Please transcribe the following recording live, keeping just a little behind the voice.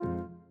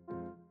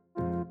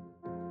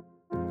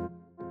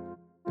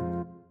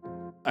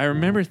I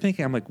remember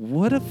thinking, I'm like,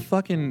 what a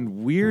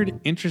fucking weird,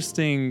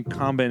 interesting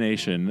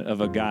combination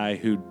of a guy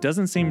who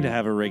doesn't seem to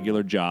have a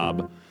regular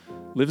job,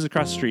 lives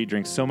across the street,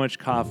 drinks so much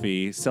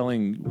coffee,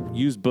 selling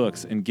used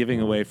books, and giving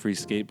away free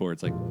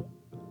skateboards. Like,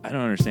 I don't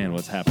understand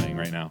what's happening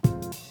right now.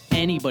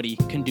 Anybody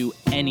can do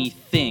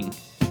anything,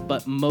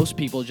 but most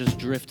people just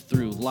drift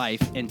through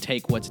life and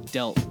take what's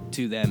dealt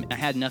to them. I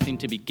had nothing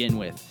to begin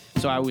with,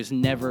 so I was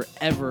never,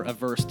 ever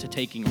averse to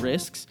taking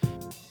risks.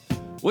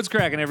 What's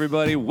cracking,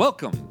 everybody?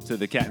 Welcome to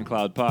the Cat and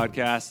Cloud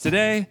podcast.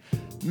 Today,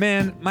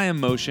 man, my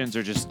emotions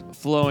are just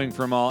flowing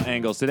from all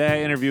angles. Today,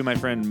 I interview my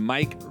friend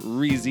Mike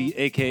Reezy,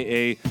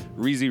 a.k.a.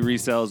 Reezy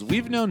Resells.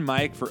 We've known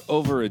Mike for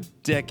over a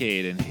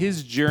decade, and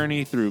his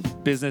journey through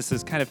business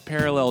has kind of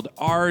paralleled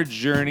our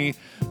journey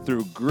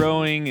through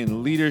growing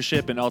and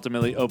leadership and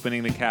ultimately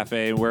opening the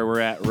cafe where we're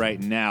at right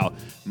now.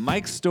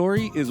 Mike's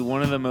story is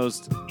one of the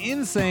most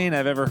insane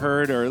I've ever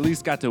heard, or at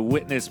least got to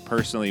witness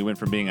personally. He went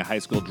from being a high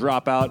school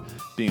dropout,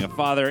 being a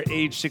father at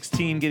age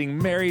 16, getting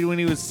married when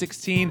he was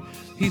 16.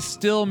 He's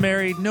still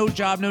married, no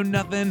job, no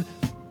nothing.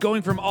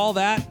 Going from all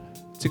that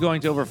to going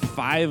to over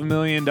 $5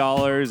 million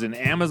in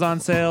Amazon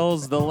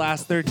sales the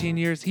last 13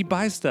 years. He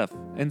buys stuff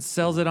and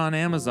sells it on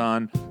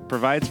Amazon,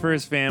 provides for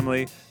his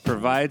family,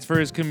 provides for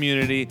his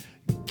community,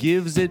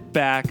 gives it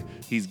back.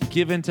 He's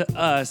given to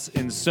us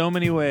in so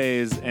many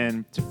ways,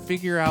 and to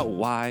figure out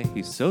why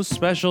he's so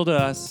special to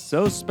us,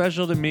 so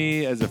special to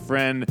me as a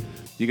friend,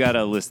 you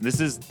gotta listen. This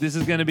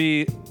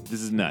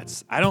is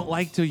nuts. I don't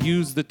like to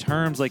use the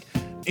terms like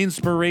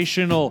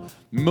inspirational,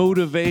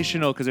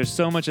 motivational, because there's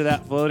so much of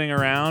that floating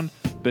around,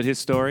 but his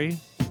story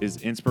is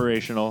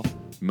inspirational,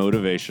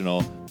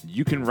 motivational.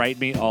 You can write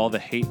me all the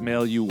hate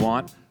mail you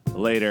want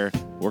later.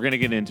 We're going to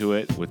get into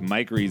it with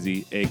Mike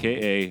Reezy,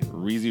 a.k.a.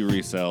 Reezy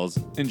Resells.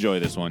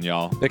 Enjoy this one,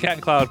 y'all. The Cat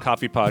and Cloud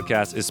Coffee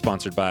Podcast is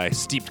sponsored by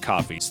Steeped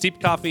Coffee.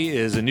 Steeped Coffee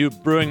is a new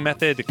brewing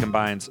method that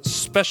combines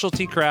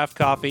specialty craft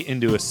coffee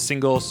into a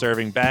single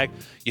serving bag.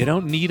 You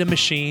don't need a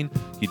machine.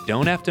 You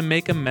don't have to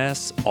make a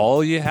mess.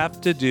 All you have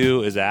to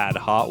do is add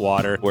hot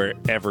water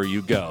wherever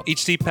you go.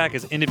 Each steep pack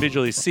is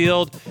individually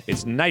sealed.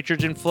 It's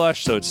nitrogen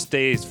flush, so it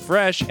stays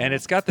fresh. And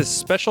it's got this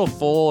special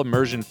full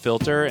immersion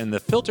filter. And the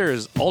filter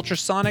is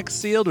ultrasonic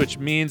sealed, which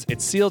means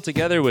it's sealed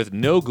together with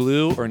no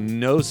glue or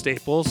no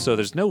staples, so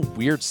there's no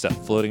weird stuff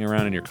floating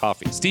around in your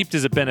coffee. Steeped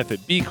is a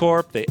Benefit B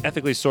Corp. They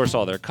ethically source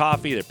all their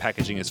coffee. Their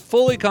packaging is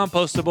fully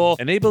compostable,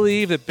 and they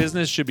believe that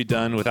business should be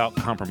done without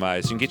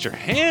compromise. You can get your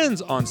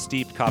hands on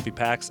Steeped coffee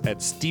packs at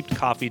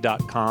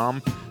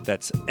steepedcoffee.com.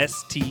 That's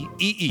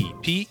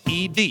STEEPED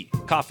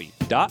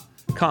coffee.com.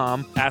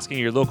 Asking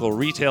your local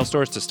retail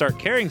stores to start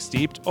carrying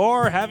Steeped,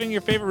 or having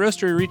your favorite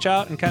roastery reach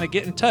out and kind of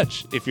get in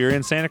touch. If you're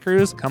in Santa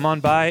Cruz, come on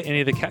by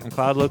any of the Cat and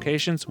Cloud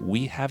locations.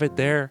 We have it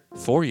there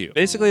for you.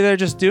 Basically, they're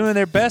just doing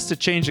their best to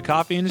change the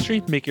coffee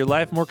industry, make your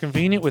life more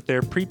convenient with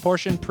their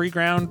pre-portioned,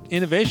 pre-ground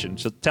innovation.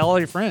 So tell all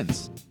your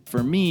friends.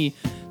 For me,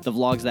 the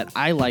vlogs that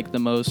I like the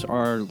most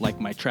are like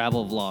my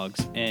travel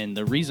vlogs, and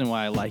the reason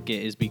why I like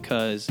it is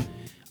because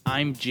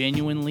I'm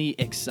genuinely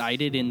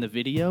excited in the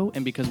video,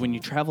 and because when you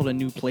travel to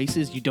new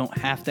places, you don't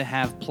have to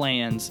have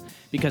plans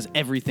because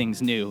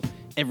everything's new,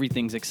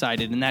 everything's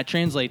excited, and that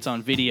translates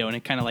on video, and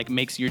it kind of like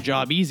makes your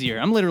job easier.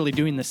 I'm literally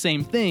doing the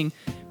same thing,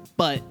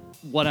 but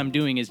what I'm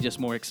doing is just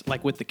more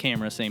like with the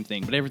camera, same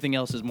thing, but everything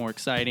else is more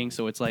exciting,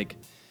 so it's like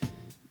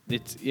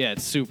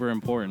it's super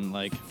important.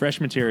 Like, fresh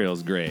material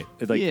is great.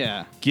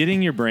 Yeah.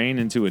 Getting your brain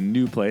into a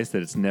new place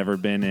that it's never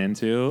been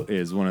into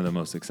is one of the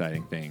most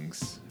exciting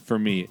things for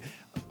me.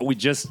 We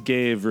just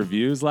gave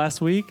reviews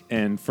last week,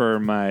 and for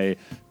my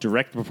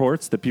direct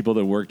reports, the people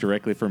that work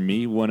directly for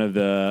me, one of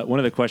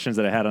the questions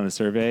that I had on the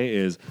survey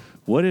is,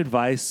 what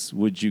advice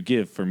would you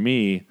give for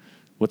me?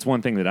 What's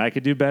one thing that I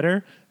could do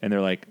better? And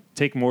they're like,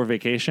 take more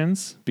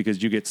vacations,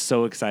 because you get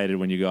so excited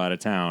when you go out of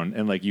town,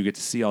 and like you get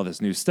to see all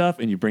this new stuff,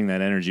 and you bring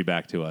that energy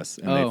back to us,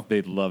 and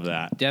they'd love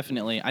that.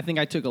 Definitely. I think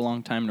I took a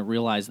long time to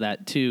realize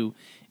that too,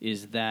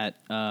 is that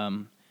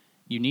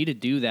you need to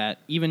do that.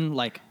 Even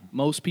like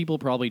most people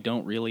probably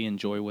don't really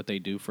enjoy what they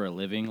do for a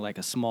living. Like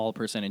a small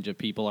percentage of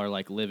people are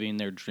like living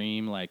their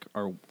dream, like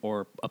or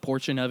a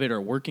portion of it, or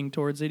working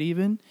towards it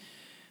even.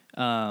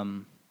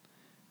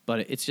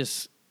 But it's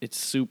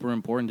super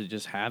important to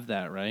just have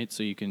that, right?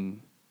 So you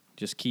can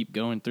just keep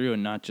going through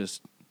and not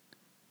just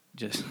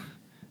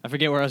I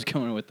forget where I was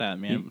going with that,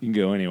 man. You can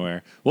go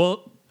anywhere.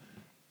 Well,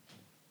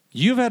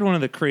 you've had one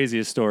of the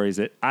craziest stories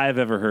that I've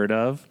ever heard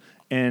of,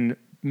 and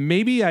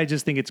maybe I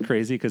just think it's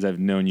crazy because I've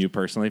known you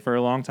personally for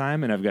a long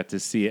time, and I've got to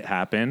see it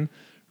happen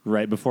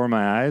right before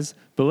my eyes.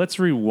 But let's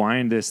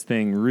rewind this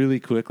thing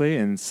really quickly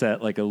and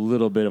set like a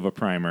little bit of a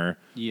primer.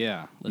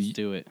 Yeah, let's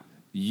do it.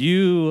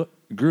 You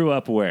grew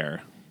up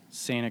where?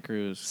 Santa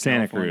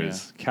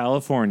Cruz,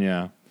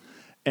 California.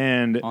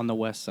 And on the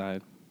west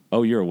side.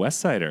 Oh, you're a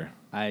West Sider.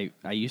 I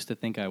used to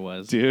think I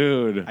was.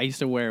 Dude. I used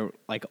to wear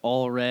like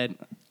all red.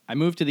 I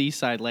moved to the east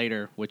side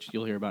later, which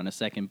you'll hear about in a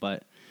second,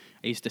 but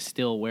I used to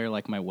still wear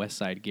like my West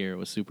Side gear. It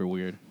was super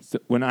weird. So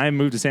when I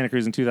moved to Santa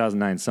Cruz in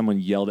 2009, someone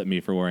yelled at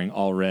me for wearing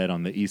all red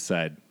on the east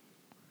side.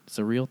 It's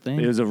a real thing.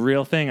 It was a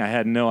real thing. I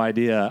had no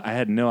idea.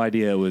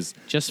 It was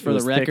Just for it the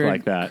was thick record,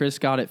 like that. Chris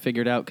got it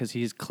figured out because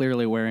he's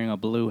clearly wearing a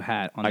blue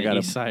hat on the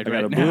east side right now.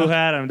 I got a blue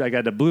hat. I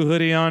got the blue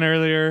hoodie on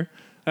earlier.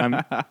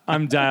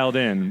 I'm dialed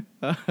in.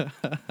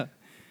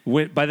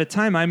 By the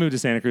time I moved to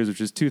Santa Cruz, which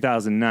was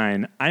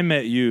 2009, I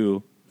met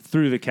you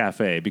through the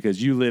cafe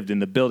because you lived in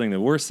the building that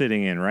we're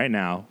sitting in right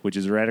now, which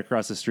is right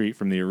across the street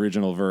from the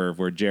original Verve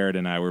where Jared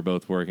and I were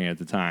both working at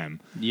the time.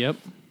 Yep.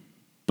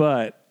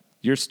 But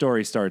your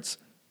story starts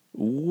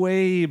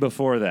way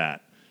before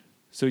that.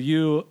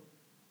 So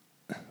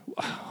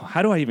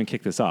how do I even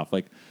kick this off?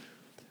 Like,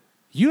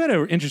 you had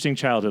an interesting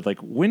childhood. Like,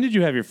 when did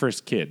you have your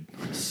first kid?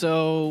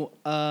 So,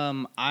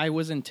 I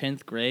was in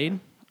 10th grade.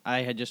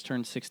 I had just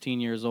turned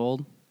 16 years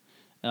old.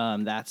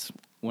 That's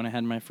when I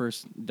had my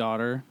first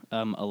daughter,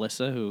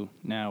 Alyssa, who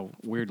now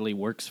weirdly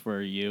works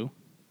for you.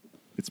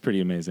 It's pretty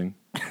amazing.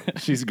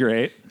 She's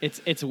great.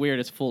 It's weird.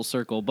 It's full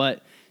circle.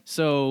 But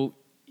so,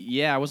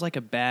 yeah, I was like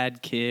a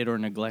bad kid or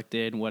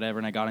neglected, whatever,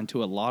 and I got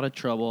into a lot of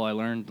trouble. I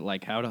learned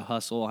like how to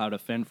hustle, how to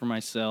fend for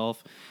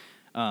myself.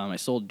 I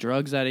sold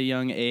drugs at a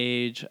young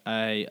age.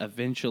 I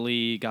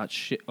eventually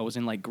I was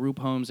in like group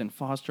homes and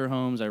foster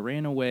homes. I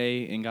ran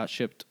away and got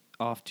shipped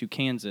off to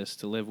Kansas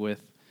to live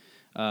with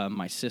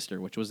my sister,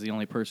 which was the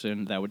only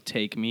person that would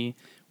take me,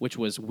 which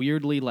was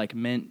weirdly like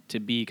meant to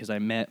be because I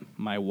met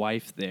my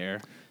wife there.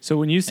 So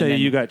when you say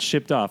you got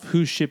shipped off,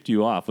 who shipped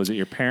you off? Was it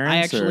your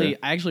parents? I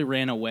actually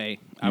ran away.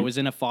 I was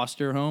in a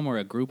foster home or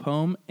a group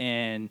home,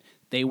 and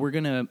they were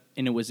and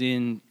it was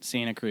in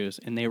Santa Cruz,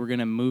 and they were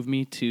gonna move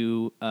me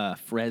to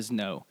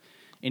Fresno.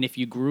 And if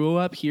you grew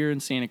up here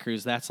in Santa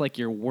Cruz, that's like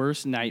your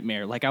worst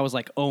nightmare. Like I was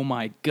like, oh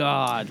my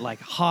God,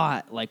 like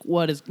hot, like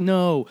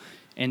no.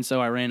 And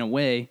so I ran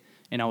away.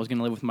 And I was going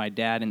to live with my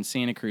dad in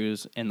Santa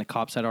Cruz, and the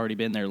cops had already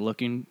been there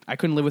looking. I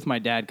couldn't live with my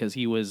dad because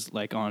he was,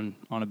 like, on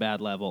a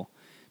bad level.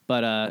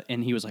 But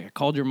and he was like, I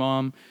called your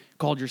mom,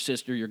 called your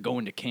sister, you're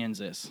going to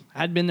Kansas. I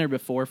had been there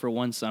before for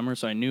one summer,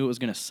 so I knew it was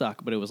going to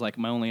suck, but it was, like,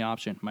 my only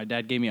option. My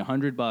dad gave me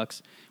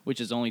 $100, which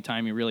is the only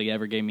time he really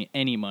ever gave me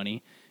any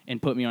money, and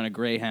put me on a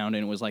Greyhound,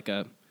 and it was, like,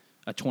 a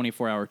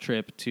 24-hour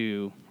trip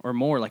or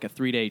more, like a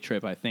 3-day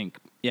trip, I think.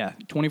 Yeah,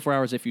 24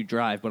 hours if you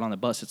drive, but on the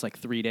bus it's, like,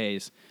 3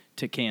 days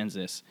to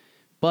Kansas.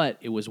 But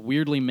it was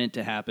weirdly meant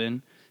to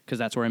happen because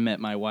that's where I met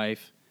my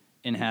wife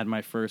and had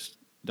my first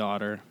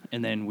daughter.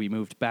 And then we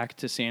moved back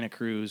to Santa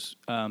Cruz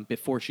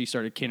before she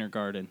started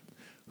kindergarten.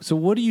 So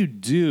what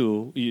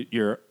do?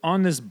 You're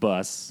on this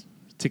bus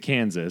to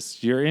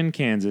Kansas. You're in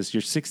Kansas. You're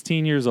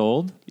 16 years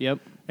old. Yep.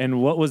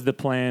 And what was the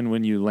plan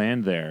when you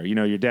land there? You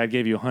know, your dad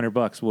gave you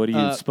 $100. What are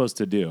you supposed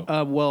to do?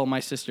 Well,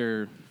 my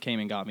sister came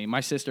and got me.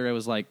 My sister, it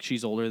was like,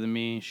 she's older than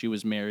me. She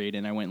was married,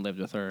 and I went and lived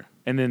with her.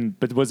 And then,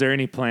 but was there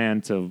any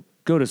plan to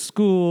go to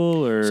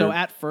school or? So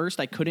at first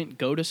I couldn't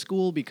go to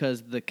school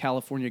because the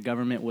California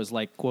government was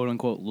like quote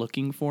unquote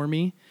looking for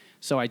me.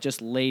 So I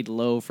just laid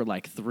low for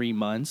like 3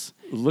 months.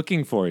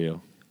 Looking for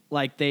you?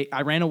 Like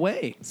I ran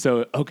away.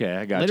 So, okay,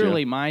 I got you.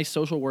 Literally, my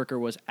social worker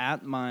was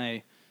at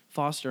my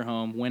foster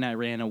home when I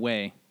ran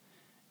away.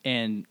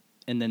 And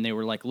then they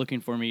were like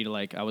looking for me to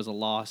like, I was a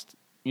lost,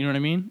 you know what I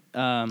mean?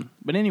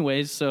 But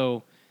anyways,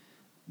 so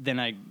then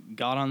I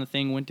got on the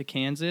thing, went to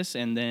Kansas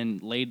and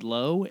then laid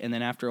low. And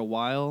then after a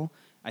while,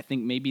 I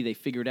think maybe they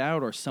figured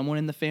out or someone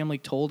in the family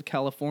told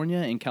California,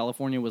 and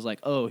California was like,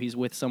 oh, he's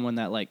with someone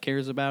that, like,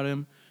 cares about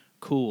him.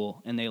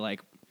 Cool. And they,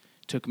 like,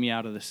 took me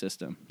out of the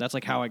system. That's,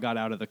 like, how I got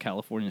out of the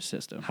California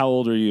system. How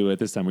old are you at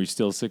this time? Were you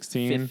still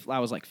 16? I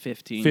was, like,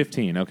 15.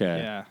 15, okay.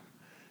 Yeah.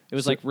 It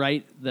was,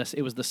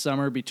 it was the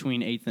summer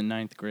between 8th and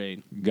 9th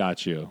grade.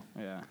 Got you.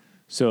 Yeah.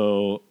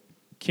 So,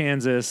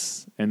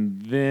 Kansas,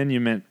 and then you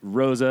met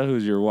Rosa,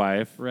 who's your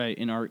wife. Right,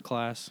 in art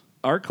class.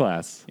 Art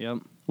class?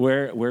 Yep.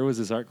 Where was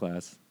this art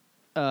class?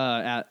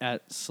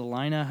 At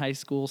Salina High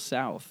School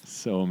South.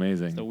 So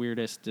amazing. It's the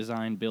weirdest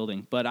design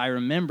building. But I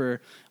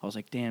remember, I was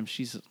like, damn,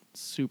 she's a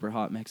super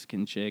hot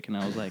Mexican chick. And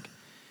I was like,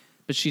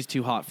 but she's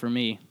too hot for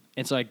me.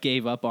 And so I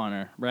gave up on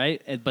her,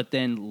 right? But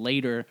then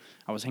later,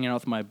 I was hanging out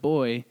with my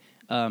boy,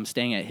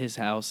 staying at his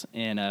house.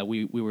 And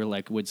we were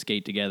like, would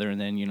skate together and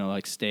then, you know,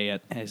 like stay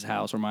at his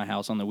house or my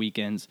house on the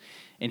weekends.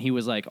 And he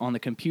was like on the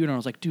computer. And I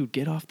was like, dude,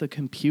 get off the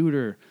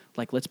computer.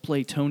 Like, let's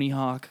play Tony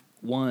Hawk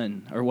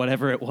 1 or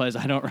whatever it was.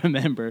 I don't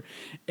remember.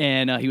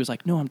 And he was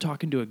like, no, I'm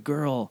talking to a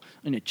girl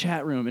in a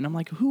chat room. And I'm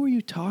like, who are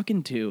you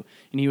talking to?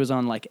 And he was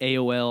on like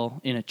AOL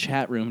in a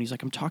chat room. And he's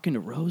like, I'm talking to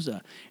Rosa.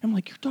 And I'm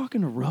like, you're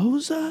talking to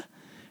Rosa?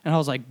 And I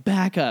was like,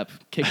 back up.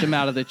 Kicked him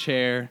out of the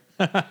chair.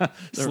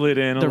 Slid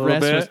in a little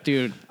bit. The rest was,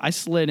 dude, I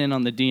slid in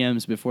on the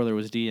DMs before there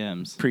was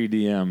DMs.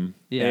 Pre-DM.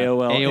 Yeah.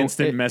 AOL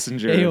Instant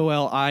Messenger.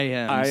 AOL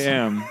IMs. I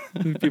am.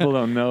 People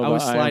don't know I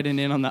was sliding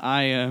in on the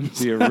IMs.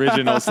 The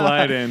original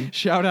slide-in.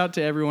 Shout out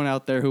to everyone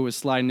out there who was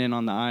sliding in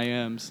on the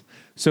IMs.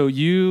 So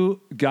you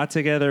got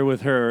together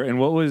with her, and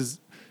what was...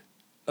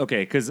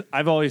 Okay, because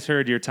I've always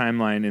heard your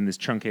timeline in this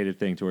truncated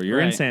thing to where you're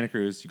in Santa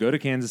Cruz, you go to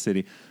Kansas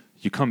City,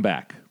 you come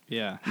back.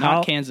 Yeah.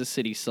 Not Kansas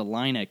City,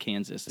 Salina,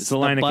 Kansas. It's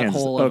Salina, the butthole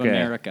Kansas. of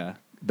America.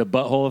 The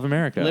butthole of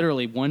America.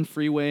 Literally, one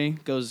freeway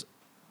goes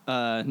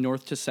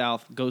north to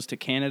south, goes to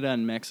Canada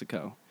and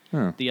Mexico.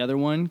 Huh. The other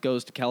one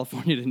goes to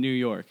California to New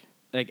York.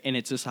 And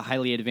it's just a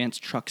highly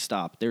advanced truck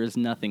stop. There is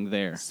nothing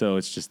there. So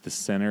it's just the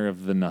center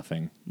of the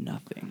nothing.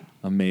 Nothing.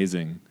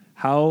 Amazing.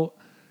 How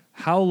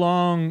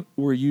long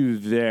were you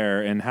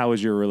there, and how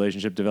was your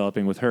relationship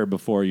developing with her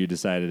before you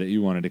decided that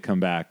you wanted to come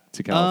back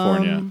to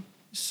California?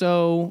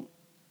 So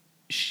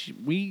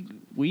we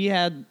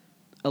had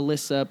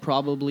Alyssa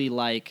probably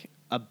like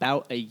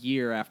about a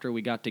year after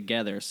we got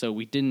together. So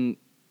we didn't,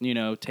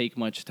 take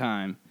much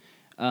time.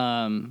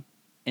 And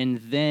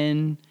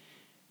then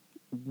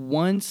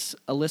once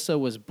Alyssa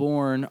was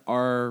born,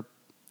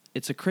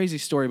 it's a crazy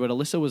story, but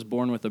Alyssa was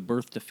born with a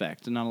birth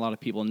defect, and not a lot of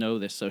people know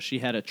this. So she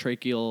had a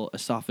tracheal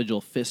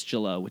esophageal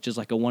fistula, which is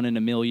like a 1 in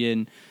a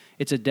million.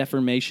 It's a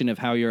deformation of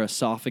how your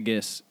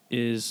esophagus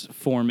is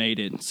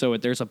formated. So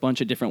there's a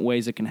bunch of different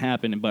ways it can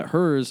happen, but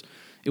hers,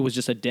 it was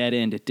just a dead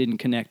end. It didn't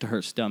connect to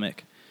her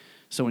stomach.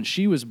 So when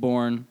she was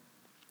born,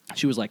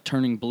 she was like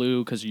turning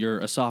blue because your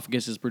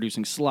esophagus is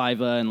producing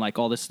saliva and like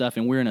all this stuff.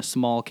 And we're in a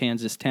small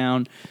Kansas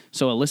town.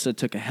 So Alyssa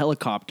took a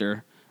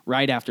helicopter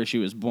right after she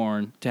was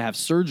born to have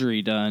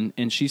surgery done.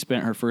 And she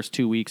spent her first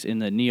 2 weeks in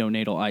the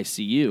neonatal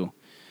ICU.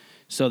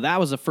 So that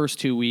was the first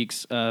 2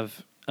 weeks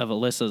of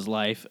Alyssa's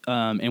life.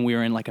 And we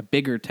were in like a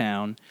bigger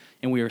town,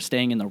 and we were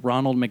staying in the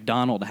Ronald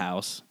McDonald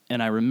House.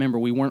 And I remember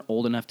we weren't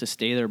old enough to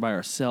stay there by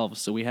ourselves,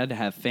 so we had to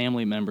have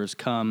family members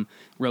come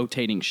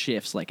rotating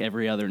shifts like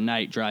every other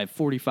night, drive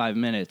 45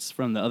 minutes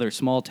from the other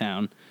small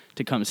town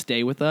to come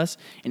stay with us.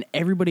 And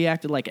everybody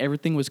acted like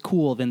everything was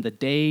cool. Then the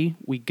day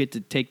we get to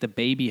take the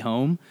baby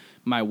home,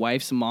 my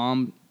wife's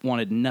mom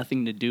wanted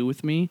nothing to do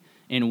with me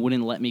and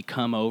wouldn't let me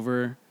come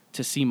over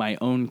to see my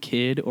own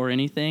kid or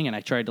anything. And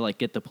I tried to like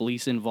get the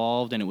police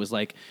involved, and it was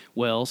like,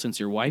 well, since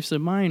your wife's a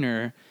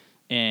minor,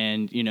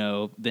 and,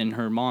 then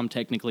her mom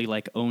technically,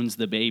 like, owns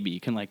the baby,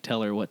 can, like,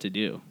 tell her what to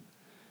do.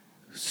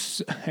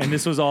 And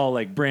this was all,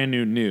 like, brand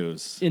new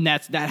news. And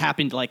that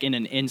happened, like, in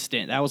an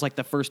instant. That was, like,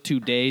 the first 2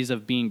 days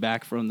of being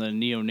back from the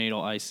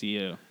neonatal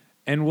ICU.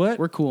 And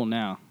we're cool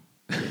now.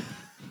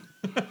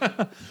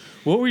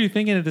 What were you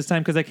thinking at this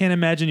time? Because I can't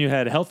imagine you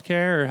had health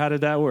care, or how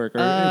did that work? Or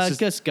it's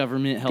just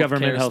government health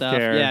stuff.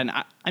 Care. Yeah,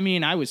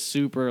 and I was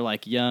super,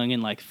 like, young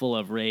and, like, full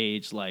of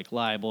rage, like,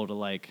 liable to,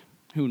 like,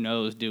 who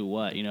knows do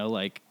what,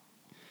 like...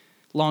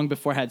 long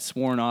before I had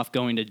sworn off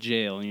going to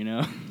jail,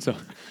 So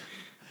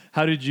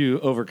how did you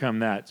overcome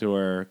that to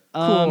where,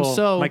 cool,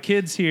 so my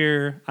kid's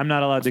here, I'm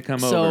not allowed to come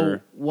So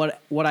over?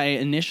 what I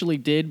initially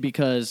did,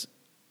 because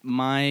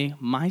my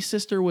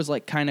sister was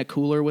like kind of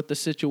cooler with the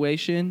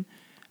situation,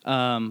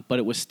 but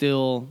it was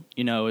still,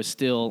 I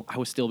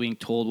was still being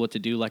told what to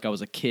do like I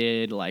was a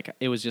kid. Like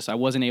it was just, I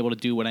wasn't able to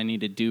do what I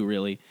needed to do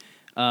really.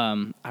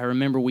 I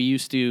remember we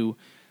used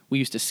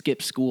to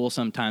skip school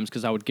sometimes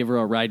because I would give her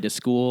a ride to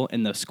school,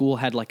 and the school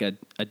had like a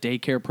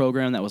daycare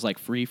program that was like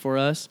free for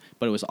us,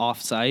 but it was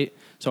off-site.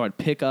 So I'd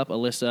pick up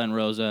Alyssa and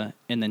Rosa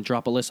and then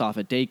drop Alyssa off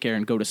at daycare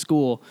and go to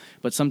school.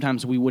 But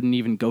sometimes we wouldn't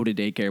even go to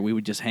daycare. We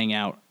would just hang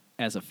out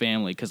as a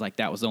family because like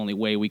that was the only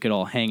way we could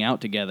all hang out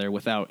together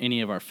without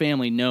any of our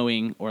family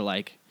knowing or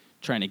like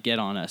trying to get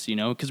on us,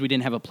 because we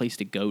didn't have a place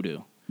to go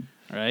to.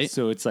 Right.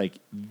 So it's like,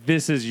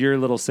 this is your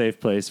little safe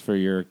place for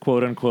your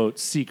quote unquote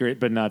secret,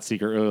 but not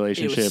secret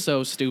relationship. It was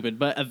so stupid.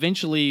 But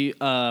eventually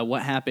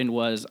what happened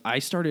was I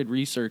started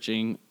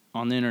researching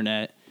on the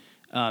internet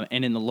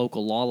and in the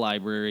local law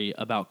library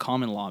about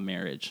common law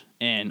marriage.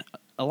 And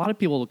a lot of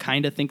people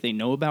kind of think they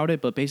know about it.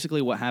 But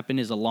basically what happened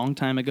is a long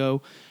time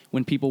ago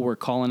when people were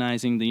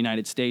colonizing the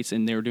United States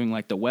and they were doing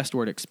like the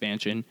westward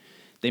expansion,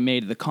 they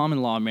made the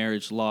common law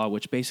marriage law,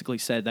 which basically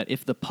said that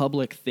if the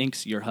public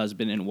thinks you're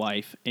husband and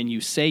wife and you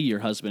say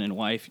you're husband and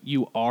wife,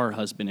 you are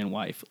husband and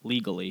wife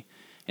legally.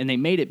 And they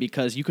made it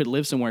because you could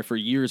live somewhere for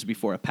years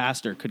before a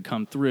pastor could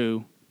come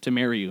through to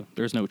marry you.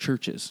 There's no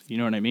churches. You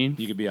know what I mean?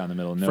 You could be out in the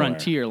middle of nowhere.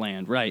 Frontier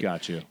land, right.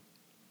 Got you.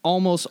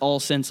 Almost all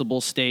sensible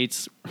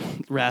states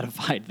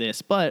ratified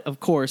this. But, of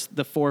course,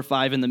 the 4 or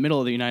 5 in the middle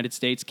of the United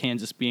States,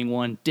 Kansas being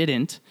one,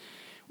 didn't.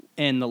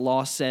 And the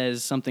law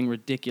says something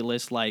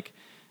ridiculous like...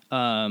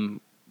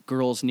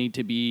 girls need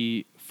to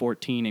be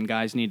 14 and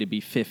guys need to be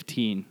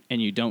 15,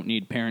 and you don't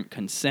need parent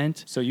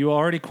consent. So you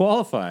already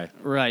qualify.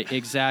 Right,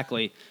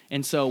 exactly.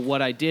 And so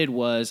what I did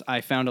was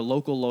I found a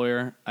local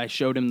lawyer. I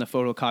showed him the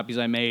photocopies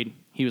I made.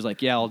 He was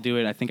like, yeah, I'll do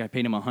it. I think I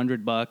paid him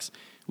 $100.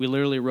 We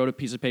literally wrote a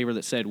piece of paper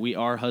that said we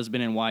are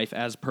husband and wife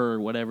as per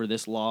whatever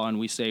this law and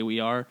we say we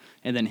are.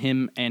 And then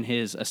him and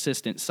his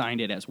assistant signed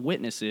it as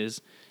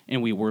witnesses,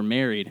 and we were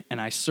married.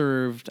 And I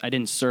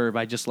didn't serve.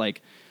 I just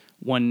like...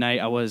 One night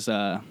I was,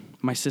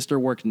 my sister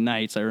worked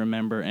nights, I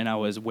remember, and I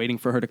was waiting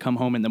for her to come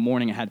home in the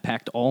morning. I had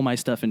packed all my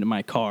stuff into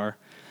my car,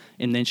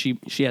 and then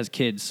she has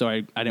kids, so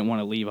I didn't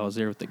want to leave. I was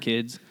there with the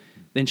kids.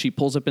 Then she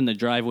pulls up in the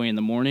driveway in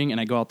the morning, and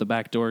I go out the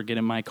back door, get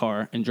in my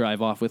car, and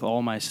drive off with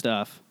all my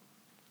stuff.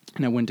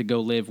 And I went to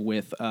go live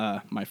with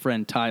my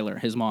friend Tyler.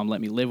 His mom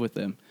let me live with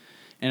him.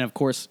 And, of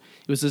course,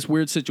 it was this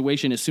weird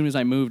situation. As soon as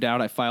I moved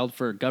out, I filed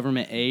for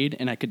government aid,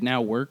 and I could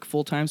now work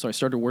full-time. So I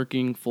started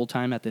working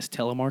full-time at this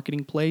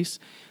telemarketing place.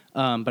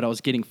 but I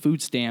was getting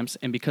food stamps.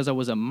 And because I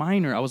was a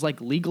minor, I was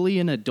like legally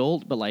an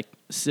adult, but like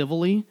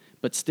civilly,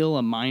 but still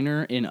a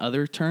minor in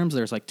other terms.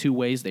 There's like 2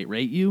 ways they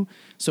rate you.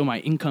 So my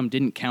income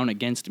didn't count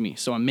against me.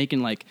 So I'm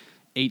making like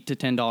 $8 to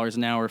 $10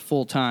 an hour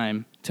full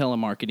time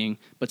telemarketing,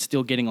 but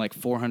still getting like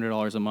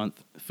 $400 a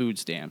month food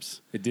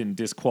stamps. It didn't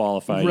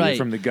disqualify you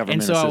from the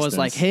government. And so assistance. I was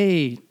like,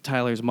 hey,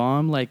 Tyler's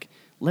mom, like,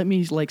 let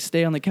me like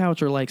stay on the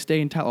couch or like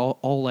stay in town.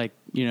 I'll like,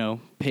 you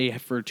know, pay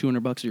for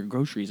 $200 of your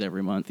groceries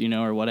every month, you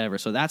know, or whatever.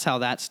 So that's how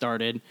that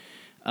started.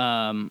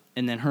 And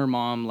then her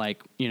mom,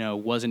 like, you know,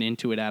 wasn't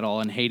into it at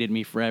all and hated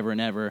me forever and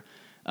ever.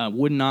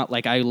 Would not,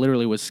 like, I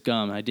literally was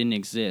scum. I didn't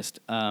exist.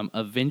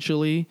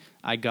 Eventually,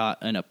 I got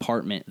an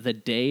apartment. The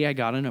day I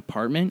got an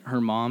apartment,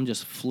 her mom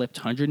just flipped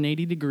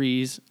 180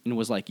 degrees and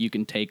was like, you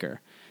can take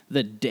her.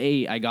 The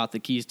day I got the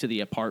keys to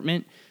the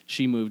apartment,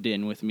 she moved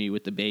in with me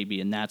with the baby,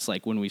 and that's,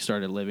 like, when we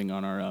started living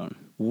on our own.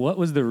 What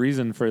was the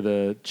reason for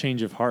the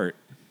change of heart?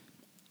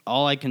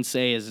 All I can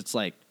say is it's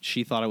like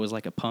she thought I was,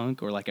 like, a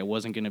punk or, like, I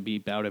wasn't going to be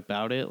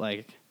about it,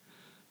 like...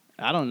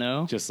 I don't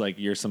know. Just like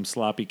you're some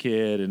sloppy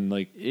kid and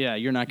like... Yeah,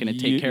 you're not going to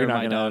take care of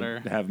my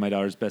daughter. Have my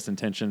daughter's best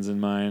intentions in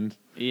mind.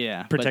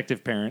 Yeah.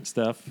 Protective parent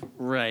stuff.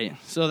 Right.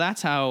 So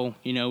that's how,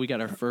 you know, we got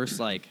our first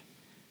like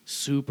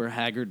super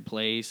haggard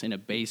place in a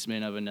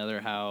basement of another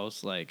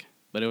house. Like,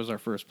 but it was our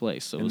first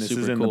place. So it was super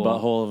cool. This is in the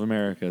butthole of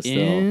America still.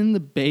 In the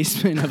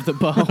basement of the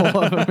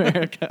butthole of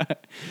America.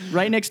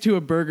 Right next to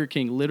a Burger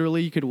King.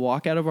 Literally, you could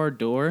walk out of our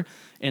door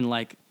and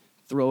like...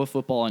 throw a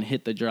football and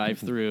hit the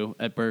drive-through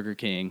at Burger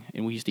King,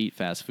 and we used to eat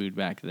fast food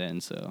back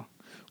then. So,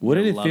 what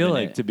did it feel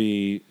like to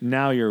be?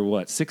 Now you're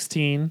what,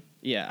 16?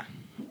 Yeah,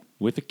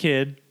 with a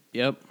kid.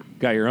 Yep.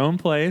 Got your own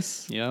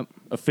place. Yep.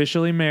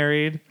 Officially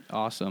married.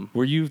 Awesome.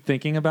 Were you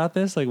thinking about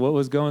this? Like, what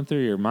was going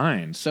through your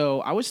mind?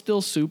 So I was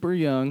still super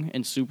young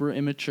and super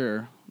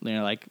immature. You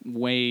know, like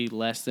way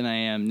less than I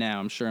am now.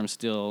 I'm sure I'm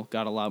still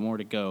got a lot more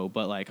to go.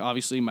 But like,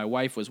 obviously my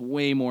wife was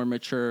way more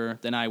mature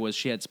than I was.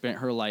 She had spent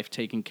her life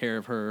taking care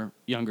of her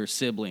younger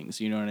siblings.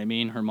 You know what I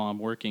mean? Her mom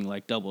working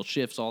like double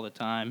shifts all the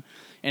time.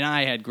 And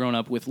I had grown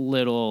up with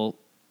little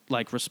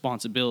like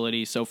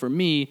responsibility. So for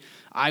me,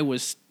 I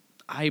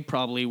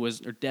probably was,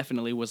 or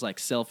definitely was like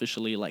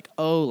selfishly like,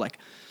 oh, like,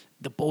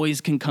 the boys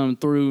can come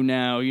through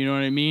now, you know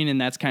what I mean? And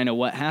that's kind of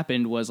what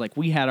happened was, like,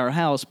 we had our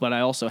house, but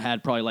I also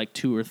had probably, like,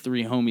 2 or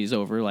 3 homies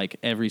over, like,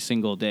 every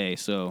single day.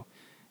 So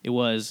it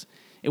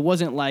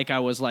wasn't like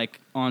I was,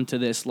 like, onto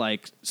this,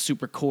 like,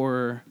 super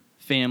core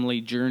family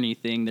journey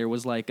thing. There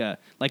was, like,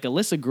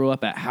 Alyssa grew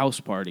up at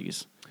house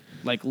parties.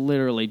 Like,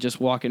 literally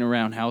just walking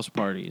around house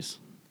parties.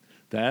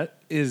 That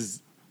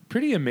is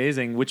pretty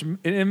amazing, which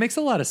it makes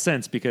a lot of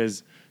sense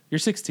because you're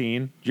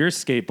 16, you're a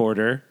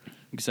skateboarder.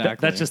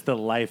 Exactly. That's just the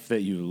life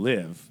that you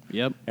live.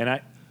 Yep.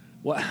 And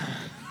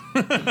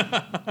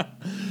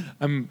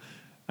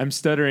I'm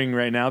stuttering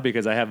right now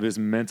because I have this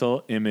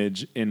mental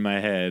image in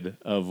my head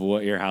of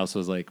what your house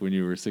was like when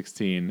you were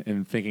 16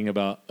 and thinking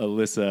about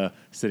Alyssa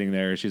sitting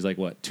there. She's like,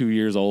 what, 2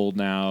 years old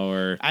now?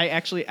 Or I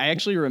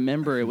actually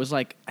remember it was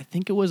like, I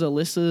think it was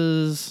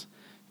Alyssa's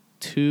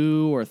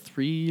 2 or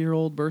 3 year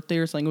old birthday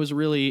or something.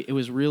 It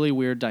was really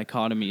weird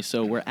dichotomy.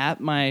 So we're at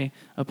my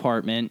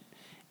apartment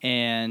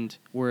and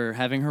we're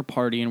having her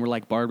party and we're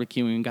like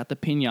barbecuing, got the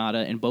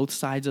piñata, and both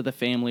sides of the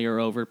family are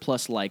over,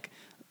 plus like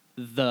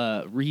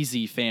the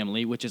Reezy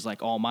family, which is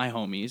like all my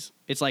homies.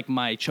 It's like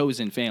my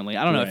chosen family.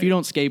 I don't know. If you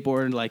don't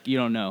skateboard, like you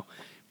don't know.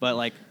 But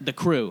like the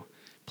crew,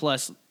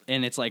 plus,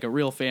 and it's like a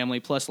real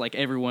family, plus like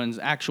everyone's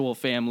actual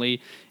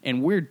family.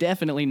 And we're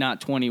definitely not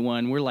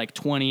 21. We're like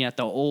 20 at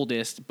the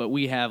oldest, but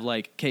we have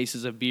like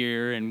cases of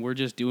beer and we're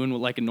just doing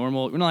like a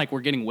normal, we're not like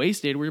we're getting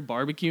wasted. We're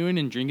barbecuing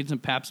and drinking some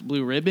Pabst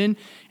Blue Ribbon.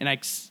 And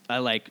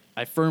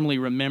I firmly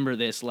remember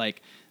this,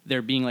 like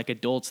there being like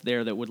adults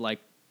there that would like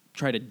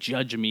try to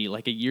judge me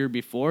like a year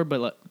before,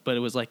 but it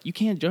was like, you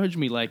can't judge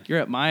me. Like you're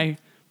at my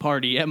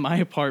party, at my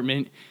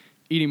apartment,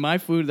 eating my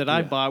food that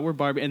I bought. We're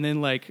barbecuing. And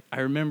then like,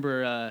 I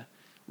remember,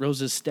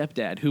 Rose's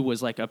stepdad, who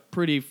was like a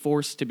pretty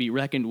force to be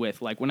reckoned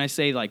with. Like when I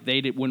say like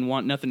wouldn't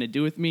want nothing to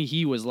do with me,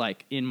 he was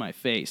like in my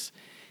face.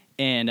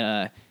 And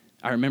I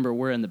remember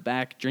we're in the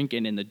back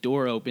drinking and the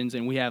door opens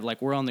and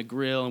we're on the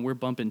grill and we're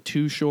bumping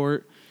Too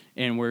Short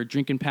and we're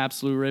drinking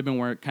Pabst Blue Ribbon.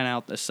 We're kind of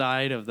out the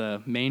side of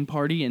the main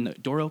party and the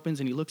door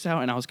opens and he looks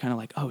out and I was kind of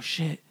like, oh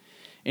shit.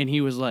 And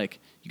he was like,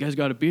 you guys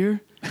got a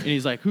beer? And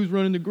he's like, who's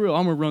running the grill?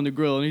 I'm going to run the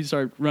grill. And he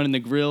started running the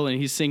grill, and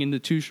he's singing the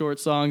Too Short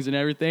songs and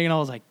everything. And I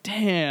was like,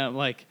 damn.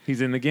 Like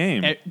he's in the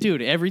game.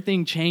 Dude,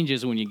 everything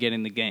changes when you get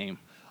in the game.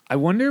 I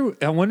wonder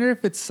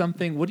if it's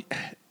something...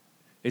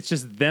 it's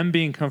just them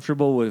being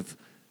comfortable with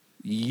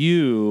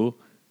you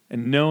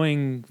and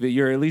knowing that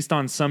you're at least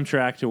on some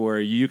track to where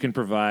you can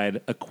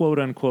provide a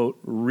quote-unquote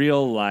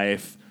real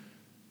life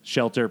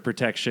shelter,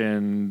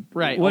 protection,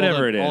 right?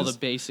 Whatever it is. All the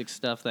basic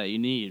stuff that you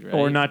need, right?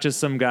 Or not just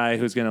some guy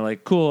who's going to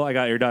like, cool, I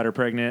got your daughter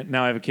pregnant,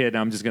 now I have a kid, now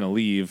I'm just going to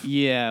leave.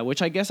 Yeah,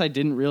 which I guess I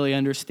didn't really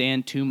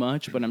understand too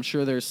much, but I'm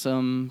sure there's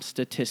some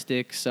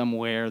statistic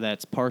somewhere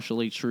that's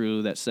partially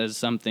true that says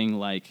something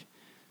like,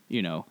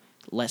 you know,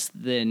 less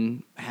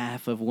than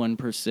half of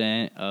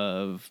 1%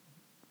 of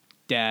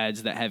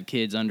dads that have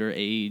kids under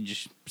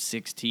age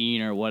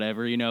 16 or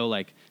whatever, you know,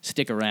 like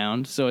stick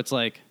around. So it's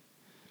like,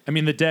 I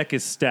mean, the deck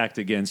is stacked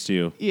against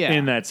you Yeah,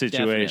 in that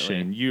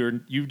situation.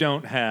 definitely. You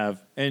don't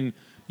have, and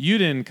you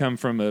didn't come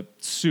from a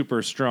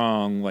super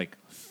strong like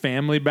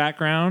family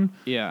background.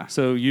 Yeah.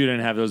 So you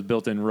didn't have those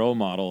built-in role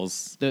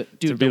models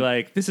to be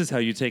like, this is how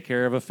you take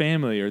care of a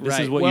family, or this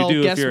is what Well, you do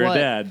if guess you're what? a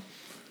dad.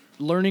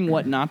 Learning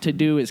what not to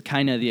do is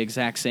kind of the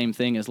exact same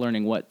thing as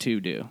learning what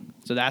to do.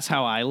 So that's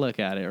how I look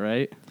at it,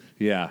 right?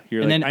 Yeah,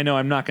 you're And like, then- I know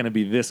I'm not going to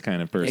be this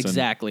kind of person.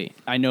 Exactly.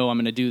 I know I'm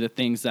going to do the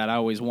things that I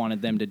always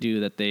wanted them to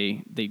do that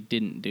they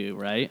didn't do,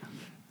 right?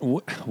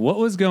 What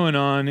was going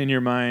on in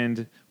your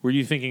mind? Were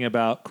you thinking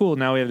about, cool,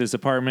 now we have this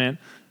apartment,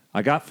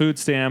 I got food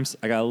stamps,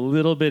 I got a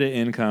little bit of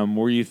income.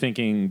 Were you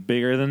thinking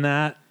bigger than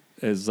that?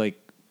 As like,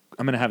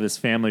 I'm going to have this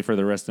family for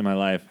the rest of my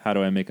life. How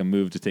do I make a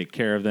move to take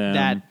care of them?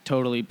 That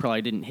totally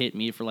probably didn't hit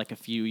me for like a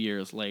few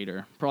years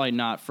later. Probably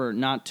not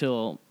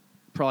till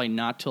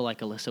like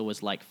Alyssa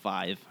was like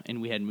 5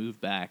 and we had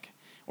moved back,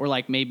 or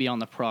like maybe on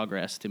the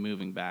progress to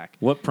moving back.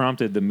 What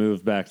prompted the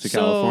move back to So,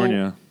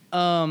 California?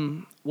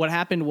 What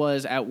happened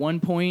was at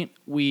one point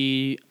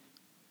we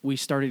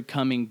started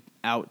coming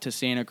out to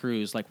Santa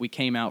Cruz. Like we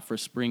came out for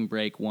spring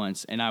break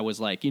once, and I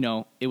was like, you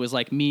know, it was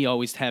like me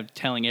always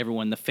telling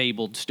everyone the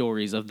fabled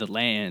stories of the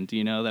land,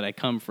 you know, that I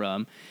come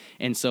from.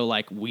 And so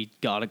like we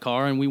got a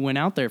car and we went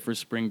out there for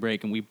spring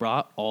break, and we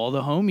brought all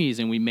the homies,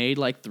 and we made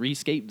like 3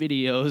 skate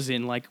videos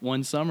in like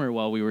one summer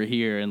while we were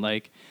here.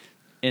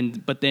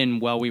 But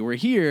then while we were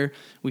here,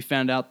 we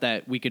found out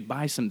that we could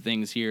buy some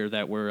things here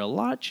that were a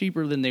lot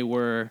cheaper than they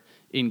were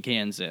in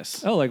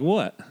Kansas. Oh, like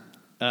what?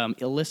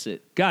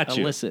 Illicit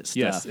stuff.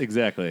 Yes,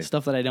 exactly.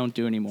 Stuff that I don't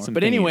do anymore. Some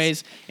But thingies.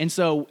 anyways, and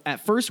so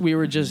at first we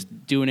were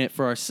just doing it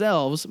for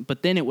ourselves,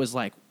 but then it was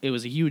like, it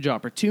was a huge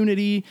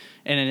opportunity.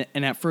 And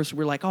at first we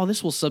were like, oh,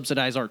 this will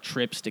subsidize our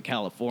trips to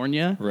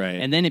California. Right.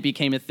 And then it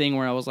became a thing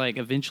where I was like,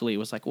 eventually it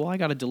was like, well, I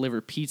got to deliver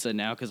pizza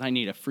now because I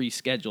need a free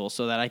schedule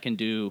so that I can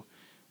do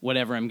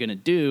whatever I'm going to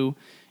do.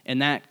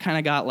 And that kind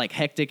of got like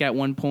hectic at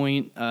one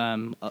point.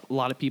 A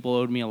lot of people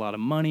owed me a lot of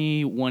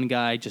money. One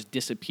guy just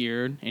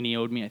disappeared, and he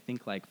owed me, I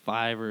think, like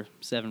 5 or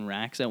 7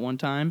 racks at one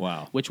time.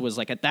 Wow. Which was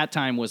like, at that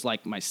time, was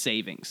like my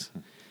savings.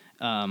 It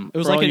was For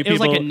all like you it was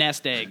like a people-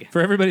 nest egg.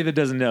 For everybody that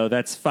doesn't know,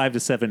 that's $5,000 to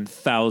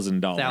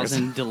 $7,000.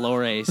 1,000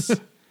 Dolores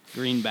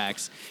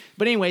greenbacks.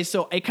 But anyway,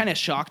 so it kind of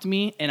shocked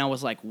me, and I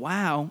was like,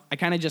 wow. I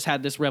kind of just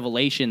had this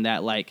revelation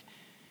that like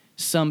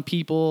some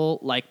people,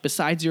 like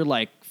besides your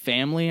like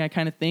family, I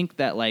kind of think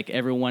that like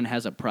everyone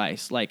has a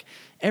price. Like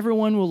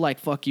everyone will like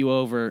fuck you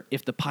over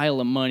if the pile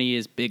of money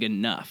is big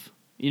enough.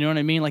 You know what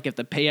I mean? Like if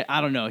the pay,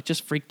 I don't know, it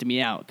just freaked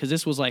me out because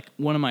this was like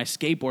one of my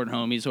skateboard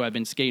homies who I've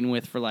been skating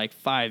with for like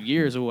 5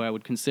 years, who I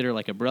would consider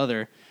like a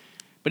brother.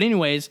 But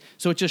anyways,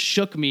 so it just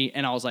shook me,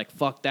 and I was like,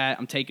 fuck that.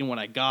 I'm taking what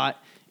I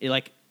got.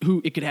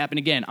 It could happen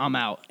again. I'm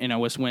out. And I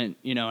just went,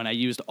 you know, and I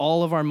used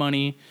all of our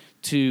money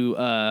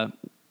to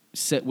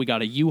we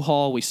got a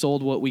U-Haul. We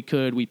sold what we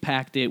could. We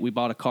packed it. We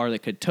bought a car that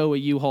could tow a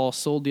U-Haul,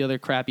 sold the other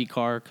crappy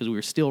car because we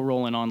were still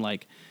rolling on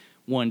like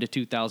 $1,000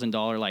 to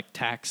 $2,000 like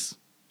tax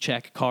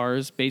check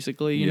cars,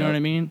 basically. You know what I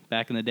mean?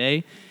 Back in the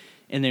day.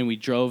 And then we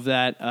drove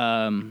that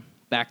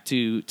back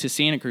to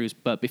Santa Cruz.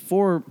 But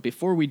before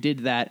we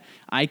did that,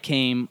 I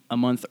came a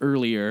month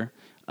earlier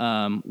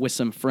with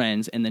some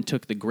friends, and then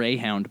took the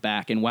Greyhound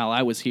back. And while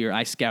I was here,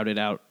 I scouted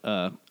out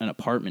an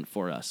apartment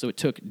for us. So it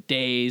took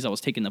days. I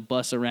was taking the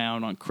bus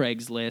around on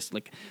Craigslist,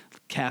 like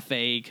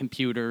cafe,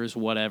 computers,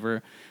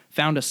 whatever.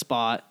 Found a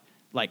spot,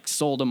 like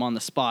sold them on the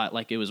spot.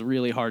 Like it was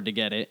really hard to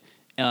get it.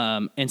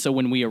 And so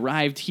when we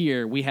arrived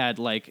here, we had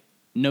like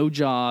no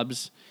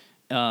jobs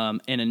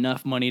and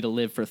enough money to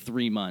live for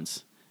 3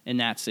 months. And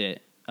that's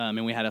it.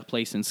 And we had a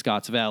place in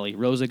Scotts Valley.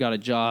 Rosa got a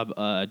job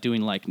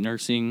doing like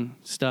nursing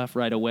stuff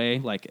right away,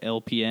 like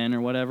LPN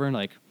or whatever.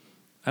 Like,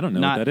 I don't know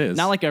what that is.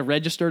 Not like a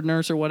registered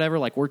nurse or whatever,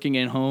 like working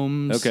in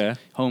homes,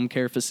 home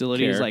care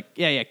facilities, Care. like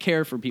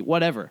care for people,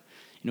 whatever.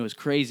 And it was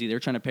crazy. They were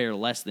trying to pay her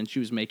less than she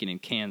was making in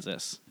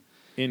Kansas.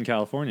 In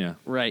California.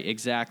 Right,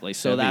 exactly.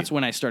 So that's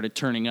when I started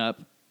turning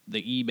up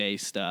the eBay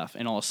stuff,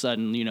 and all of a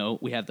sudden, you know,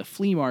 we have the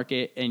flea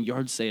market and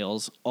yard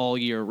sales all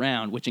year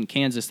round, which in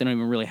Kansas they don't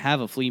even really have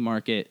a flea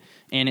market,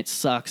 and it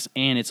sucks,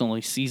 and it's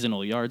only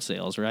seasonal yard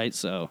sales, right?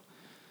 So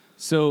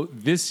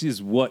this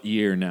is what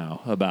year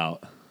now?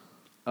 About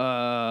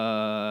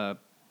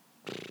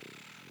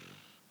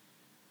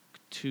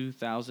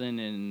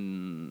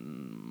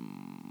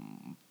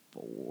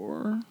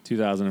 2004.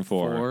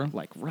 2004.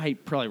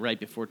 Probably right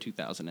before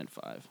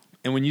 2005.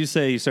 And when you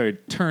say you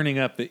started turning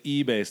up the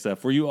eBay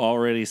stuff, were you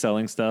already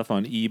selling stuff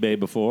on eBay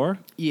before?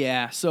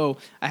 Yeah, so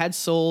I had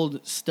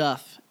sold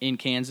stuff in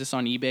Kansas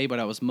on eBay, but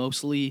I was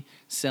mostly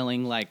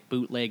selling like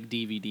bootleg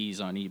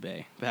DVDs on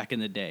eBay back in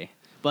the day.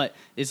 But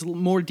it's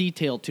more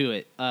detail to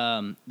it.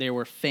 There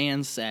were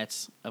fan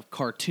sets of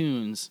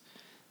cartoons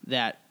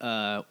that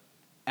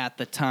at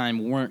the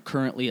time weren't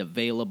currently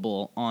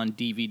available on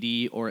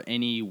DVD or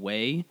any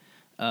way.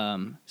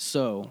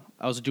 So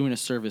I was doing a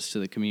service to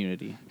the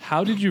community.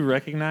 How did you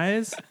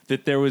recognize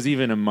that there was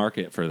even a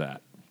market for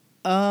that?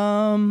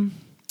 I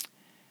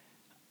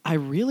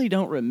really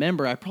don't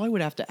remember. I probably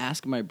would have to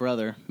ask my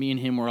brother. Me and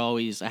him were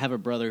always. I have a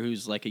brother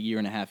who's like a year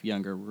and a half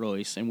younger,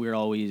 Royce, and we're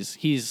always.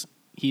 He's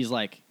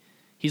like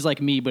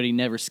me, but he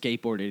never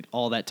skateboarded.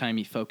 All that time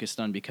he focused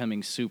on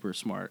becoming super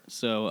smart.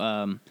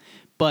 So,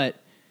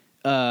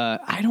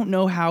 I don't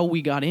know how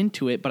we got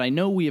into it, but I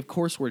know we, of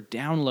course, were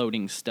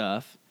downloading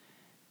stuff,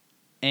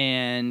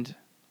 and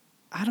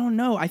I don't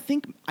know. I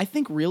think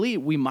really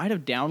we might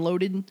have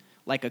downloaded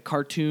like a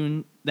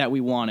cartoon that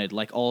we wanted,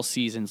 like all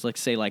seasons, let's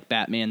say like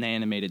Batman the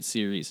Animated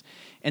Series.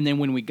 And then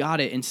when we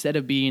got it, instead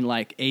of being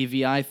like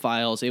AVI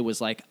files, it was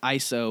like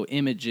ISO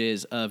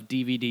images of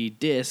DVD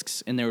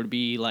discs, and there would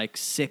be like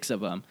 6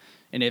 of them.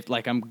 And if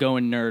like I'm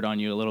going nerd on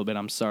you a little bit,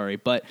 I'm sorry.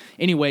 But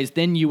anyways,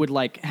 then you would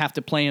like have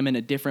to play them in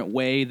a different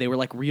way. They were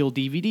like real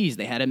DVDs.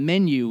 They had a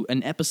menu,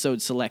 an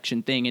episode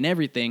selection thing and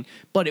everything,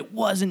 but it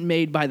wasn't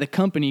made by the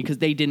company because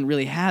they didn't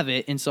really have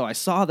it. And so I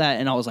saw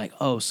that and I was like,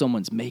 oh,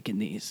 someone's making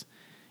these.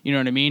 You know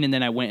what I mean? And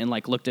then I went and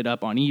like looked it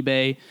up on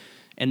eBay.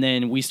 And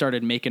then we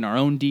started making our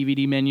own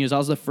DVD menus. I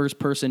was the first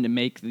person to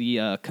make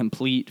the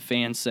complete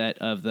fan set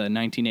of the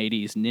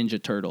 1980s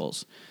Ninja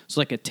Turtles. It's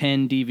like a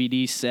 10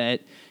 DVD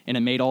set, and I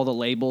made all the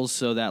labels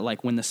so that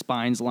like when the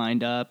spines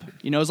lined up,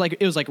 you know,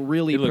 it was like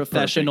really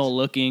professional perfect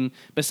looking.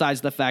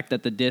 Besides the fact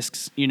that the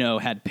discs, you know,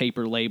 had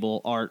paper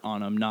label art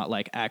on them, not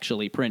like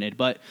actually printed,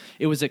 but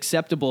it was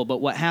acceptable. But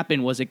what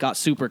happened was it got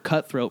super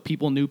cutthroat.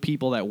 People knew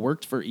people that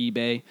worked for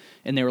eBay,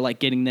 and they were like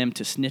getting them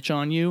to snitch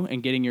on you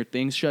and getting your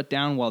things shut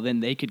down while then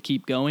they could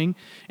keep going.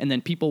 And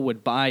then people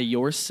would buy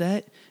your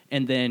set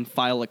and then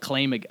file a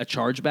claim, a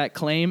chargeback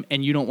claim,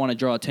 and you don't want to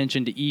draw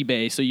attention to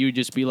eBay, so you would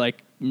just be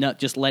like, no,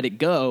 just let it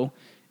go.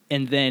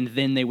 And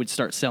then they would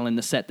start selling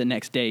the set the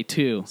next day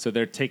too. So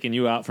they're taking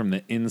you out from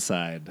the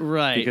inside,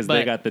 right? Because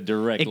they got the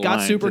direct. It got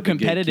line super to the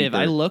competitive. gatekeeper.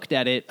 I looked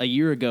at it a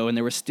year ago, and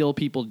there were still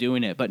people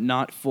doing it, but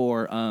not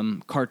for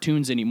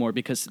cartoons anymore,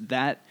 because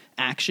that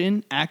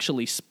action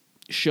actually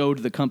showed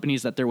the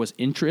companies that there was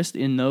interest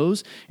in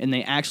those, and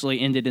they actually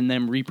ended in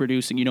them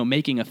reproducing, you know,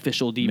 making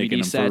official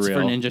DVD sets for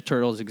Ninja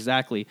Turtles.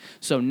 Exactly.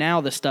 So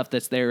now the stuff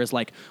that's there is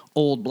like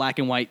old black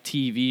and white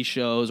TV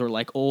shows or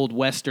like old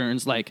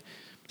Westerns, like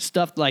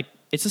stuff like.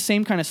 It's the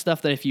same kind of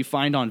stuff that if you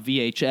find on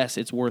VHS,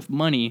 it's worth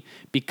money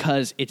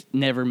because it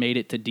never made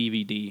it to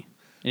DVD.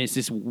 And it's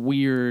this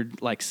weird,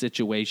 like,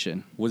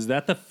 situation. Was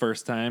that the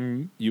first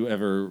time you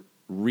ever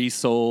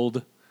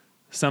resold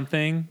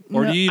something?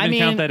 Or No, do you even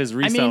count that as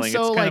reselling?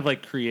 so, it's kind of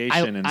like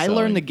creation and I selling.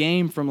 learned the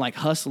game from, like,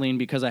 hustling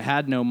because I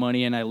had no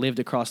money and I lived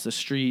across the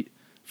street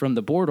from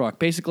the boardwalk.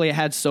 Basically, I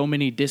had so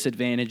many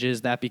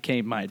disadvantages that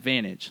became my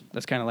advantage.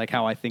 That's kind of like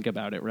how I think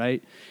about it,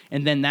 right?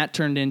 And then that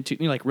turned into,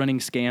 you know, like, running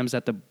scams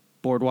at the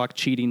boardwalk,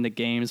 cheating the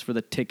games for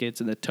the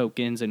tickets and the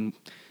tokens, and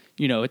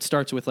you know, it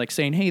starts with like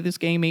saying, hey, this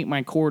game ain't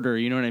my quarter,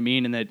 you know what I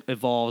mean, and that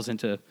evolves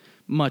into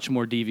much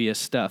more devious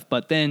stuff.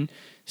 But then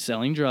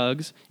selling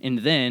drugs, and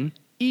then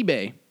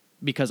eBay,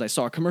 because I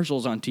saw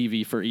commercials on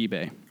TV for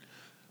eBay.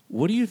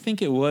 What do you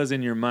think it was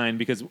in your mind?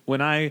 Because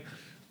when I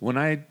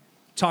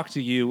talk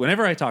to you,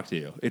 whenever I talk to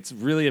you, it's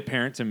really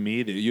apparent to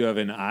me that you have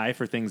an eye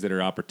for things that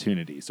are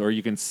opportunities, or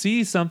you can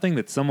see something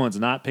that someone's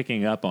not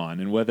picking up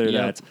on, and whether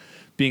that's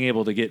being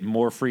able to get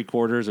more free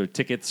quarters or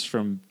tickets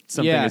from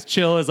something as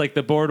chill as like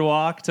the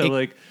boardwalk to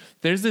like,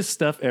 there's this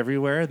stuff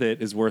everywhere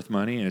that is worth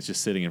money, and it's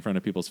just sitting in front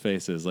of people's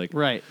faces. Like,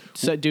 right.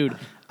 So, dude,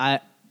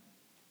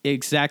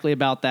 exactly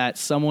about that.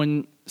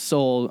 Someone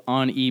sold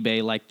on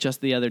eBay, like just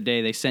the other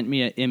day, they sent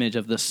me an image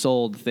of the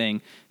sold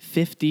thing,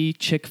 50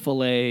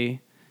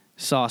 Chick-fil-A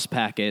sauce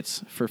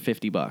packets for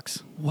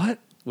 $50. What?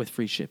 With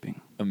free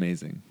shipping.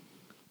 Amazing.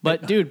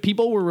 But dude,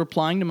 people were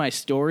replying to my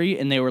story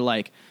and they were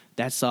like,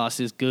 that sauce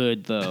is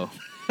good though.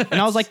 And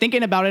I was like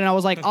thinking about it, and I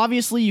was like,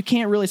 obviously you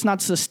can't really, it's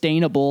not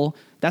sustainable.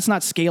 That's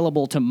not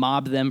scalable to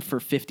mob them for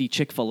 50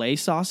 Chick-fil-A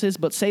sauces.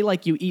 But say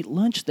like you eat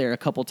lunch there a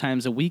couple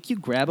times a week, you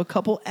grab a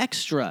couple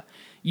extra.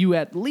 You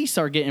at least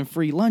are getting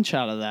free lunch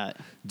out of that.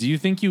 Do you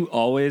think you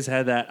always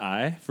had that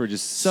eye for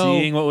just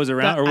seeing what was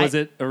around, or was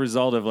it a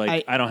result of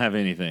like, I don't have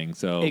anything,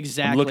 so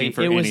I'm looking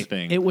for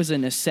anything? It was a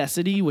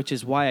necessity, which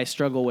is why I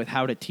struggle with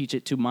how to teach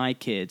it to my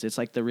kids. It's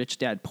like the rich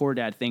dad, poor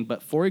dad thing.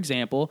 But for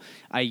example,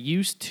 I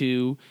used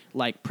to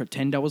like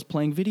pretend I was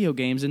playing video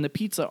games in the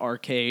pizza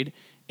arcade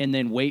and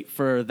then wait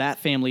for that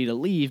family to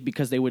leave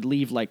because they would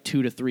leave like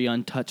 2 to 3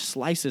 untouched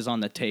slices on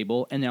the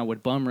table, and then I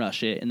would bum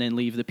rush it and then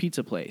leave the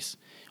pizza place.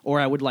 Or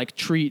I would like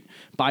treat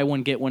buy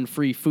one, get one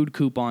free food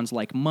coupons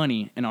like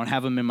money, and I would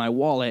have them in my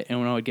wallet. And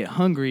when I would get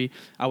hungry,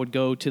 I would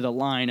go to the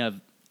line of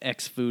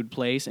X food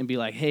place and be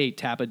like, hey,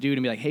 tap a dude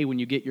and be like, hey, when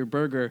you get your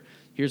burger,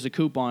 here's a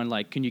coupon.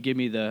 Like, can you give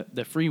me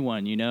the free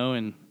one, you know?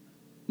 And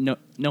no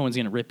one's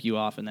going to rip you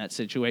off in that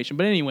situation.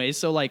 But anyways,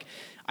 so like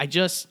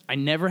I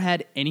never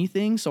had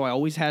anything. So I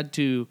always had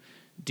to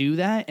do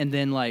that. And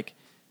then like,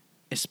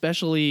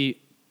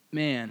 especially,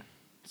 man,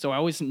 so I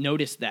always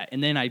noticed that.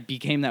 And then I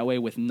became that way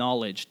with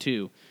knowledge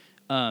too.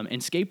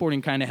 And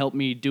skateboarding kind of helped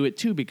me do it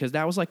too, because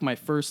that was like my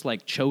first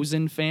like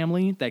chosen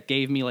family that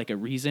gave me like a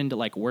reason to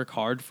like work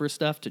hard for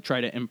stuff to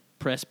try to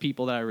press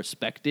people that I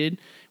respected,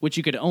 which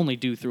you could only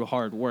do through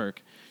hard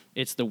work.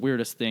 It's the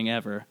weirdest thing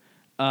ever.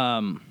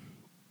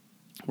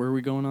 Where are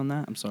we going on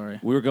that? I'm sorry.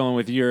 We were going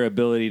with your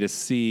ability to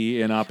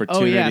see an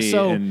opportunity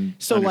and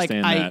so like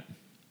understand that.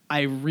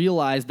 I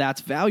realized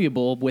that's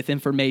valuable with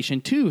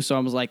information too. So I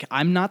was like,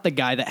 I'm not the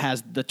guy that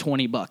has the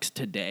 $20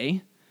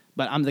 today,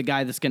 but I'm the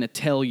guy that's going to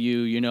tell you,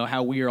 you know,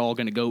 how we are all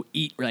going to go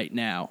eat right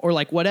now, or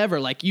like whatever.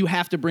 Like you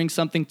have to bring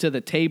something to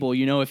the table.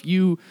 You know, if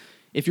you're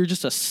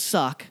just a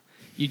suck,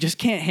 you just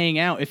can't hang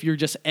out. If you're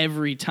just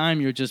every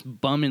time you're just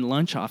bumming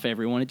lunch off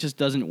everyone, it just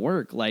doesn't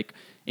work. Like,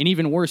 and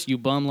even worse, you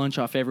bum lunch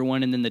off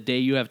everyone, and then the day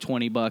you have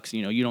 $20,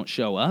 you know, you don't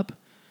show up.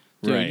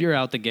 Dude, Right. you're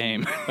out the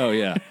game. Oh,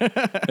 yeah.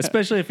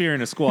 Especially if you're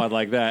in a squad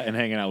like that and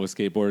hanging out with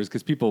skateboarders,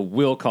 because people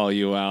will call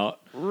you out.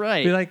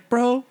 Right. Be like,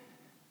 bro,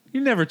 you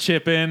never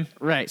chip in.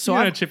 Right. So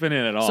You're not chipping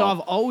in at all. So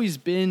I've always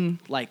been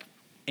like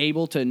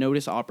able to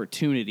notice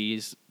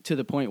opportunities to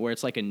the point where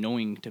it's like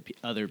annoying to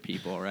other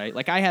people, right?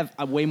 Like I have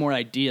way more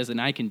ideas than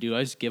I can do.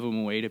 I just give them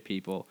away to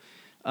people.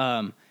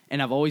 And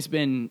I've always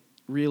been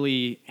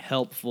really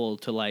helpful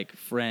to like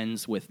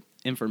friends with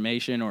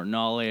information or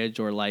knowledge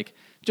or like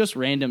just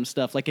random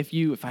stuff. Like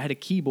if I had a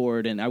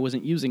keyboard and I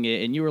wasn't using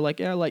it and you were like,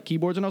 yeah, I like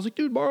keyboards. And I was like,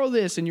 dude, borrow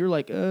this. And you're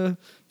like,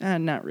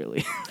 not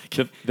really.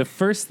 The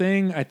first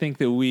thing I think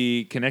that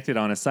we connected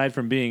on, aside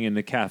from being in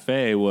the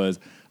cafe, was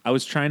I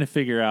was trying to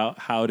figure out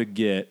how to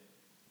get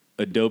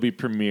Adobe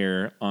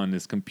Premiere on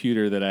this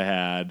computer that I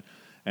had,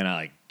 and I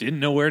like didn't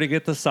know where to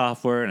get the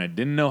software, and I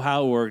didn't know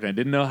how it worked, and I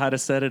didn't know how to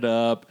set it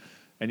up.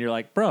 And you're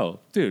like, bro,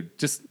 dude,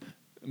 just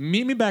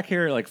meet me back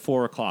here at like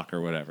 4:00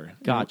 or whatever.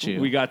 Got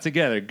you. We got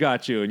together,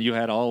 got you, and you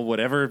had all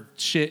whatever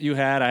shit you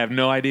had. I have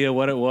no idea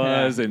what it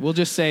was, Yeah. and We'll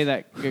just say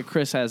that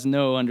Chris has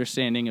no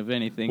understanding of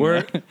anything.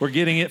 we're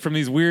getting it from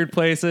these weird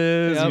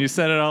places, Yep. and you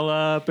set it all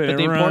up, and But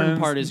the it important runs.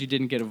 part is you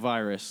didn't get a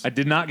virus. I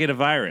did not get a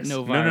virus.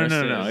 No No.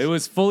 viruses. It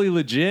was fully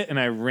legit, and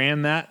I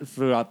ran that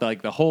throughout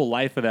the whole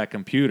life of that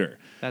computer.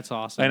 That's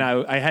awesome. And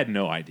I had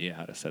no idea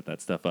how to set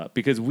that stuff up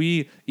because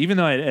even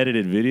though I had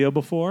edited video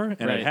before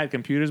and Right. I had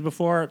computers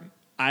before,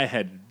 I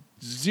had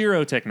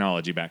zero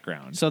technology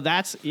background. So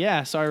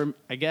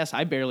I guess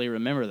I barely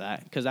remember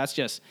that because that's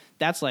just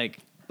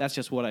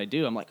what I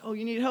do. I'm like, oh,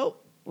 you need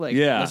help? Like,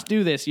 Yeah. let's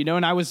do this, you know?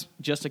 And I was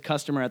just a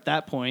customer at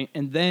that point.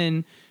 And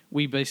then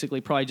we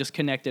basically probably just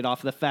connected off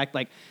of the fact,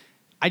 like,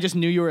 I just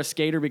knew you were a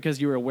skater because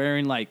you were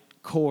wearing like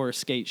core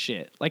skate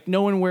shit. Like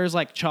no one wears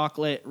like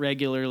chocolate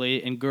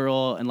regularly and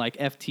girl and like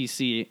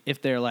FTC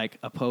if they're like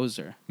a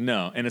poser.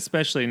 No, and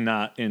especially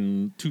not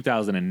in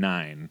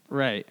 2009.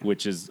 Right.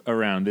 Which is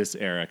around this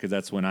era because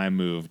that's when I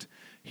moved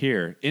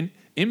here. In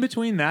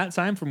between that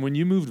time from when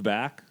you moved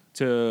back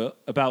to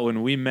about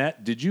when we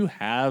met, did you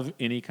have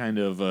any kind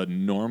of a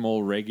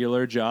normal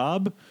regular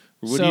job?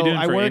 What are you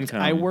doing for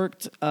income?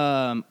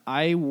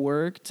 I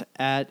worked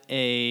at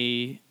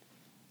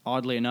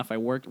oddly enough,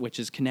 which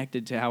is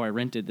connected to how I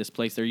rented this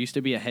place. There used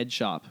to be a head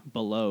shop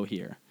below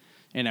here,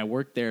 and I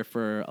worked there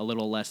for a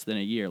little less than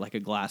a year, like a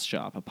glass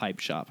shop, a pipe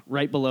shop,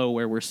 right below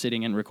where we're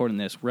sitting and recording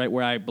this,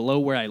 below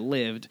where I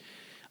lived.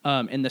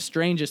 And the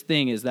strangest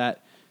thing is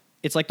that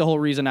it's like the whole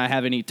reason I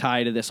have any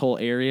tie to this whole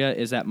area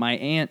is that my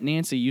aunt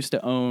Nancy used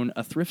to own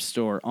a thrift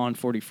store on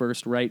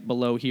 41st right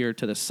below here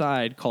to the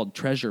side called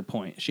Treasure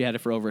Point. She had it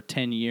for over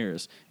 10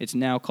 years. It's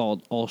now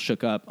called All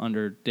Shook Up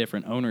under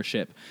different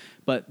ownership.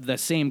 But the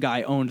same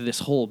guy owned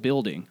this whole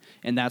building,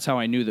 and that's how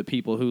I knew the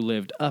people who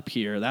lived up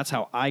here. That's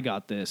how I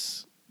got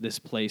this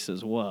place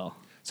as well.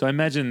 So I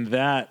imagine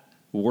that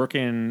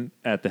working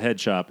at the head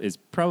shop is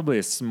probably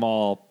a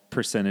small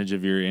percentage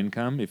of your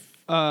income.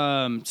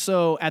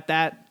 So at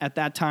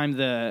that time,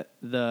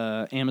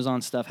 the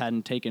Amazon stuff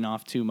hadn't taken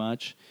off too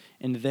much,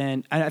 and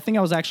then I think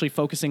I was actually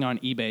focusing on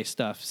eBay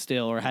stuff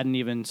still, or hadn't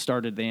even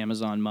started the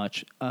Amazon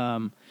much.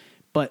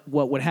 But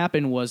what would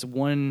happen was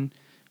one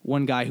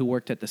guy who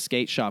worked at the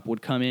skate shop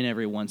would come in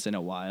every once in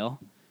a while,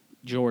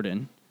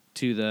 Jordan,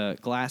 to the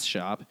glass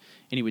shop,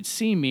 and he would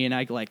see me, and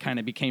I like kind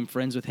of became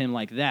friends with him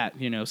like that,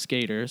 you know,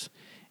 skaters,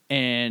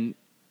 and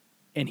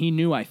he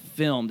knew I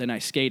filmed and I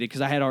skated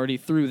because I had already,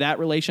 through that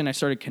relation, I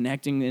started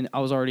connecting, and I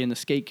was already in the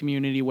skate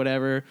community,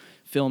 whatever,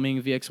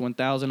 filming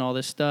VX1000, all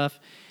this stuff.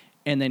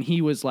 And then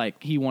he was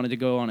like, he wanted to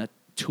go on a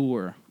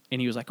tour,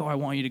 and he was like, oh, I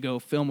want you to go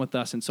film with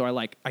us. And so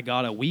I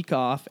got a week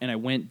off, and I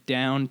went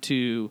down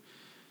to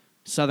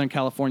Southern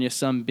California,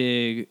 some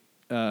big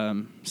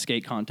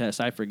skate contest,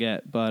 I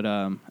forget. But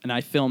and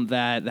I filmed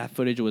that. That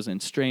footage was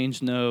in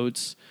Strange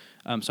Notes.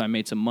 So I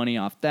made some money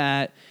off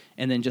that.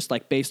 And then just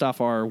like based off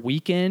our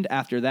weekend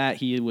after that,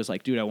 he was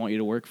like, dude, I want you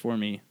to work for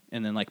me.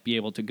 And then like be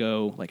able to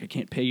go, like, I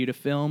can't pay you to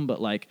film, but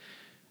like,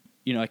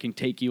 you know, I can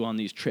take you on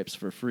these trips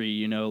for free,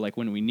 you know, like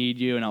when we need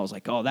you. And I was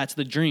like, oh, that's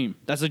the dream.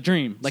 That's a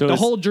dream. Like the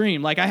whole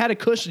dream. Like I had a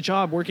cush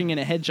job working in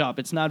a head shop.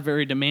 It's not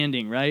very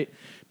demanding, right?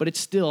 But it's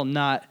still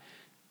not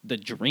the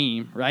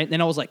dream, right? And then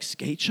I was like,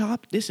 skate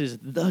shop? This is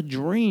the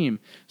dream.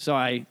 So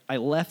I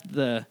left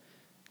the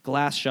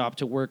glass shop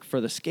to work for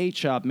the skate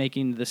shop,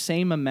 making the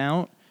same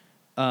amount,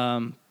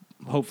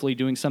 hopefully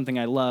doing something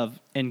I love,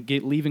 and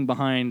leaving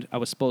behind, I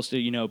was supposed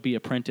to, be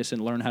apprentice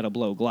and learn how to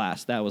blow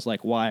glass. That was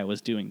like why I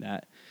was doing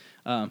that.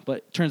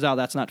 But turns out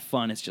that's not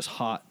fun. It's just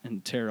hot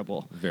and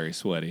terrible. Very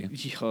sweaty.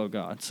 Oh,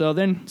 God. So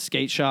then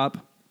skate shop,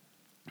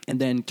 and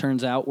then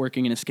turns out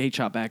working in a skate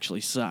shop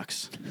actually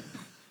sucks.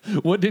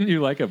 What didn't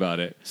you like about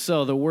it?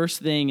 So the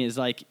worst thing is,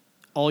 like,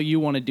 all you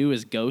want to do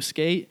is go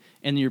skate,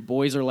 and your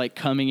boys are, like,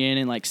 coming in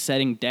and, like,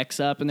 setting decks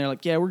up, and they're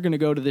like, yeah, we're going to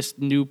go to this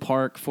new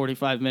park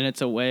 45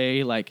 minutes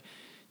away. Like,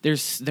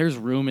 there's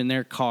room in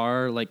their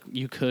car. Like,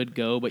 you could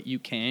go, but you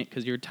can't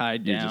because you're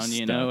tied down,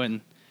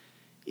 and,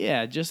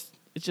 yeah,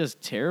 it's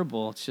just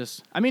terrible. It's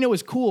just, I mean, it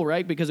was cool,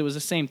 right? Because it was the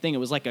same thing. It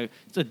was like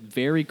it's a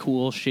very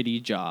cool,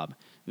 shitty job.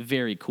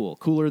 Very cool.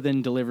 Cooler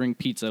than delivering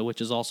pizza,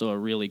 which is also a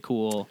really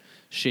cool,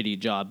 shitty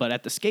job. But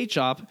at the skate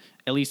shop,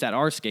 at least at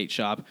our skate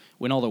shop,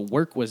 when all the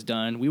work was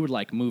done, we would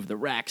like move the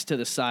racks to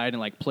the side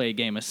and like play a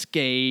game of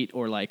skate,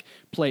 or like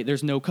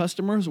there's no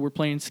customers, we're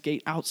playing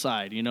skate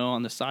outside,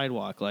 on the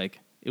sidewalk. Like,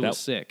 it was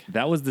sick.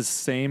 That was the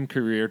same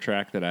career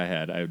track that I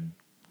had. I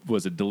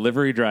was a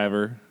delivery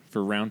driver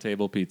for Round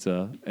Table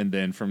Pizza, and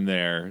then from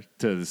there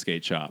to the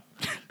skate shop.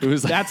 It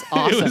was That's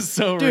awesome. It was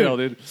so real,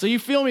 dude. So you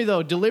feel me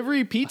though?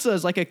 Delivery pizza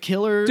is like a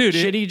killer,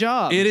 shitty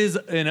job. It is,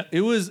 and it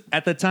was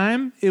at the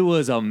time. It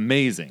was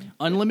amazing.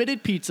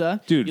 Unlimited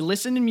pizza, dude. You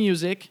listen to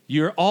music.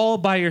 You're all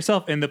by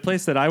yourself. And the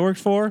place that I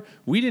worked for,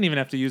 we didn't even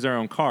have to use our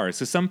own cars.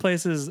 So some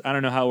places, I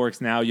don't know how it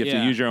works now. You have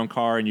to use your own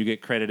car, and you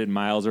get credited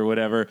miles or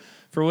whatever.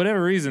 For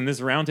whatever reason, this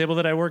Round Table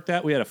that I worked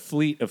at, we had a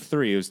fleet of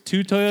 3. It was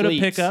 2 Toyota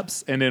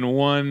pickups and then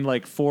 1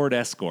 like Ford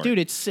Escort. Dude,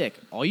 it's sick.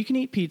 All you can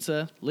eat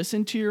pizza,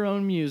 listen to your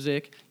own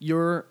music,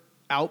 your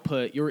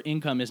output, your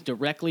income is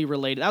directly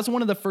related. That was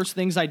one of the first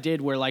things I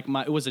did where like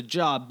it was a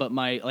job, but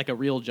like a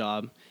real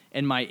job.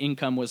 And my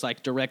income was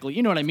like directly,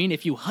 you know what I mean?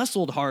 If you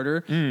hustled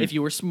harder, if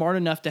you were smart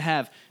enough to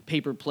have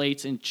paper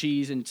plates and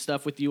cheese and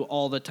stuff with you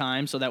all the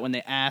time, so that when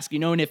they ask,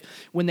 and if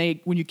when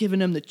you're giving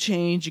them the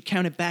change, you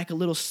count it back a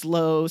little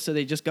slow, so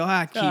they just go,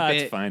 keep it.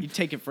 It's fine. You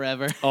take it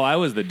forever. Oh, I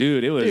was the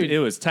dude. It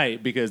was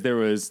tight because there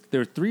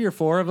were 3 or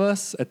 4 of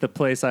us at the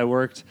place I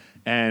worked.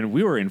 And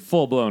we were in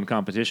full-blown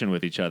competition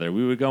with each other.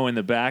 We would go in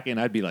the back, and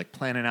I'd be, like,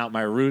 planning out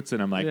my routes.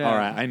 And I'm like, all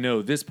right, I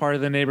know this part of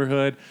the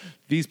neighborhood.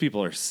 These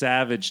people are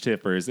savage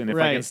tippers. And if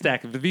I can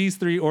stack these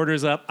 3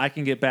 orders up, I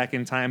can get back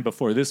in time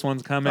before this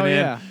one's coming in.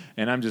 Yeah.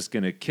 And I'm just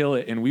going to kill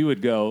it. And we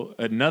would go,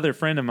 another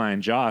friend of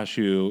mine, Josh,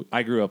 who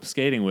I grew up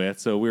skating with,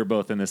 so we were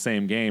both in the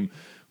same game,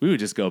 we would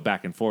just go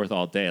back and forth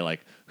all day.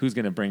 Like, who's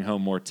going to bring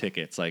home more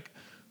tickets? Like,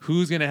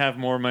 who's going to have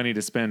more money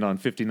to spend on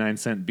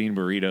 59-cent bean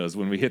burritos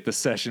when we hit the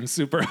session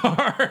super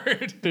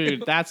hard?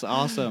 Dude, that's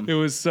awesome. It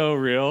was so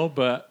real,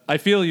 but I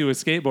feel you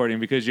with skateboarding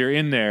because you're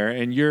in there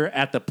and you're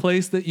at the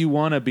place that you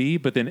want to be,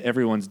 but then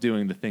everyone's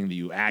doing the thing that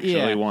you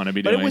actually want to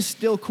be doing. But it was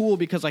still cool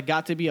because I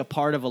got to be a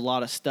part of a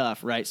lot of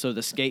stuff, right? So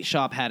the skate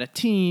shop had a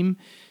team,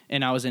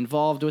 and I was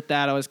involved with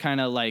that. I was kind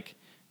of like,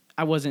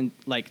 I wasn't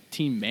like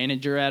team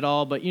manager at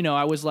all, but,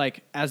 I was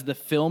like, as the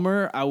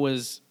filmer,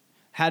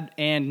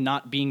 and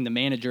not being the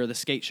manager of the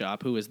skate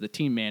shop, who was the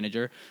team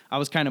manager, I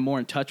was kind of more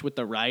in touch with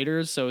the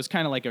riders. So it was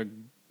kind of like a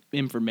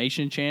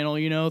information channel,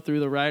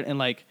 through the ride. And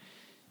like,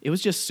 it was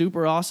just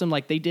super awesome.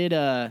 Like they did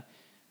a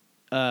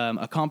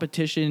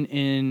competition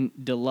in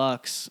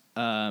Deluxe,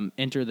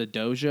 Enter the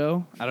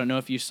Dojo. I don't know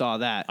if you saw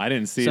that. I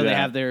didn't see that. So they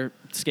have their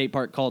skate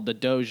park called the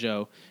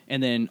Dojo.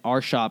 And then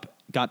our shop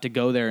got to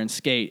go there and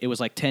skate. It was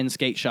like 10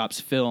 skate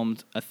shops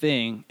filmed a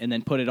thing and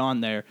then put it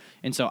on there.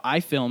 And so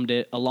I filmed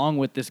it along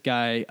with this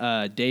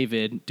guy,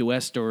 David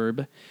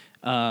Duestorb.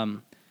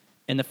 And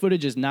the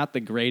footage is not the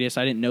greatest.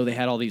 I didn't know they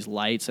had all these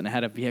lights, and I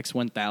had a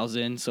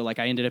VX1000. So like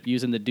I ended up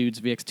using the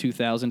dude's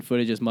VX2000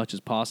 footage as much as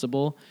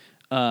possible.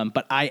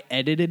 But I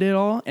edited it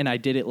all, and I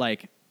did it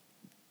like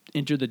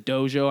Enter the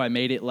Dojo. I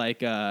made it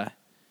like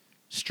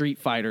Street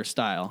Fighter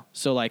style.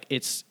 So like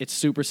it's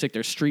super sick.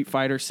 There's Street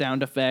Fighter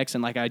sound effects,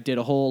 and like I did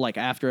a whole like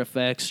After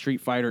Effects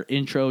Street Fighter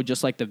intro,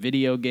 just like the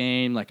video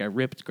game. Like I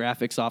ripped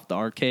graphics off the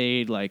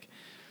arcade. Like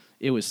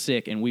it was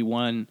sick, and we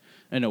won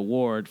an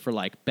award for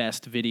like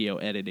best video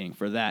editing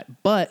for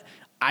that. But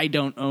I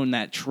don't own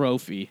that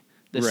trophy.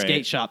 The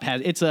skate shop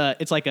has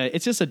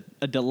it's just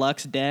a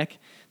deluxe deck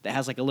that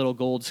has like a little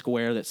gold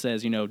square that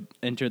says,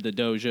 Enter the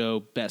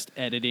Dojo Best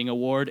Editing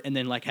Award, and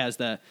then like has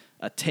a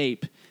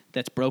tape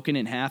that's broken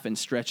in half and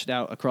stretched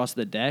out across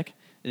the deck.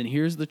 And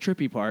here's the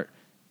trippy part.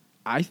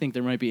 I think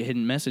there might be a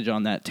hidden message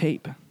on that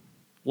tape.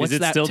 What's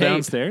that still tape?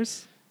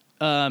 Downstairs?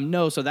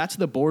 No, so that's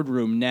the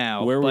boardroom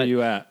now. Where were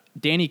you at?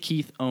 Danny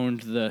Keith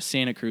owned the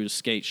Santa Cruz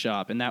skate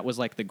shop, and that was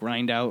like the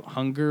grind out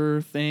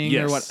hunger thing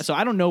or what. So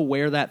I don't know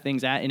where that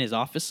thing's at in his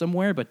office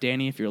somewhere, but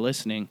Danny, if you're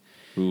listening,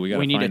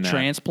 we need to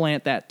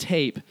transplant that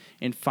tape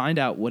and find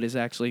out what is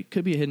actually,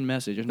 could be a hidden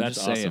message. That's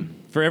just awesome. Saying.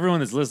 For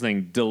everyone that's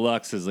listening,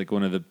 Deluxe is like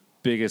one of the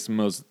biggest,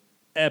 most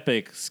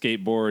epic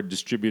skateboard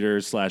distributor /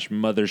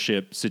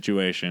 mothership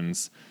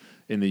situations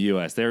in the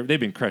U.S. They've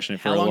been crushing it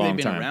for a long time. How long have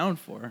they been around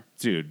for?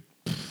 Dude,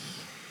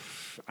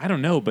 I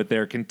don't know, but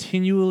they're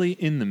continually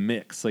in the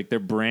mix. Like their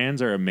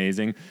brands are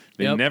amazing.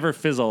 They Yep. never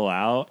fizzle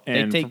out. They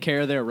And take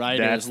care of their that's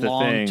riders the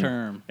long thing.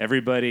 term.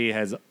 Everybody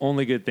has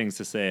only good things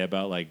to say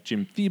about like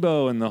Jim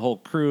Thiebaud and the whole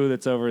crew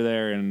that's over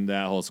there and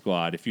that whole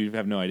squad. If you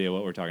have no idea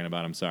what we're talking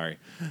about, I'm sorry.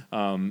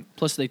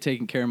 Plus, they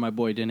taking care of my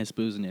boy Dennis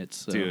Buzenitz.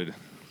 So. Dude,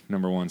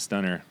 number one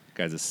stunner.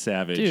 Guy's a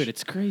savage. Dude,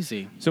 it's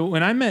crazy. So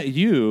when I met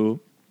you,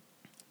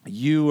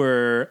 you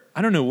were,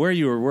 I don't know where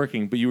you were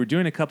working, but you were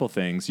doing a couple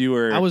things. You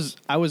were... I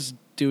was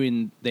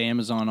doing the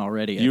Amazon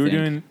already. You were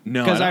doing...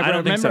 No, I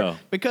don't think so.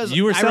 Because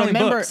you were selling I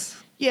remember,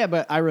 books. Yeah,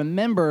 but I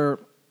remember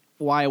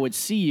why I would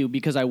see you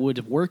because I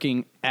was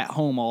working at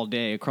home all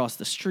day across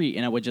the street,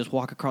 and I would just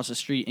walk across the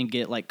street and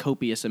get like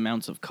copious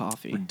amounts of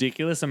coffee.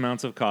 Ridiculous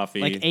amounts of coffee.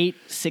 Like 8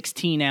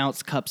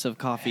 16-ounce cups of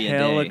coffee a day.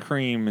 Hella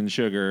cream and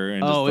sugar.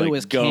 And Oh, just, like, it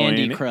was going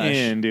Candy Crush.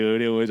 in,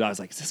 dude. I was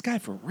like, is this guy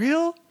for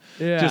real?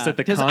 Yeah. Just at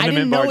the Because condiment I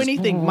didn't bar. know just-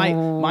 anything.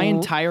 My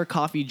entire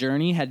coffee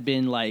journey had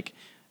been like,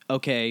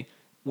 okay,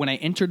 when I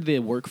entered the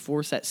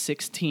workforce at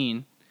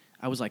 16,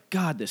 I was like,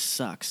 God, this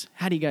sucks.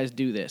 How do you guys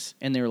do this?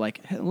 And they were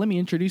like, hey, let me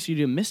introduce you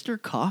to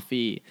Mr.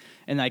 Coffee.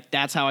 And like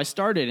that's how I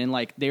started. And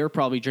like they were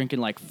probably drinking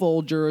like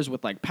Folgers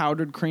with like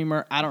powdered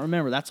creamer. I don't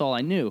remember. That's all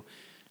I knew.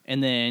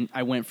 And then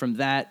I went from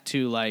that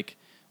to like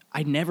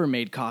I never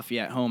made coffee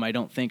at home. I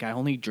don't think I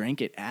only drank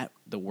it at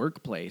the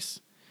workplace.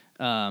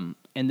 And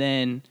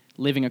then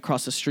living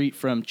across the street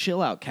from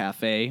Chill Out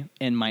Cafe,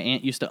 and my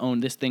aunt used to own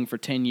this thing for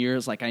 10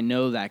 years. Like, I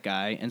know that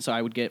guy, and so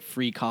I would get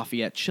free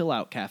coffee at Chill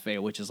Out Cafe,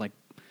 which is like,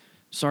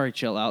 sorry,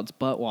 Chill Out, it's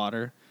butt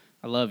water.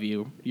 I love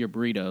you, your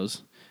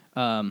burritos.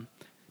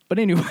 But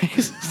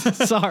anyways,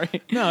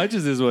 sorry. No, it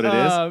just is what it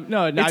is.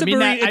 No, It's I a mean,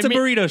 burrito,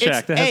 burrito it's-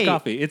 shack that has hey,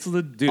 coffee. It's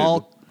the dude.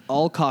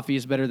 All coffee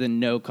is better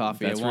than no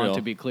coffee. That's I want real.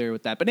 to be clear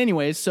with that. But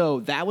anyways, so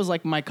that was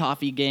like my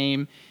coffee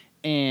game,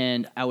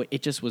 and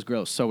it just was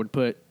gross. So I would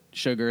put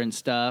sugar and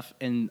stuff,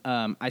 and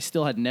I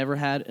still had never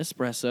had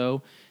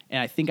espresso, and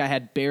I think I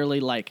had barely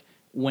like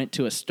went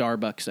to a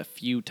Starbucks a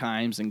few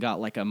times and got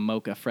like a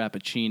mocha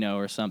frappuccino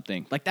or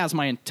something. Like that's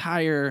my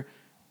entire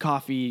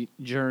coffee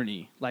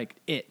journey, like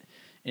it.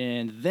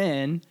 And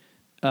then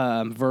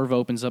Verve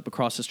opens up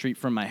across the street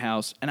from my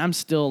house, and I'm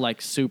still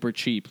like super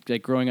cheap.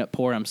 Like growing up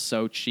poor, I'm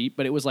so cheap.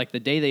 But it was like the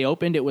day they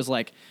opened, it was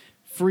like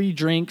free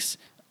drinks,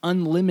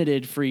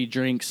 unlimited free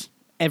drinks,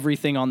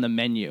 everything on the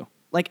menu,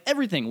 like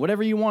everything,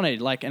 whatever you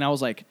wanted. Like, and I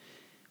was like,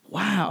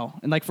 wow.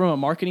 And like from a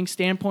marketing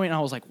standpoint, I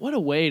was like, what a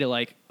way to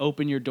like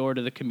open your door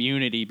to the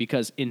community.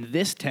 Because in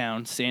this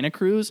town, Santa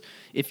Cruz,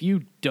 if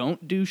you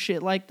don't do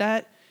shit like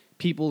that,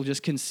 people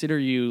just consider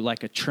you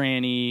like a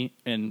tranny,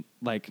 and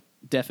like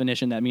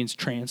definition that means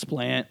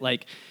transplant.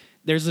 Like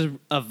there's a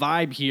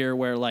vibe here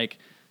where like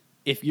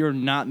if you're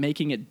not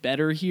making it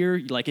better here,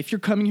 like if you're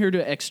coming here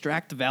to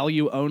extract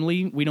value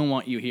only, we don't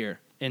want you here.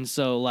 And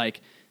so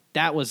like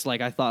that was like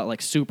I thought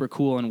like super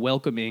cool and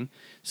welcoming.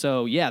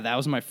 So yeah, that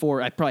was my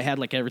I probably had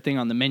like everything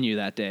on the menu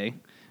that day.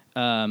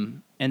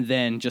 And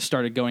then just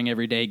started going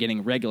every day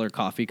getting regular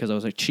coffee because I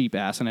was a cheap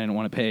ass and I didn't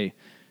want to pay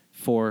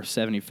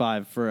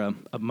 $4.75 for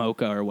a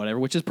mocha or whatever,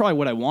 which is probably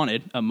what I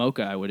wanted, a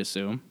mocha, I would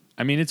assume.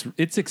 I mean,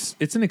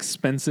 it's an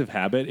expensive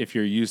habit if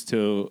you're used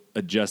to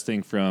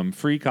adjusting from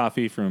free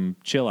coffee from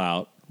Chill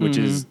Out, which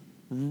is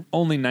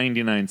only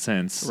 99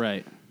 cents,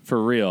 Right.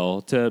 for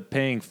real, to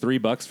paying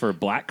 $3 for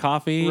black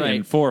coffee Right.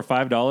 and $4 or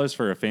 $5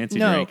 for a fancy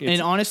drink.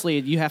 And honestly,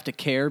 you have to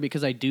care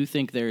because I do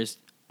think there's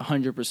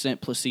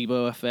 100%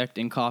 placebo effect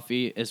in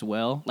coffee as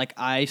well. Like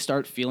I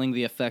start feeling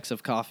the effects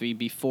of coffee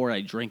before I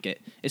drink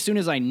it. As soon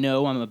as I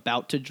know I'm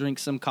about to drink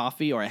some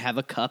coffee or I have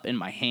a cup in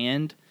my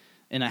hand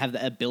and I have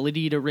the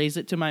ability to raise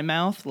it to my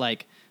mouth,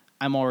 like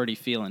I'm already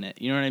feeling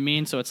it. You know what I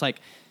mean? So it's like,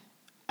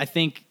 I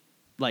think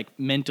like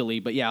mentally,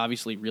 but yeah,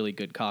 obviously really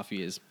good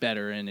coffee is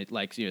better, and it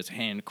like, you know, it's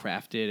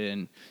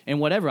handcrafted and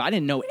whatever. I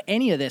didn't know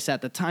any of this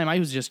at the time. I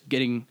was just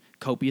getting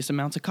copious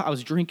amounts of coffee. I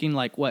was drinking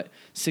like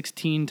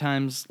 16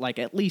 times, like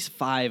at least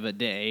 5 a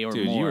day or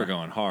Dude, more. you were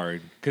going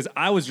hard because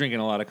I was drinking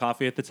a lot of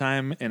coffee at the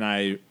time, and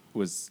I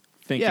was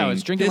thinking, Yeah, I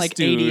was drinking this like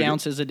 80 dude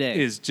ounces a day.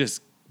 Is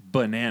just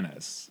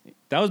bananas.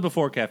 That was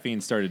before caffeine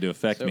started to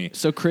affect me.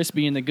 So Chris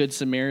being the good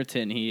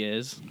Samaritan he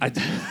is.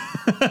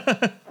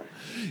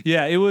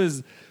 Yeah, it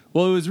was.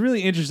 Well, it was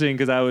really interesting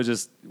because I was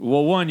just.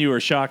 Well, one, you were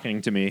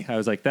shocking to me. I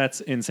was like,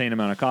 "That's insane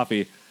amount of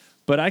coffee,"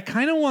 but I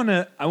kind of want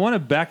to. I want to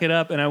back it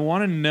up, and I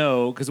want to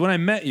know because when I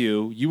met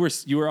you, you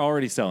were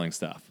already selling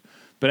stuff,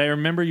 but I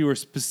remember you were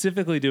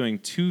specifically doing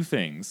 2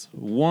 things.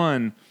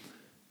 One,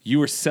 you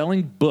were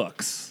selling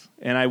books,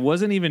 and I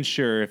wasn't even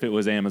sure if it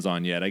was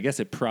Amazon yet. I guess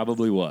it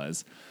probably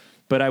was,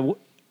 but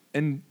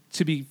and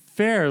to be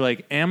fair,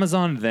 like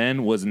Amazon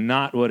then was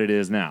not what it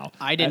is now.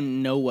 I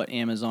didn't know what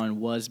Amazon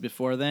was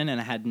before then, and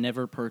I had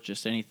never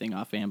purchased anything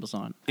off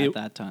Amazon at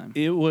that time.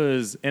 It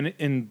was,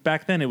 and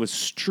back then it was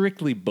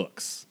strictly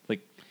books.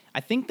 Like,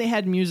 I think they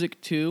had music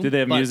too. Did they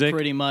have but music?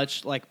 Pretty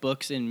much like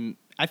books, and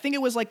I think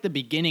it was like the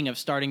beginning of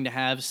starting to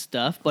have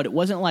stuff, but it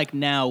wasn't like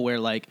now where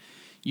like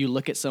you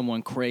look at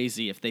someone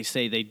crazy if they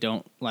say they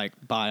don't like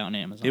buy on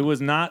Amazon. it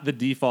was not the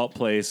default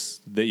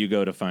place that you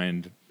go to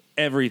find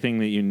everything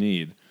that you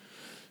need.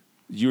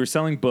 you were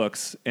selling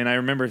books, and I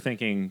remember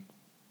thinking,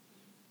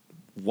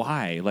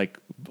 why? Like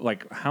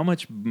how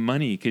much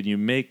money could you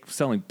make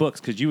selling books?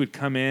 Because you would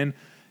come in,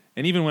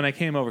 and even when I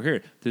came over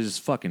here, there's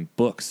just fucking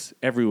books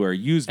everywhere,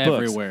 used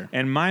books. Everywhere.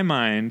 And my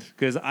mind,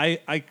 because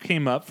I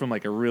came up from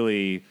like a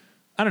really,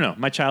 I don't know,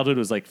 my childhood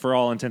was like, for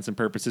all intents and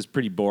purposes,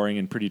 pretty boring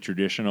and pretty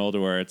traditional, to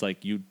where it's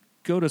like you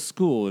go to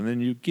school and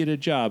then you get a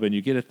job and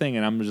you get a thing.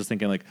 And I'm just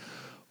thinking like,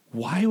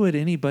 why would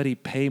anybody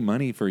pay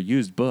money for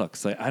used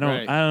books? Like I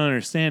don't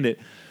understand it.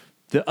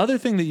 The other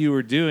thing that you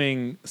were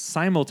doing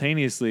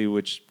simultaneously,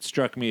 which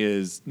struck me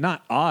as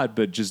not odd,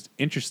 but just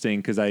interesting,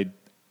 because I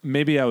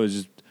was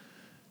just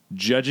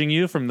judging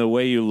you from the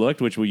way you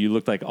looked, which you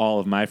looked like all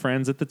of my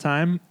friends at the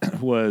time,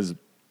 was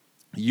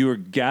you were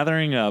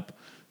gathering up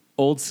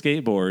old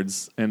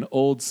skateboards and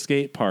old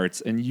skate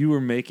parts, and you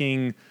were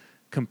making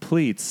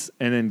completes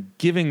and then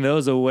giving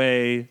those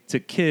away to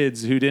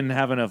kids who didn't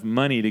have enough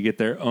money to get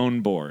their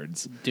own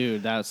boards.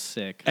 Dude, that was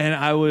sick. And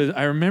I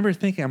remember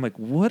thinking, I'm like,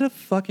 what a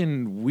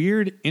fucking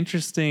weird,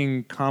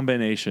 interesting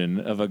combination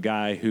of a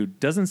guy who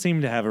doesn't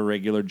seem to have a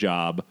regular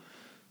job,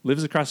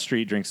 lives across the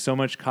street, drinks so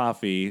much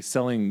coffee,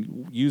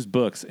 selling used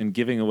books and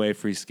giving away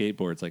free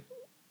skateboards. Like,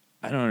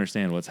 I don't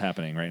understand what's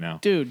happening right now.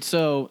 Dude,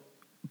 so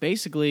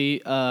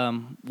basically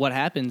what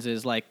happens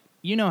is, like,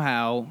 you know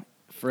how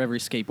for every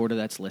skateboarder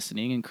that's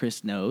listening, and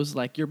Chris knows,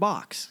 like your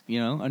box,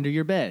 under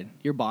your bed,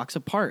 your box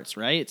of parts,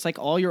 right? It's like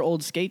all your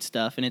old skate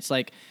stuff, and it's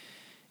like,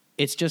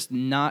 it's just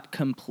not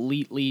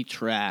completely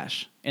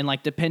trash. And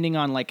like, depending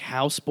on like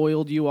how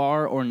spoiled you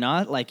are or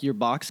not, like your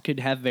box could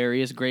have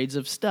various grades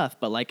of stuff,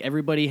 but like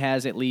everybody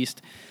has at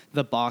least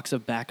the box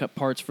of backup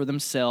parts for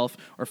themselves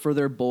or for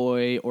their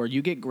boy, or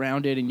you get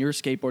grounded and your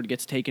skateboard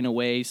gets taken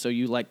away, so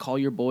you like call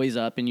your boys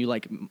up and you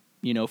like,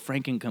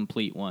 Franken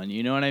complete one,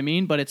 you know what I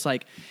mean? But it's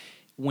like,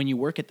 when you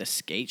work at the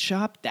skate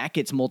shop, that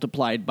gets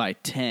multiplied by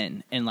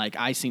 10. And like,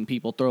 I seen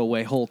people throw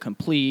away whole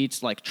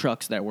completes, like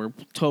trucks that were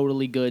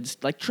totally good.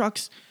 Like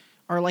trucks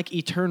are like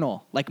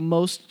eternal. Like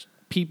most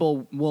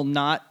people will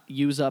not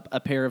use up a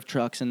pair of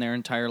trucks in their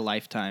entire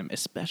lifetime,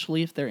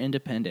 especially if they're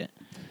independent,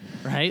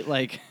 right?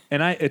 Like,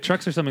 and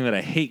trucks are something that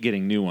I hate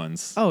getting new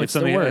ones. Oh, it's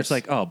something the worst.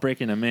 It's like,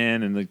 breaking them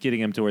in and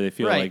getting them to where they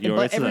feel right. like yours.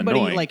 But it's everybody,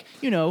 annoying. like,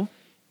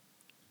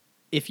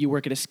 if you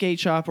work at a skate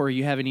shop or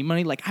you have any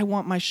money, like, I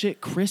want my shit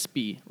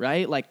crispy,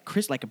 right? Like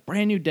like a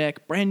brand new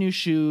deck, brand new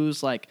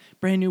shoes, like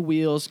brand new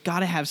wheels,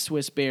 gotta have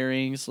Swiss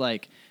bearings,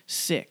 like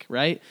sick,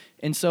 right?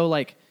 And so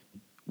like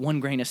 1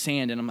 grain of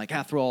sand and I'm like,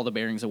 throw all the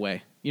bearings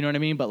away. You know what I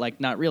mean? But like,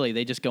 not really,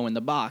 they just go in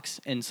the box.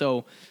 And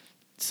so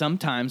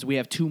sometimes we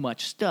have too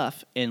much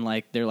stuff and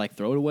like, they're like,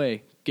 throw it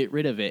away, get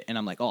rid of it. And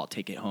I'm like, I'll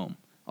take it home.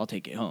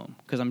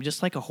 Because I'm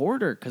just like a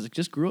hoarder, because it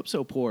just grew up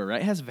so poor,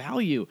 right? It has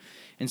value.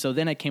 And so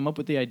then I came up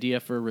with the idea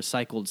for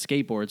recycled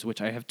skateboards,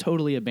 which I have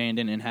totally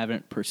abandoned and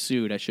haven't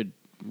pursued. I should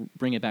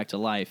bring it back to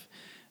life.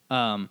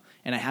 And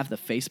I have the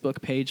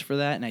Facebook page for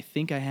that, and I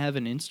think I have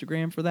an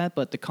Instagram for that.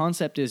 But the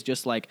concept is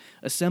just like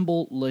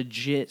assemble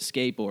legit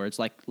skateboards.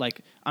 Like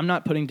I'm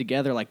not putting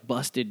together like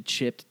busted,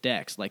 chipped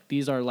decks. Like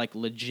these are like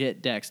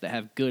legit decks that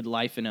have good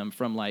life in them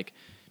from like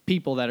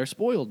people that are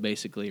spoiled,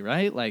 basically,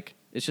 right? Like,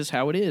 it's just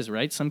how it is,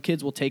 right? Some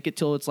kids will take it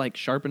till it's like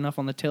sharp enough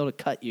on the tail to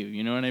cut you.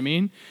 You know what I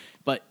mean?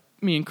 But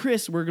me and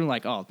Chris, we're gonna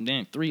like, oh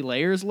damn, 3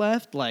 layers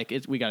left. Like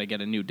we got to get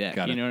a new deck.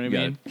 You know what I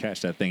mean?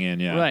 Cash that thing in,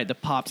 yeah. Right. The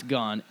pop's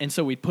gone, and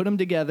so we put them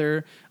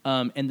together,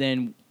 and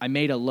then I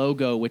made a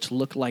logo which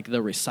looked like the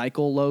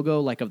recycle logo,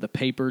 like of the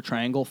paper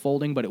triangle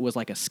folding, but it was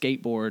like a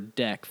skateboard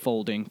deck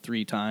folding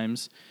 3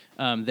 times.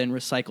 Then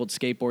recycled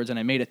skateboards, and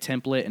I made a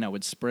template, and I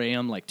would spray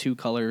them like 2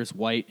 colors,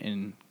 white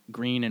and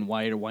green and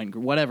white, or white and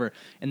green, whatever.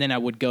 And then I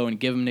would go and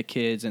give them to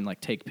kids and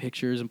like take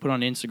pictures and put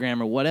on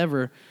Instagram or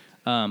whatever.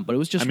 But it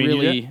was just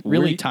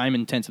really time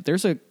intensive.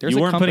 There's a you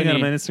weren't company,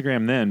 putting it on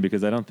Instagram then,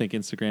 because I don't think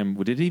Instagram,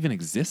 did it even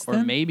exist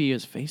then? Or maybe it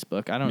was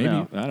Facebook. I don't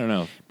know. I don't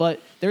know.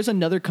 But there's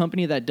another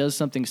company that does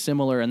something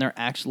similar, and they're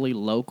actually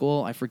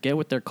local. I forget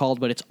what they're called,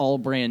 but it's all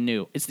brand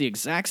new. It's the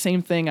exact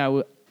same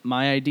thing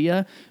my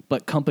idea,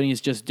 but companies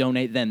just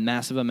donate them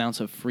massive amounts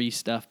of free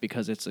stuff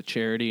because it's a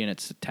charity and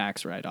it's a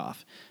tax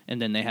write-off.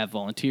 And then they have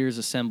volunteers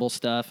assemble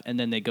stuff, and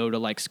then they go to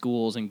like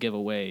schools and give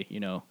away,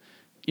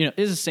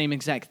 it's the same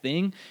exact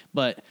thing,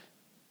 but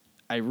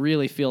I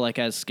really feel like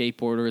as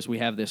skateboarders, we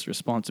have this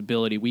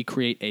responsibility. We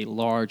create a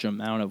large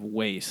amount of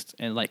waste,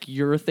 and like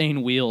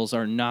urethane wheels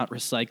are not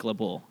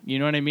recyclable. You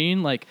know what I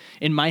mean? Like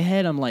in my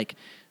head, I'm like,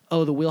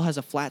 oh, the wheel has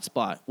a flat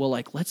spot. Well,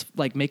 like, let's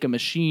like make a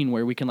machine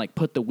where we can like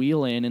put the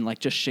wheel in and like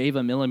just shave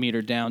a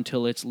millimeter down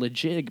till it's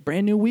legit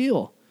brand new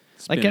wheel.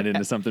 Spin it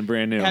into something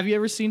brand new. Have you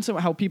ever seen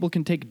how people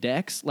can take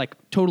decks, like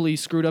totally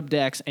screwed up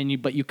decks,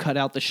 but you cut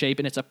out the shape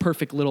and it's a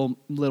perfect little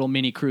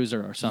mini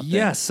cruiser or something?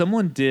 Yeah,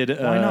 someone did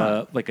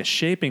like a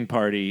shaping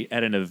party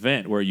at an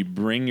event where you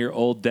bring your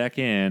old deck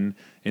in,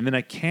 and then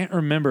I can't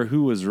remember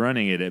who was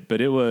running it, but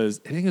I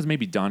think it was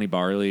maybe Donnie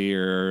Barley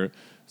or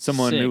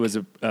someone who was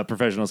a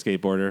professional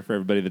skateboarder, for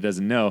everybody that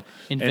doesn't know.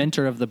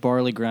 Inventor of the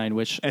Barley grind,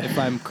 which, if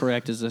I'm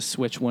correct, is a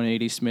Switch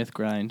 180 Smith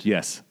grind.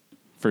 Yes,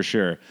 for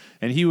sure.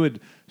 And he would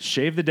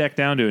shave the deck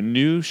down to a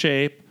new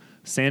shape,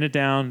 sand it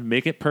down,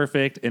 make it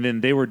perfect, and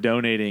then they were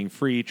donating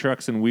free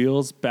trucks and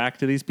wheels back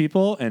to these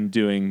people and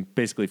doing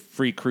basically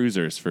free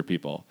cruisers for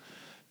people.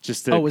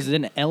 Just to, was it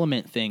an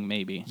Element thing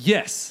maybe?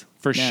 yes,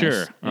 for Nice.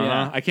 sure.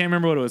 Yeah. I can't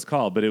remember what it was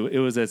called, but it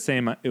was that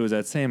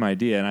same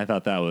idea, and I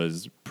thought that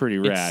was pretty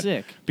rad.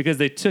 sick. Because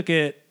they took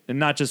it and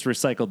not just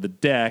recycled the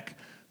deck,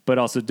 but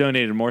also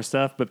donated more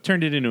stuff, but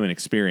turned it into an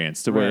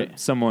experience to where Right.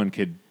 someone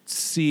could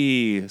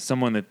see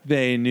someone that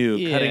they knew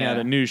cutting Yeah. out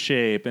a new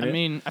shape. And I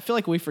mean, I feel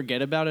like we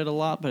forget about it a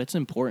lot, but it's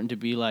important to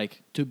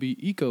be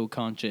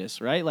eco-conscious,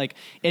 right? Like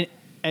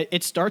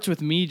it starts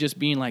with me just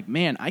being like,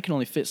 man, I can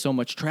only fit so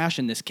much trash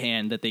in this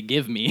can that they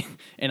give me,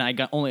 and I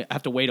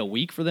have to wait a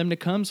week for them to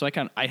come. So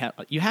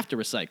you have to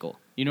recycle.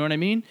 You know what I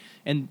mean?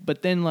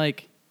 But then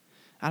like,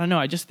 I don't know.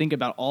 I just think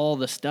about all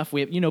the stuff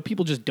we have. You know,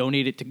 people just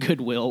donate it to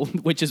Goodwill,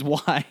 which is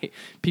why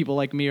people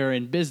like me are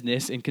in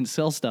business and can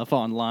sell stuff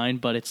online.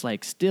 But it's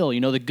like still,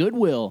 the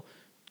Goodwill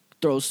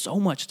throws so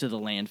much to the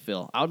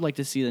landfill. I would like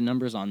to see the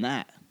numbers on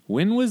that.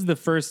 when was the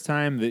first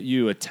time that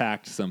you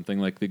attacked something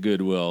like the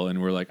Goodwill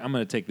and were like, I'm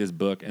going to take this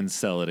book and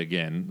sell it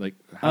again? Like,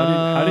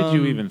 how did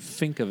you even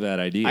think of that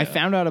idea? I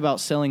found out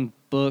about selling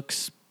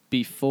books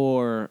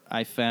before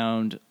I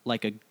found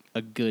like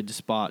a good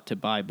spot to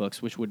buy books,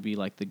 which would be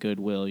like the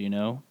Goodwill,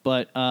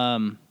 But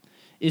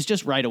it's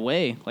just right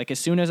away. Like as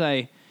soon as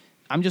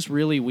I'm just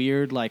really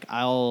weird. Like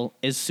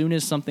as soon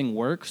as something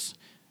works,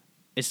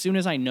 as soon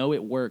as I know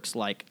it works,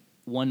 like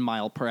 1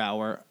 mile per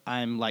hour,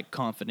 I'm like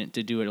confident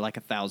to do it like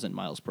 1,000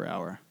 miles per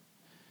hour.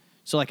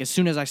 So like as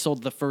soon as I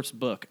sold the first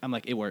book, I'm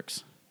like, it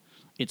works.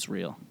 It's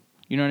real.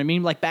 You know what I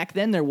mean? Like back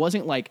then there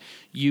wasn't like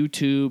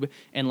YouTube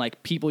and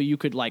like people you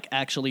could like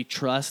actually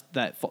trust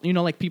that,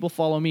 like people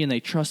follow me and they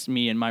trust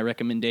me and my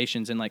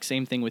recommendations, and like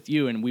same thing with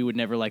you, and we would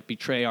never like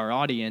betray our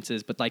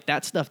audiences, but like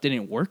that stuff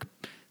didn't work.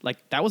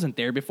 Like that wasn't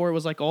there before. It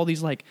was like all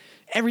these like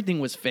everything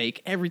was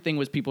fake. Everything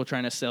was people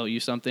trying to sell you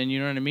something. You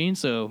know what I mean?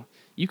 So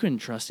you couldn't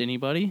trust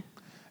anybody.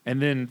 And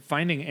then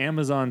finding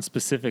Amazon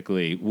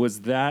specifically,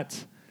 was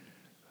that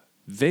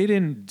they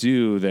didn't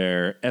do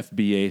their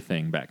FBA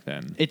thing back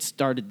then? It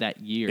started that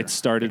year. It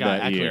started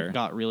that year. I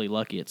got really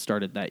lucky. It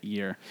started that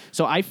year.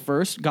 So I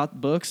first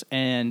got books,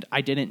 and I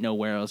didn't know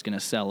where I was going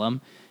to sell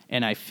them,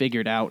 and I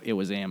figured out it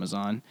was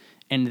Amazon.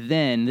 And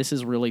then, this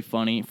is really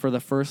funny, for the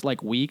first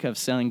like week of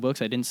selling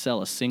books, I didn't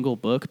sell a single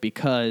book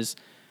because,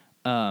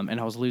 and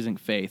I was losing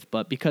faith,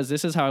 but because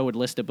this is how I would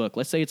list a book.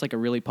 Let's say it's like a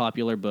really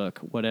popular book,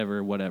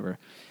 whatever.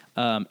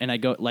 And I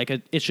go like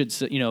it should,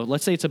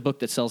 let's say it's a book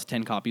that sells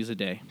 10 copies a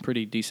day,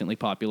 pretty decently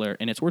popular,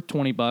 and it's worth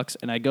 $20.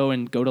 And I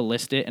go to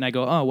list it, and I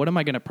go, oh, what am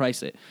I going to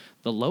price it?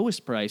 The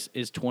lowest price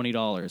is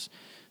 $20,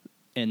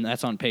 and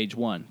that's on page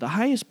 1. The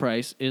highest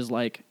price is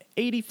like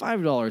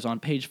 $85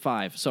 on page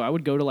 5. So I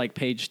would go to like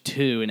page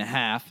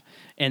 2.5,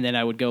 and then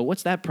I would go,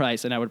 what's that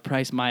price? And I would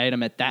price my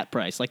item at that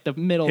price, like the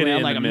middle. Hit it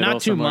in like the I'm middle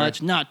not too somewhere.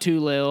 much, not too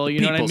little. You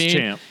know what I People's mean?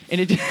 champ.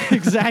 And it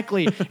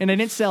exactly. And I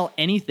didn't sell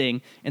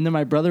anything. And then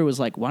my brother was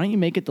like, why don't you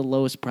make it the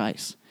lowest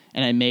price?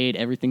 And I made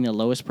everything the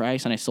lowest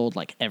price, and I sold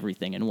like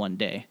everything in one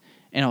day.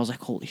 And I was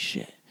like, holy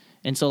shit.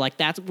 And so like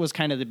that was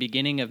kind of the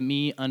beginning of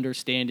me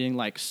understanding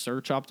like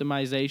search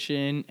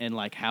optimization and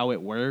like how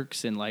it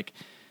works, and like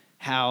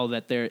how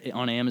that there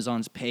on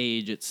Amazon's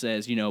page it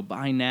says,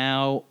 buy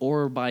now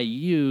or buy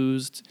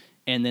used.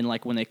 And then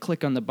like when they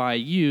click on the buy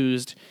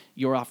used,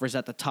 your offer's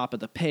at the top of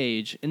the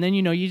page. And then,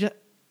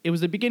 it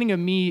was the beginning of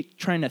me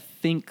trying to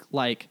think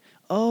like,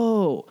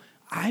 oh,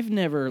 I've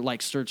never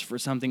like searched for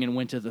something and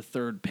went to the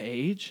third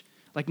page.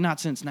 Like not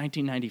since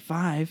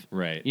 1995.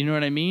 Right. You know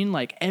what I mean?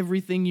 Like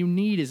everything you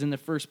need is in the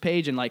first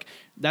page, and like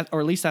that, or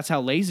at least that's how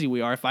lazy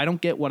we are. If I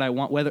don't get what I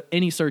want, whether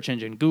any search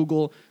engine,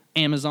 Google,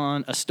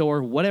 Amazon, a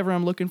store, whatever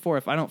I'm looking for,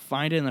 if I don't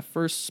find it in the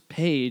first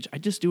page, I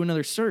just do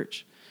another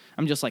search.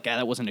 I'm just like,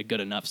 that wasn't a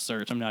good enough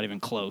search. I'm not even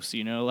close,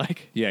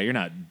 like. Yeah, you're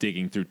not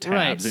digging through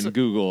tabs in so,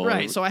 Google.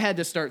 Right. So I had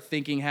to start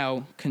thinking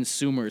how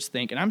consumers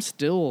think, and I'm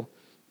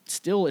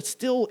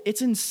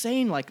it's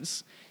insane. Like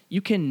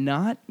you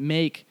cannot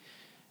make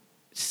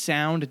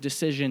sound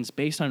decisions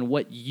based on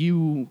what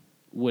you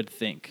would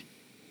think.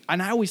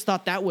 And I always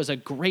thought that was a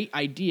great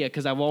idea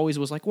because I've always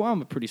was like, well,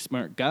 I'm a pretty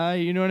smart guy,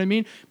 you know what I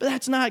mean? But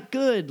that's not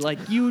good.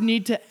 Like you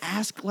need to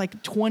ask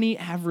like 20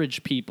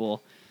 average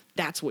people.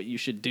 That's what you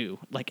should do.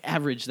 Like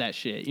average that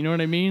shit. You know what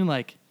I mean?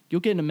 Like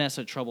you'll get in a mess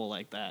of trouble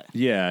like that.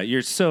 Yeah,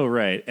 you're so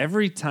right.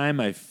 Every time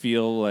I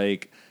feel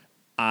like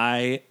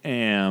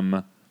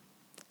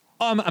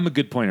I'm a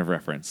good point of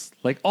reference.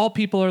 Like all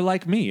people are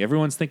like me.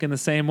 Everyone's thinking the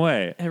same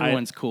way.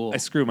 Everyone's cool. I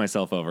screw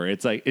myself over.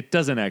 It's like it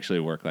doesn't actually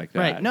work like that.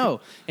 Right.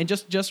 No. And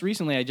just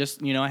recently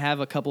I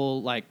have a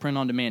couple like print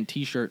on demand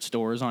t-shirt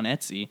stores on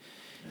Etsy,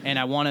 and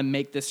I want to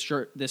make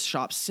this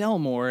shop sell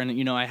more.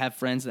 And I have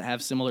friends that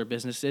have similar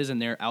businesses,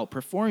 and they're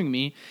outperforming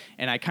me.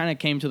 And I kind of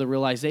came to the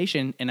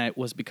realization, and it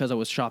was because I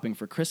was shopping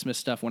for Christmas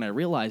stuff when I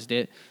realized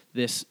it.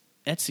 This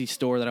Etsy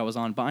store that I was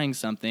on buying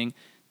something,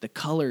 the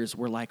colors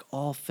were like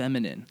all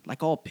feminine,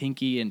 like all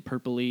pinky and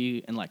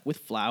purpley and like with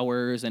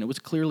flowers, and it was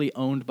clearly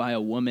owned by a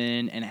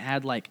woman and it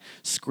had like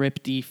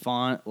scripty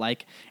font,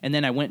 like. And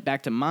then I went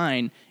back to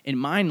mine, and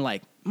mine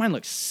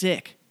looks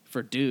sick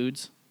for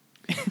dudes.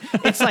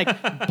 It's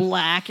like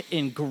black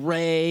and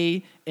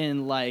gray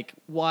and like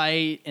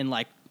white and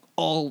like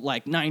all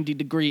like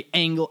 90-degree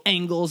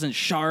angles and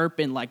sharp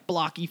and like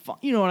blocky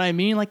font. You know what I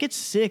mean? Like, it's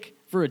sick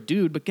for a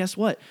dude, but guess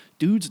what?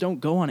 Dudes don't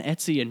go on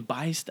Etsy and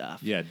buy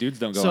stuff. Yeah, dudes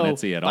don't go on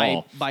Etsy at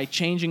all. By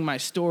changing my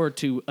store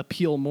to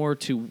appeal more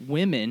to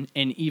women,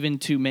 and even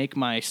to make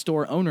my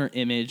store owner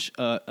image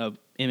a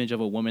image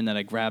of a woman that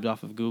I grabbed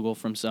off of Google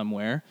from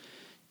somewhere,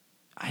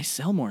 I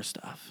sell more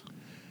stuff.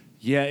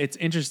 Yeah, it's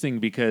interesting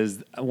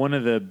because one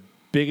of the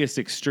biggest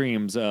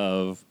extremes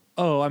of,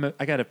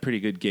 I got a pretty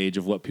good gauge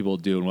of what people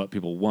do and what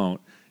people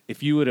won't.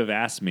 If you would have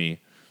asked me,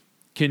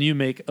 can you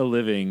make a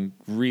living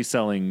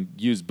reselling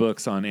used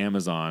books on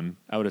Amazon?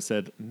 I would have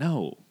said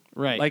no.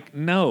 Right. Like,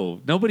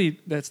 no. Nobody,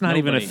 that's not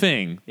even a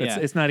thing.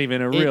 It's not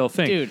even a real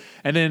thing. Dude.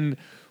 And then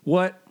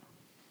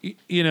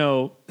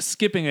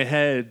skipping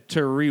ahead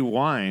to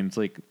rewind,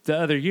 like the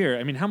other year,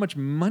 I mean, how much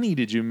money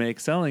did you make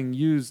selling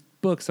used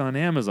books on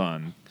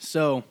Amazon?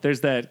 So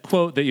there's that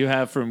quote that you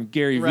have from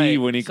Gary Vee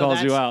when he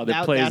calls you out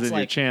that plays in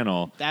your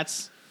channel.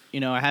 That's,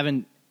 I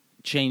haven't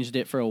changed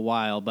it for a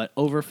while, but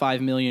over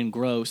 5 million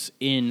gross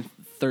in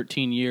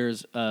 13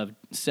 years of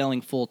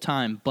selling full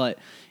time. But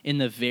in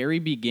the very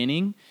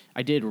beginning,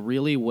 I did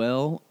really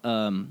well,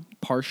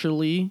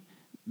 partially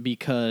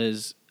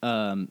because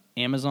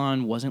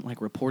Amazon wasn't like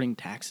reporting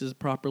taxes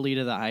properly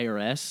to the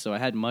IRS. So I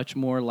had much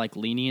more like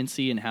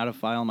leniency in how to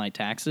file my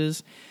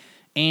taxes.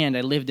 And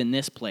I lived in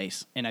this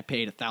place and I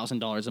paid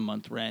 $1,000 a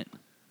month rent.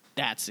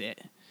 That's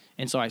it.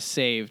 And so I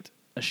saved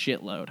a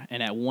shitload.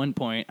 And at one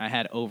point I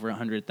had over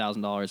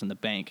 $100,000 in the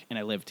bank and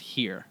I lived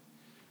here.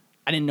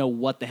 I didn't know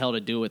what the hell to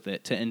do with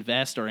it, to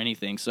invest or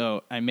anything.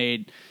 So I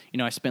made,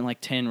 I spent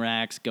like 10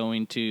 racks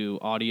going to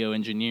audio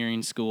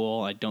engineering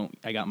school. I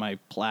got my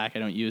plaque. I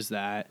don't use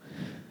that.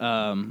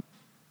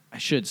 I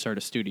should start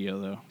a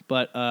studio though.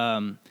 But,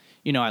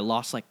 I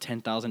lost like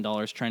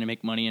 $10,000 trying to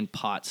make money in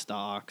pot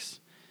stocks.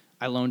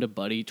 I loaned a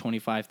buddy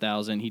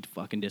 $25,000. He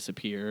fucking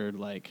disappeared.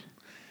 Like,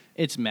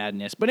 it's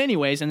madness. But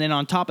anyways, and then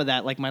on top of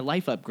that, like, my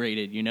life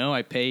upgraded,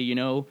 I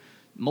pay,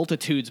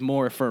 multitudes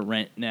more for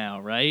rent now,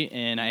 right?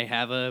 And I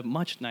have a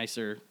much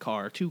nicer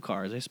car, 2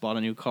 cars. I just bought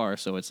a new car,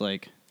 so it's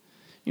like,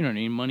 you know what I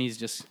mean? Money's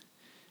just,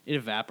 it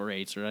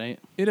evaporates, right?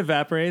 It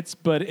evaporates,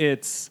 but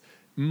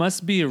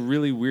must be a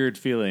really weird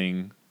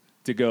feeling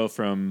to go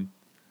from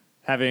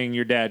having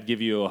your dad give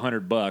you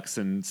 $100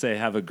 and say,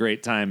 have a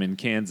great time in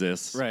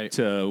Kansas, right,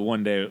 to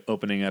one day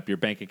opening up your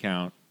bank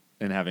account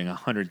and having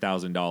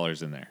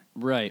 $100,000 in there.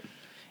 Right.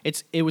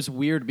 It was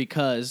weird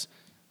because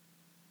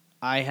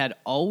I had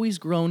always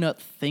grown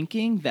up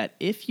thinking that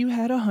if you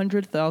had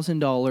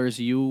 $100,000,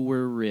 you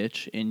were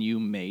rich and you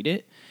made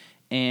it.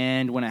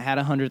 And when I had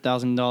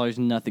 $100,000,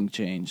 nothing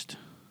changed.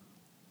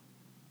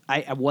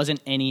 I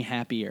wasn't any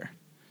happier.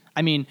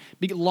 I mean,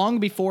 long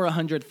before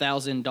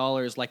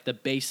 $100,000, like the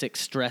basic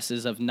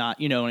stresses of not,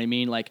 you know what I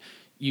mean? Like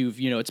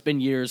it's been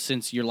years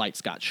since your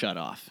lights got shut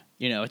off.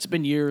 It's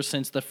been years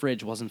since the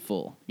fridge wasn't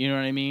full. You know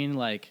what I mean?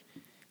 Like,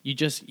 you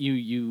just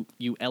you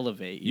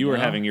elevate. You were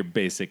having your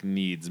basic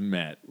needs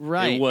met,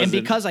 right? And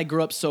because I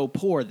grew up so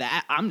poor,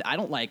 that I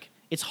don't like.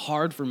 It's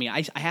hard for me.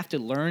 I have to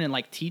learn and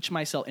like teach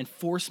myself and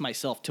force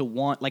myself to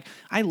want. Like,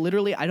 I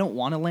don't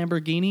want a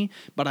Lamborghini,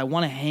 but I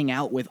want to hang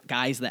out with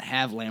guys that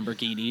have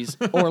Lamborghinis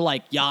or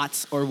like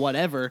yachts or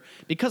whatever,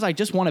 because I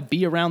just want to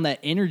be around that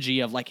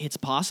energy of like, it's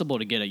possible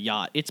to get a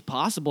yacht. It's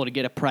possible to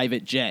get a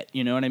private jet.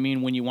 You know what I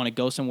mean? When you want to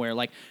go somewhere,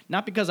 like,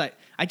 not because I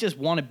just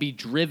want to be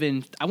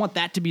driven. I want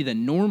that to be the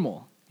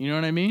normal. You know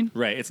what I mean?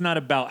 Right. It's not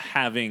about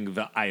having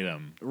the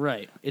item.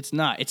 Right. It's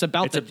not. It's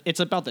about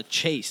the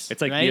chase. It's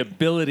like, right? the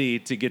ability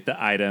to get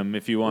the item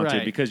if you want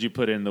to, because you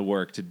put in the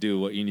work to do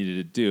what you needed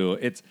to do.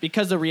 It's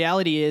because the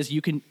reality is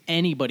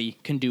anybody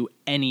can do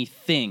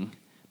anything,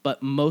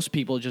 but most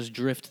people just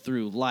drift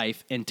through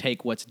life and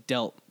take what's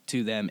dealt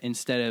to them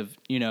instead of,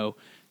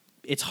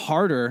 it's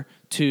harder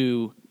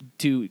to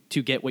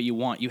get what you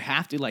want. You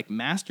have to like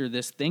master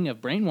this thing of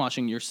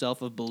brainwashing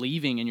yourself, of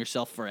believing in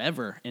yourself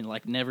forever and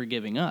like never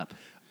giving up.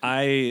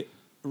 I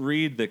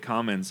read the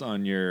comments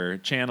on your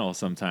channel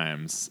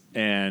sometimes,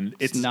 and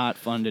it's not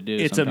fun to do.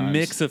 It's sometimes. A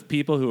mix of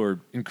people who are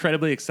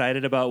incredibly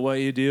excited about what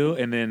you do,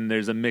 and then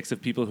there's a mix of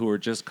people who are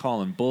just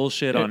calling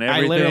bullshit on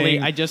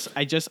everything.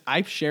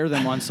 I share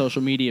them on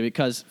social media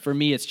because for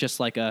me it's just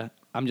like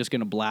I'm just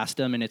gonna blast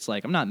them, and it's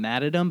like I'm not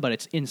mad at them, but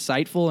it's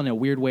insightful in a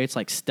weird way. It's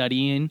like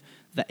studying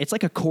that. It's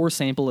like a core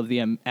sample of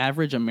the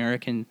average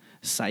American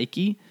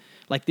psyche.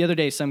 Like the other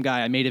day, some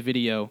guy, I made a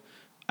video.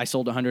 I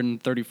sold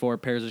 134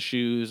 pairs of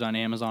shoes on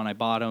Amazon. I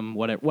bought them,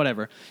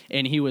 whatever.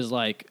 And he was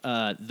like,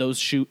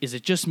 is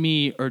it just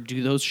me, or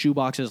do those shoe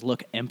boxes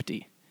look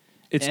empty?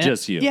 It's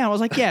just you. Yeah, I was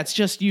like, yeah, it's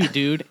just you,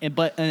 dude.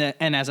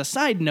 And as a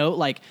side note,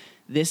 like,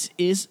 this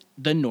is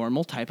the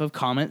normal type of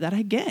comment that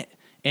I get.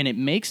 And it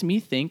makes me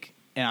think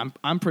and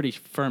I'm pretty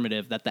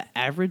affirmative that the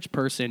average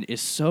person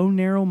is so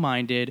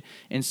narrow-minded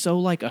and so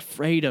like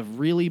afraid of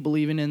really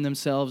believing in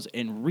themselves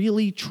and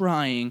really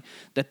trying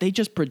that they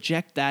just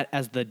project that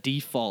as the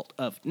default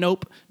of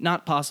nope,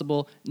 not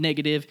possible,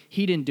 negative,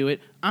 he didn't do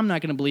it. I'm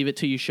not going to believe it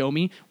till you show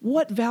me.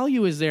 What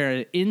value is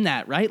there in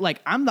that, right?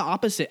 Like, I'm the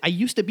opposite. I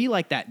used to be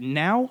like that.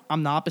 Now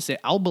I'm the opposite.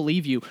 I'll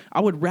believe you.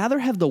 I would rather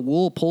have the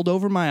wool pulled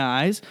over my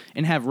eyes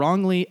and have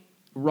wrongly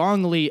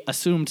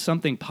assumed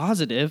something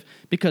positive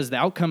because the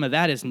outcome of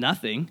that is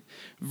nothing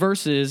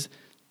versus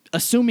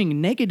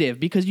assuming negative,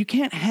 because you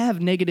can't have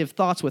negative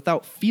thoughts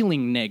without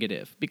feeling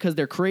negative because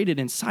they're created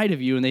inside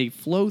of you and they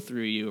flow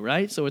through you,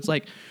 right? So it's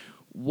like,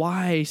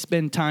 why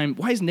spend time?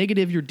 Why is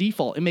negative your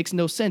default? It makes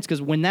no sense, because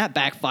when that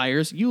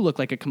backfires, you look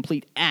like a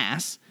complete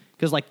ass,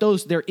 because like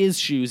there is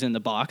shoes in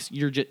the box.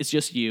 It's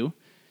just you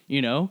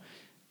know?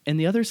 And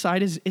the other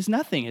side is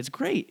nothing. It's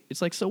great.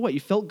 It's like, so what? You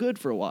felt good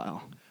for a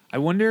while. I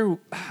wonder,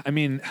 I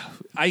mean,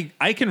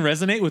 I can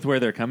resonate with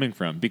where they're coming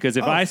from, because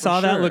if I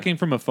saw that looking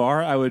from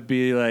afar, I would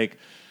be like,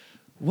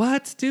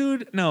 what,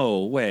 dude?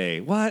 No way.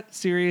 What?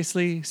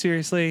 Seriously?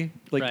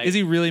 Like, Right. Is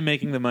he really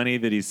making the money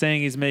that he's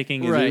saying he's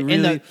making? Is Right. it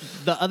really? And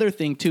the other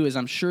thing, too, is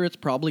I'm sure it's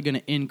probably going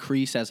to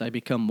increase as I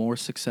become more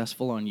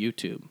successful on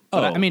YouTube.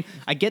 But Oh. I mean,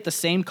 I get the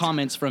same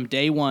comments from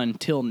day one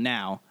till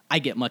now. I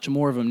get much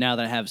more of them now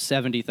that I have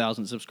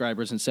 70,000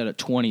 subscribers instead of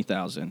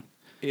 20,000.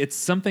 It's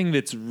something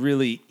that's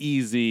really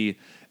easy.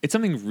 It's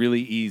something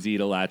really easy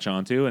to latch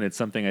onto, and it's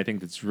something I think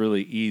that's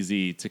really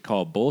easy to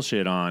call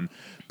bullshit on.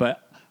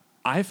 But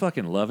I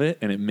fucking love it,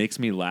 and it makes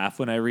me laugh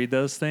when I read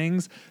those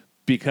things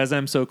because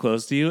I'm so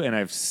close to you and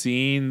I've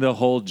seen the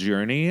whole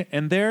journey.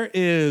 And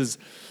there's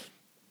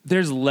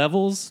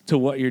levels to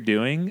what you're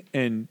doing,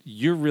 and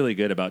you're really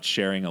good about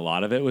sharing a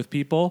lot of it with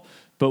people.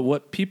 But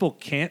what people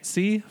can't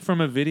see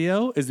from a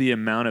video is the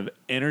amount of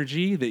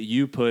energy that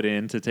you put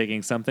into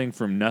taking something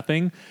from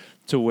nothing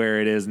to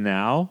where it is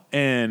now.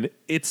 And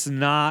it's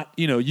not,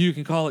 you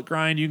can call it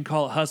grind, you can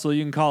call it hustle,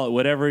 you can call it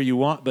whatever you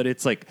want, but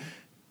it's like,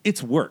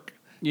 it's work.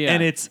 Yeah.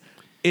 And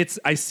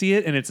I see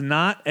it, and it's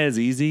not as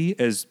easy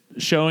as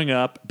showing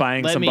up,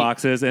 buying some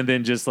boxes, and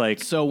then just like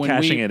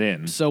cashing it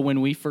in. So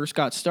when we first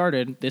got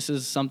started, this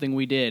is something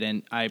we did,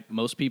 and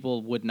most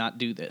people would not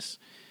do this.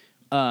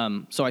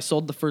 So I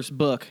sold the first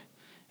book,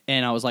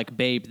 and I was like,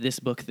 babe, this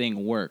book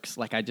thing works.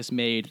 Like, I just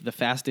made the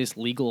fastest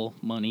legal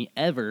money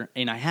ever,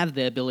 and I have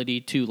the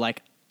ability to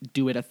like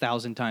do it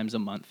 1,000 times a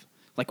month.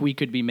 Like, we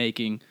could be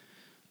making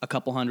a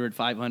couple hundred,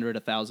 500,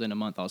 1,000 a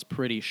month. I was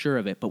pretty sure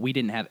of it, but we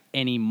didn't have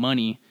any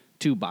money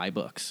to buy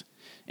books.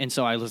 And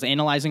so I was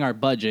analyzing our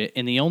budget,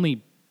 and the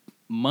only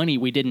money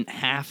we didn't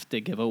have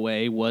to give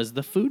away was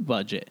the food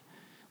budget.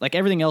 Like,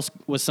 everything else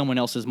was someone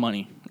else's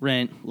money.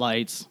 Rent,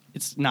 lights.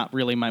 It's not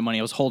really my money.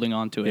 I was holding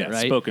on to it,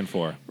 right? Spoken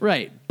for.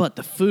 Right. But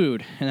the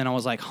food. And then I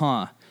was like,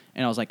 huh.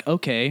 And I was like,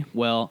 okay,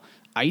 well,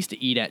 I used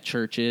to eat at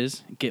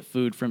churches, get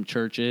food from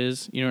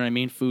churches, you know what I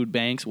mean? Food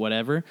banks,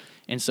 whatever.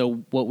 And so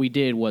what we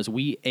did was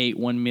we ate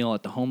one meal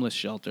at the homeless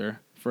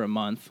shelter for a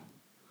month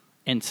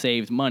and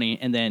saved money.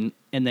 And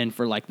then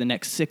for like the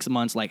next 6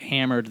 months, like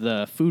hammered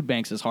the food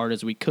banks as hard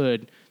as we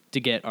could to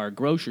get our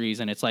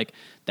groceries. And it's like,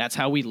 that's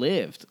how we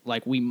lived.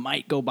 Like, we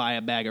might go buy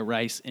a bag of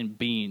rice and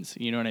beans,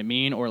 you know what I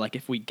mean? Or like,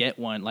 if we get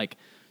one, like,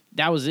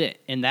 that was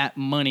it. And that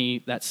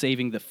money, that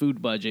saving the food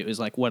budget was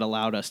like what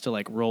allowed us to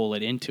like roll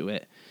it into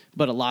it.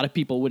 But a lot of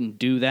people wouldn't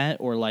do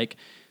that, or like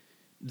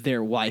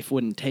their wife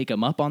wouldn't take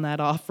them up on that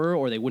offer,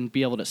 or they wouldn't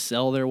be able to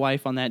sell their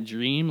wife on that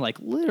dream. Like,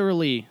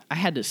 literally, I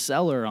had to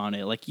sell her on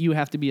it. Like, you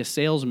have to be a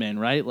salesman,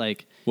 right?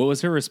 Like, what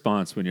was her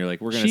response when you're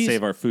like, we're going to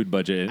save our food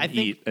budget and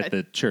eat at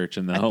the church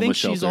and the homeless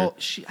shelter?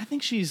 I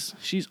think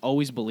she's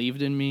always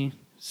believed in me,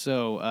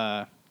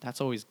 so that's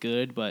always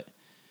good. But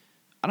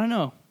I don't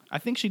know. I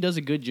think she does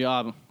a good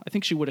job. I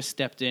think she would have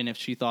stepped in if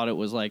she thought it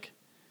was like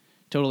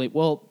totally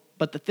well.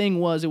 But the thing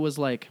was, it was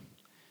like,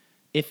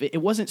 if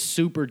it wasn't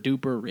super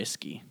duper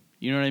risky.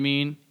 You know what I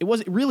mean? It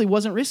really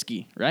wasn't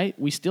risky, right?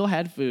 We still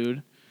had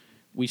food.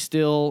 We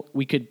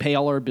could pay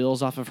all our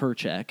bills off of her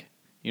check.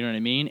 You know what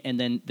I mean? And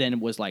then it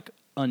was like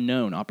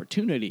unknown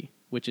opportunity,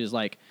 which is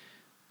like,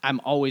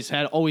 I'm always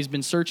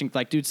been searching.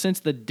 Like, dude, since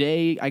the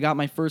day I got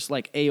my first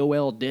like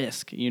AOL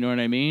disc, you know what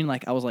I mean?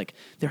 Like, I was like,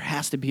 there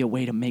has to be a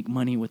way to make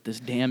money with this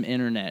damn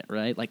internet,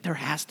 right? Like, there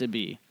has to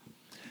be.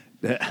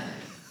 There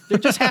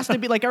just has to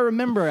be. Like, I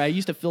remember I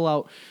used to fill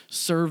out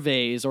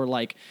surveys, or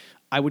like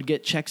I would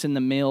get checks in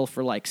the mail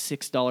for like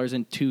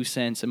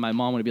 $6.02, and my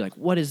mom would be like,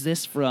 "What is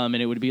this from?"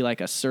 And it would be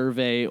like a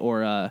survey,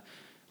 or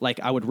like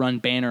I would run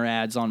banner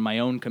ads on my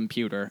own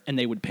computer, and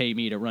they would pay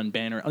me to run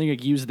banner. I think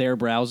I'd use their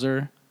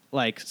browser,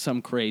 like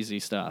some crazy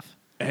stuff.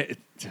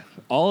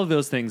 All of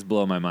those things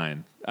blow my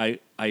mind. I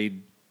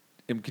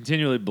am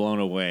continually blown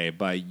away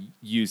by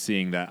you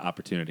seeing that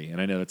opportunity, and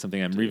I know that's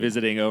something I'm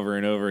revisiting over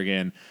and over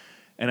again.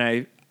 And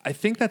I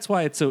think that's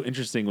why it's so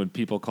interesting when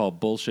people call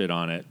bullshit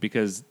on it,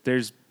 because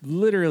there's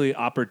literally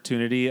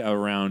opportunity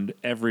around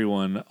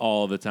everyone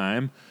all the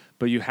time,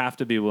 but you have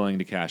to be willing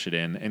to cash it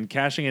in. And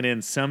cashing it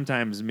in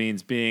sometimes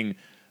means being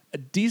a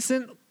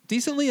decent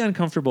decently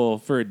uncomfortable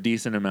for a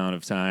decent amount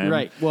of time.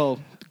 Right.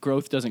 Well,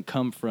 growth doesn't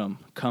come from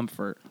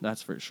comfort.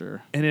 That's for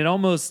sure. And it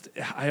almost,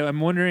 I'm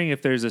wondering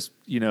if there's this,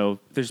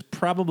 there's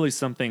probably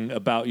something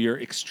about your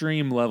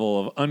extreme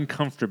level of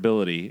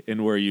uncomfortability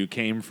in where you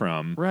came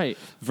from. Right.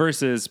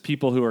 Versus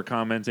people who are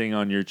commenting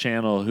on your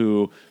channel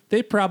who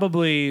they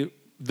probably,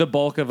 the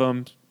bulk of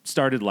them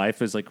started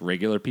life as like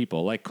regular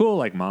people, like cool,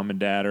 like mom and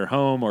dad are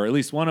home, or at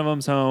least one of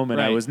them's home.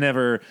 And I Right. was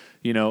never,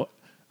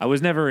 I was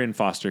never in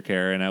foster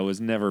care and I was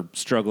never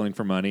struggling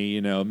for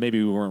money.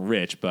 Maybe we weren't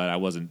rich, but I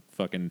wasn't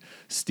fucking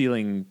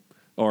stealing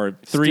or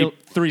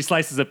three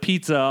slices of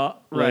pizza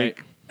Right.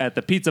 like at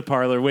the pizza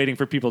parlor waiting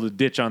for people to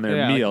ditch on their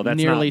Yeah, meal. like That's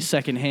nearly not,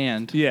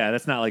 secondhand. yeah,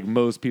 that's not like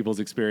most people's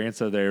experience.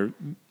 So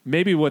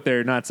maybe what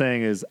they're not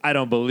saying is I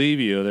don't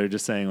believe you. They're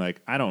just saying like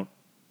I don't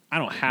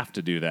have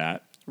to do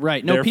that.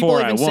 Right. No, Therefore,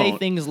 people even say won't.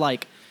 things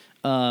like,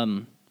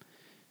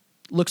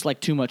 looks like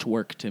too much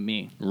work to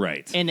me.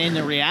 Right. And in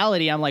the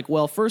reality, I'm like,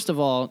 well, first of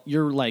all,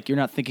 you're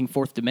not thinking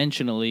fourth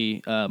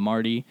dimensionally,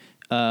 Marty.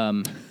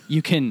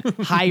 You can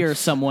hire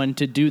someone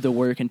to do the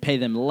work and pay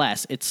them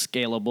less. It's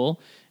scalable.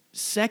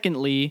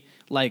 Secondly,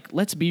 like,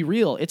 let's be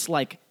real. It's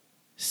like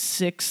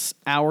 6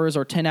 hours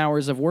or 10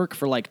 hours of work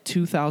for like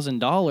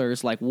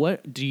 $2,000. Like,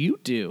 what do you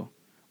do?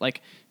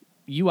 Like,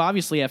 you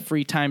obviously have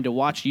free time to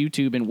watch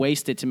YouTube and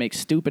waste it to make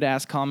stupid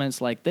ass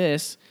comments like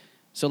this.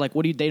 So like,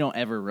 they don't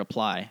ever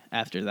reply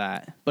after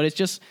that. But it's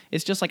just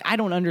like, I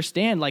don't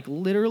understand. Like,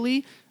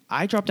 literally,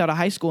 I dropped out of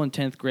high school in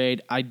 10th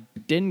grade. I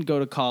didn't go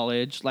to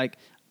college. Like,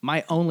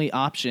 my only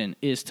option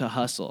is to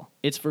hustle.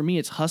 For me,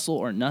 it's hustle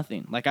or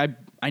nothing. Like,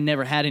 I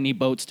never had any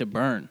boats to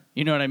burn.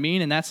 You know what I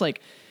mean? And that's what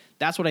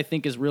I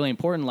think is really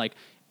important. Like,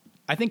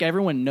 I think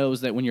everyone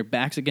knows that when your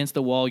back's against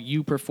the wall,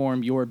 you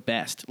perform your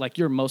best, like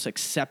your most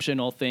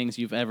exceptional things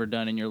you've ever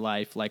done in your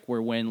life, like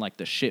were when like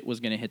the shit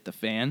was going to hit the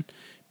fan.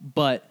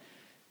 But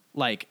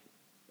like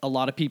a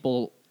lot of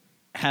people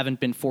haven't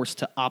been forced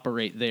to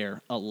operate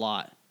there a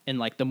lot. And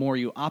like the more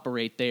you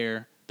operate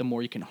there, the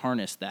more you can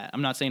harness that.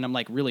 I'm not saying I'm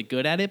like really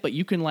good at it, but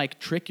you can like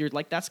trick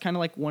that's kind of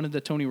like one of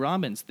the Tony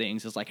Robbins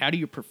things is like, how do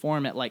you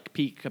perform at like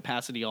peak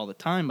capacity all the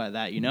time by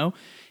that,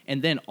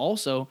 And then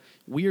also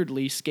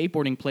weirdly,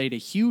 skateboarding played a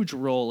huge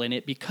role in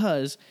it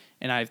because,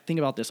 and I think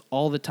about this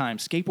all the time,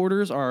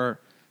 skateboarders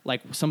are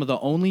like some of the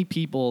only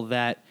people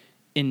that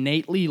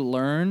innately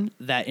learn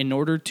that in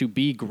order to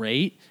be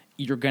great,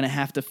 you're going to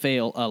have to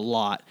fail a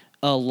lot,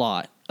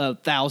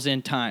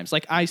 1,000 times.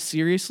 Like I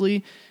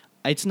seriously,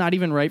 it's not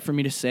even right for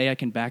me to say I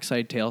can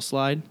backside tail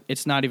slide.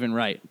 It's not even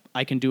right.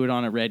 I can do it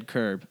on a red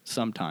curb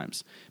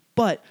sometimes.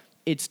 But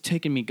it's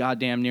taken me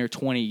goddamn near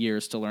 20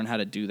 years to learn how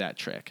to do that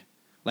trick.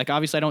 Like,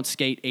 obviously, I don't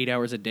skate 8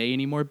 hours a day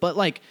anymore, but,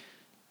 like,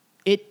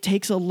 it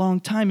takes a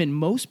long time, and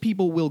most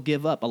people will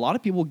give up. A lot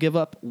of people give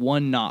up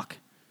one knock.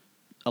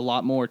 A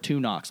lot more 2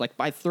 knocks. Like,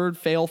 by 3rd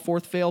fail,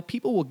 4th fail,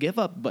 people will give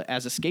up. But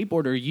as a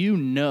skateboarder,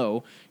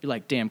 you're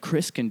like, damn,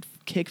 Chris can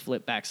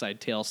kickflip backside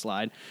tail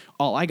slide.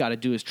 All I got to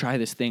do is try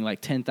this thing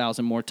like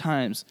 10,000 more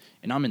times,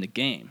 and I'm in the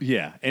game.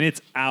 Yeah, and it's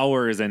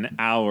hours and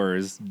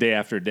hours, day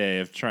after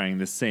day, of trying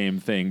the same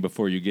thing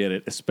before you get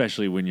it,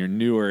 especially when you're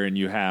newer and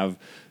you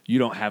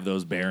don't have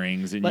those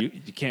bearings, and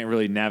you can't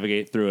really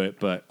navigate through it.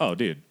 But, oh,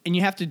 dude. And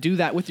you have to do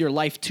that with your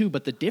life, too.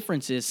 But the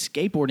difference is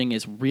skateboarding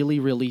is really,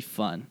 really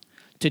fun.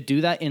 To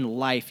do that in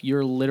life,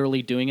 you're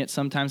literally doing it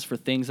sometimes for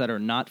things that are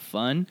not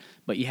fun,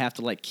 but you have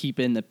to like keep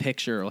in the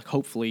picture. Like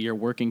hopefully you're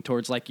working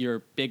towards like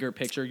your bigger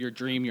picture, your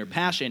dream, your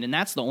passion, and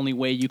that's the only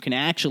way you can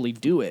actually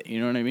do it. You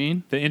know what I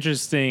mean? The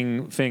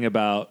interesting thing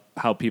about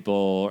how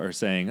people are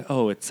saying,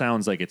 "Oh, it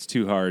sounds like it's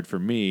too hard for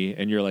me,"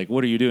 and you're like,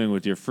 "What are you doing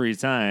with your free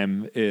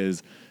time?"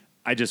 Is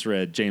I just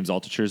read James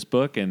Altucher's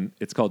book, and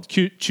it's called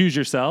Choose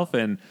Yourself,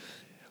 and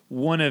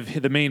one of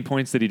the main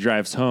points that he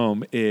drives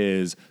home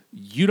is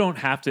you don't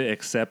have to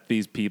accept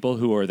these people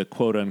who are the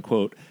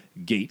quote-unquote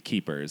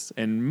gatekeepers.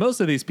 And most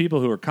of these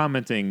people who are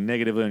commenting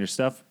negatively on your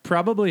stuff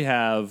probably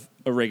have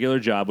a regular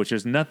job, which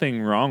there's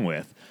nothing wrong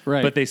with.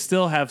 Right. But they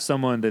still have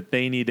someone that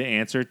they need to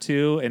answer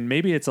to, and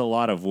maybe it's a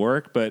lot of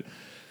work, but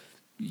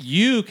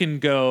you can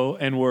go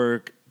and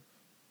work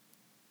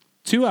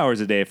 2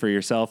 hours a day for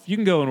yourself. You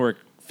can go and work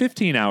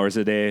 15 hours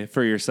a day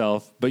for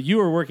yourself, but you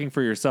are working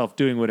for yourself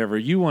doing whatever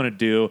you want to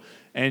do,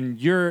 and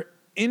your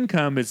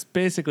income is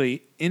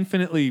basically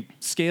infinitely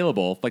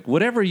scalable. Like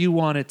whatever you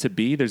want it to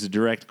be, there's a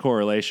direct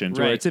correlation.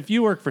 To where it's if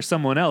you work for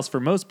someone else, for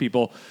most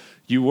people,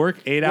 you work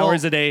 8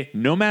 hours a day,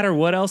 no matter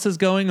what else is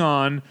going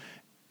on.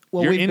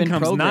 Well, your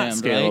income's not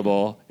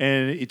scalable, right?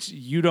 And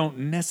you don't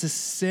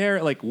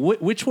necessarily like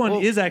which one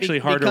is actually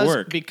harder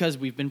work because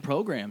we've been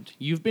programmed.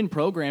 You've been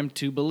programmed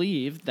to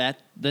believe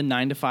that the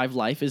 9-to-5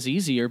 life is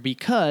easier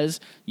because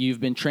you've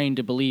been trained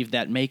to believe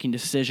that making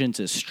decisions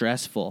is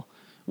stressful.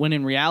 When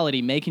in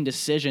reality, making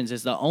decisions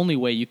is the only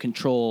way you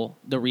control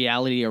the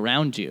reality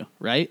around you,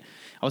 right?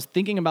 I was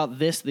thinking about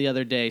this the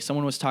other day.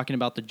 Someone was talking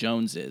about the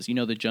Joneses. You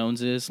know the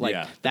Joneses? Like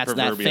that's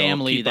that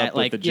family that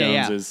like the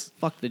Joneses.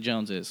 fuck the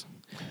Joneses.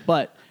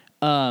 But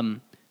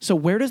So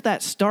where does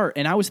that start?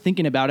 And I was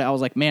thinking about it. I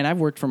was like, man, I've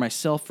worked for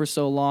myself for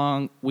so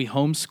long. We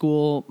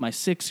homeschool my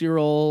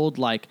 6-year-old.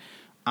 Like,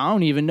 I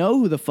don't even know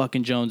who the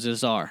fucking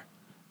Joneses are.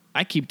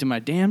 I keep to my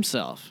damn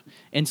self.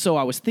 And so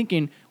I was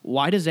thinking,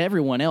 why does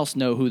everyone else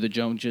know who the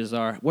Joneses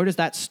are? Where does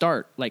that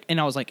start? Like, and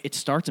I was like, it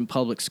starts in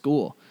public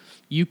school.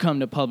 You come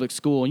to public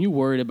school and you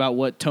worried about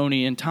what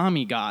Tony and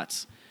Tommy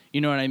got. You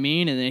know what I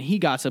mean? And then he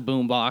got a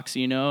boombox,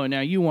 you know, and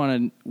now you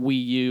want a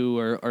Wii U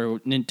or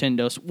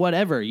Nintendo,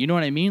 whatever. You know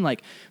what I mean?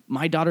 Like,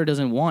 my daughter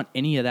doesn't want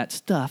any of that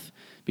stuff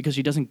because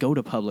she doesn't go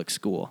to public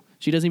school.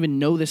 She doesn't even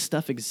know this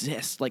stuff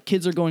exists. Like,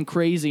 kids are going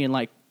crazy and,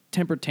 like,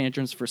 temper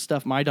tantrums for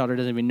stuff my daughter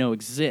doesn't even know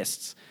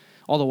exists.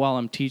 All the while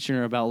I'm teaching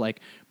her about,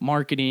 like,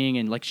 marketing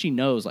and, like, she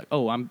knows, like,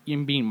 oh, I'm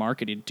being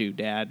marketed to,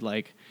 Dad.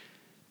 Like,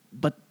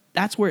 but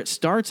that's where it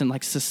starts. And,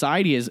 like,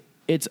 society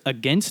it's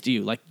against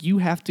you. Like, you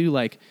have to,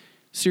 like,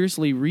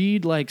 seriously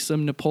read like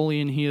some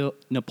Napoleon Hill,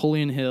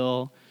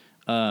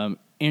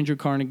 Andrew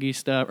Carnegie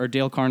stuff, or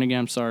Dale Carnegie,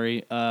 I'm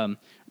sorry.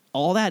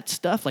 All that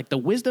stuff, like the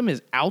wisdom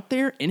is out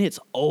there and it's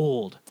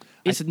old.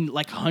 It's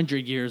like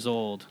 100 years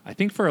old. I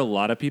think for a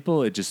lot of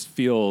people, it just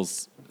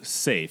feels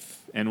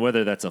safe. And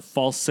whether that's a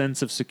false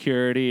sense of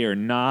security or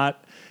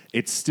not,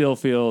 it still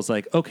feels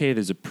like, okay,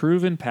 there's a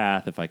proven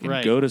path. If I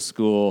can go to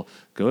school,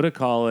 go to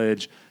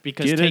college,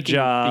 get a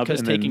job.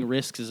 Because taking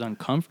risks is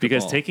uncomfortable.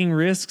 Because taking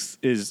risks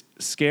is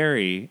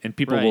scary, and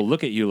people will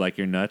look at you like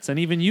you're nuts, and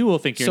even you will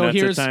think you're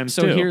nuts at times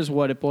too. So here's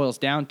what it boils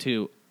down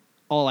to.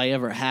 All I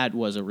ever had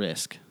was a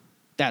risk.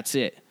 That's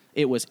it.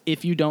 It was,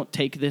 if you don't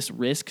take this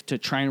risk to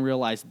try and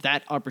realize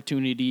that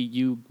opportunity,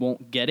 you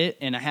won't get it,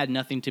 and I had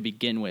nothing to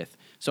begin with.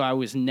 So I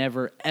was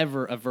never,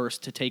 ever averse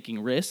to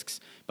taking risks,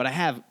 but I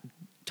have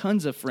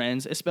tons of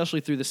friends, especially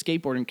through the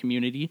skateboarding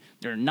community.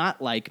 They're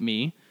not like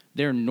me.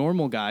 They're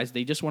normal guys.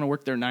 They just want to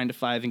work their 9 to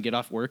 5 and get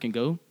off work and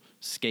go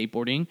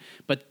skateboarding.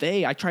 But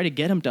I try to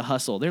get them to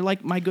hustle. They're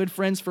like my good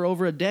friends for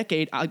over a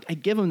decade. I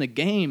give them the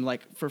game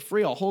like for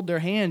free. I'll hold their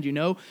hand, you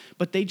know.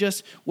 But they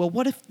just, well,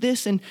 what if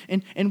this and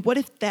what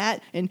if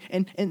that and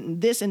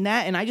this and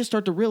that? And I just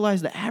start to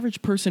realize the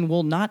average person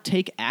will not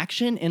take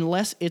action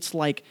unless it's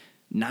like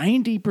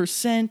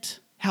 90%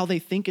 how they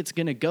think it's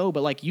going to go.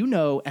 But like, you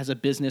know, as a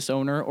business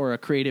owner or a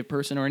creative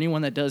person or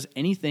anyone that does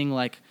anything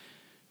like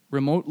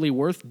remotely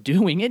worth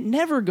doing, it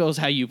never goes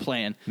how you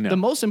plan. No. The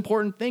most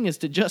important thing is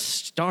to just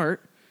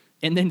start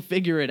and then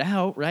figure it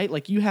out, right?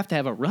 Like, you have to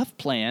have a rough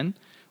plan.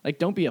 Like,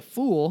 don't be a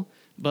fool,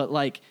 but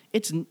like,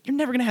 you're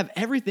never going to have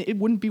everything. It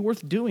wouldn't be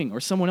worth doing, or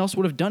someone else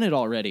would have done it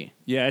already.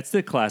 Yeah, it's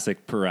the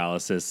classic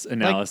paralysis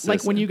analysis.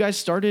 Like when you guys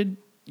started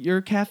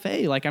your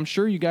cafe, like, I'm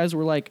sure you guys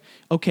were like,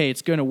 okay,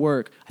 it's going to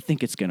work. I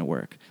think it's going to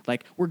work.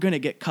 Like, we're going to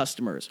get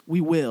customers.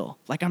 We will.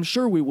 Like, I'm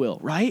sure we will,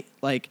 right?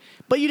 Like,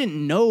 but you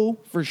didn't know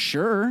for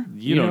sure.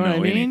 You don't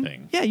know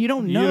anything. Yeah, you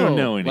don't know. You don't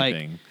know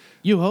anything. Like,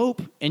 you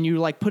hope, and you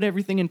like put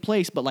everything in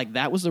place, but like,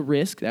 that was a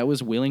risk that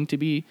was willing to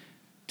be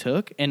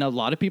took, and a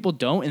lot of people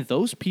don't, and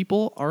those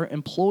people are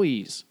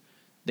employees.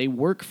 They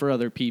work for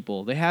other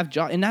people. They have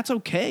jobs, and that's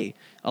okay.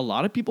 A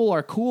lot of people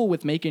are cool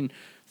with making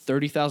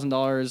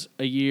 $30,000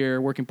 a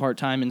year working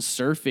part-time and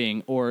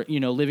surfing, or, you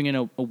know, living in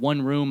a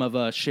one room of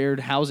a shared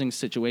housing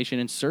situation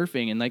and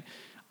surfing. And like,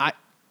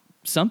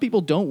 some people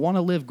don't want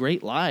to live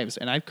great lives.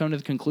 And I've come to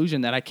the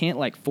conclusion that I can't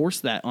like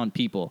force that on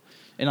people.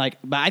 And like,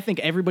 but I think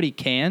everybody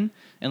can.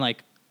 And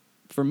like,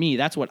 for me,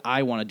 that's what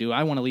I want to do.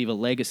 I want to leave a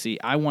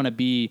legacy. I want to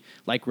be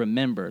like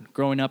remembered.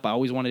 Growing up, I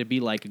always wanted to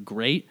be like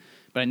great,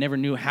 but I never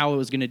knew how I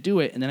was going to do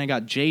it. And then I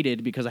got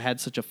jaded because I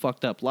had such a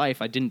fucked up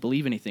life. I didn't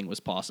believe anything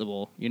was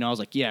possible. You know, I was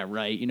like, yeah,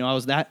 right. You know, I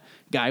was that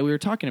guy we were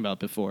talking about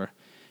before.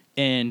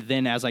 And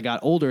then as I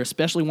got older,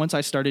 especially once I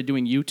started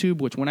doing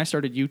YouTube, which when I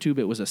started YouTube,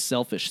 it was a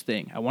selfish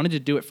thing. I wanted to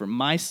do it for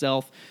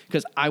myself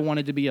because I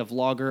wanted to be a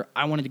vlogger.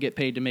 I wanted to get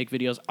paid to make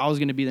videos. I was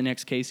going to be the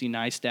next Casey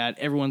Neistat.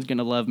 Everyone's going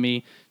to love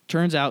me.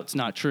 Turns out it's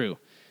not true.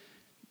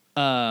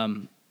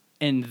 And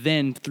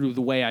then through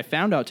the way I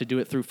found out to do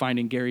it through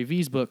finding Gary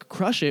Vee's book,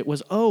 Crush It,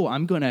 was,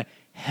 I'm going to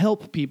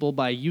help people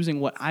by using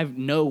what I've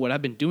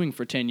been doing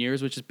for 10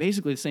 years, which is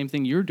basically the same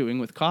thing you're doing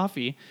with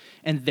coffee.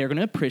 And they're going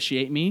to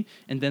appreciate me,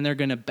 and then they're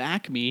going to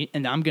back me,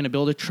 and I'm going to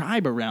build a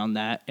tribe around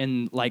that.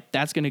 And like,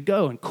 that's going to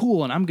go and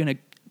cool. And I'm going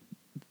to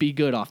be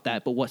good off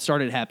that. But what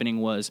started happening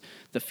was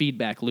the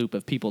feedback loop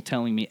of people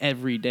telling me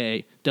every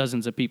day,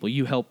 dozens of people,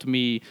 you helped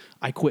me.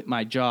 I quit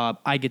my job.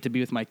 I get to be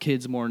with my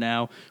kids more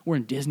now. We're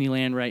in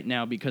Disneyland right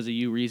now because of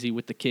you, Reezy,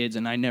 with the kids.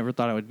 And I never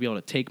thought I would be able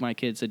to take my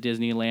kids to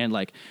Disneyland.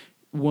 Like,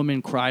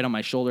 woman cried on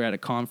my shoulder at a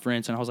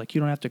conference, and I was like, you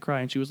don't have to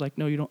cry. And she was like,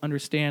 no, you don't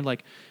understand.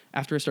 Like,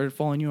 after I started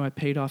following you, I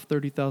paid off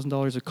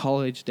 $30,000 of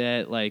college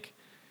debt. Like,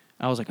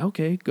 I was like,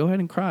 okay, go ahead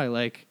and cry.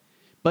 Like,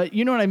 but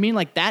you know what I mean?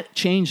 Like, that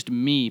changed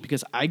me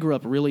because I grew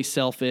up really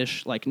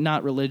selfish, like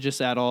not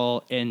religious at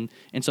all. And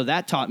so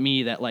that taught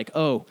me that, like,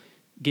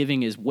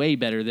 giving is way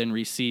better than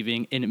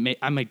receiving. And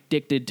I'm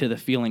addicted to the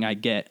feeling I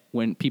get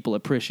when people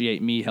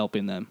appreciate me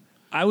helping them.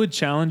 I would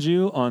challenge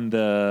you on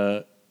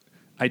the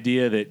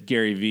idea that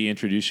Gary Vee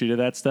introduced you to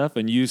that stuff,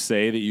 and you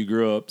say that you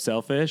grew up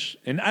selfish.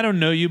 And I don't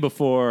know you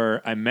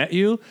before I met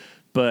you,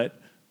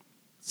 but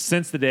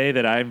since the day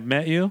that I've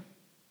met you,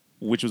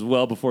 which was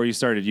well before you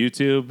started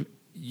YouTube,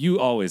 you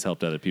always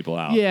helped other people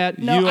out. Yeah,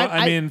 no,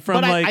 I mean,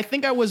 from but like, I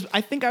think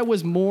I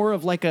was more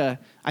of like I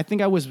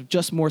think I was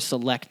just more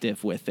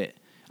selective with it.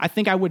 I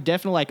think I would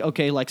definitely like,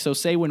 okay, like, so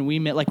say when we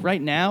met, like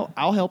right now,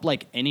 I'll help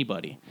like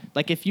anybody.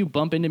 Like if you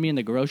bump into me in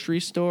the grocery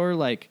store,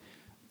 like,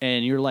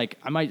 and you're like,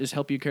 I might just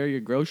help you carry your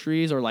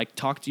groceries or like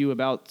talk to you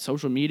about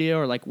social media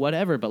or like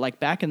whatever. But like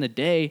back in the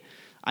day,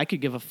 I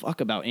could give a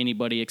fuck about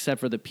anybody except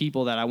for the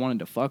people that I wanted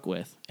to fuck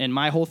with. And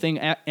my whole thing,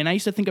 and I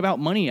used to think about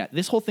money.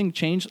 This whole thing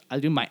changed.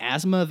 My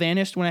asthma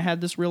vanished when I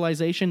had this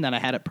realization that I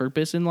had a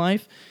purpose in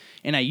life.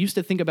 And I used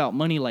to think about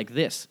money like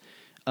this.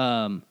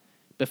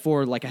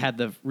 Before like I had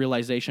the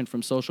realization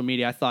from social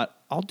media, I thought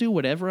I'll do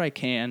whatever I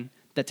can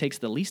that takes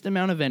the least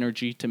amount of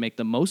energy to make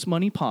the most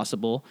money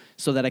possible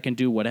so that I can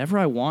do whatever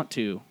I want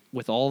to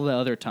with all the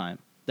other time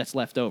that's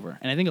left over.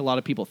 And I think a lot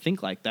of people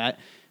think like that,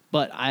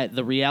 but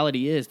the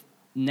reality is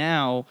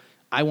now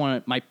I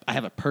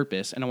have a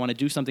purpose and I want to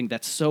do something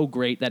that's so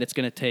great that it's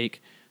going to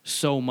take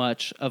so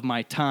much of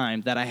my time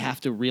that I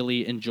have to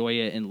really enjoy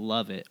it and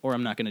love it, or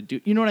I'm not going to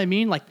do, you know what I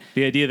mean? Like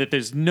the idea that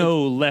there's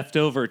no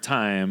leftover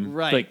time,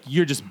 right? Like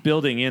you're just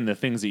building in the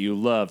things that you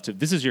love to.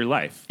 This is your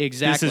life.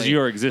 Exactly. This is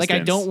your existence.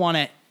 Like I don't want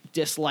to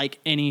dislike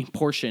any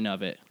portion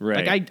of it.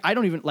 Right. Like I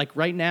don't even like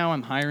right now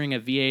I'm hiring a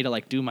VA to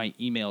like do my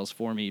emails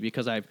for me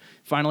because I've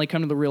finally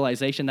come to the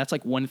realization that's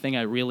like one thing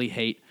I really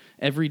hate.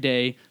 Every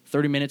day,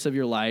 30 minutes of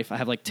your life, I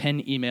have like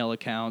 10 email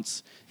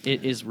accounts.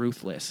 It is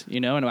ruthless, you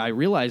know? And I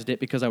realized it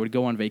because I would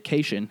go on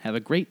vacation, have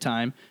a great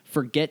time,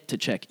 forget to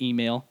check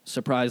email,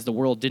 surprise the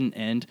world didn't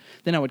end.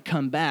 Then I would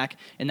come back,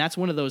 and that's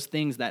one of those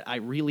things that I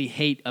really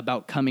hate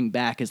about coming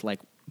back is like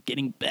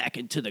getting back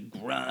into the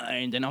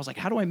grind. And I was like,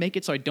 how do I make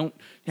it so I don't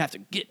have to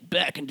get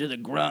back into the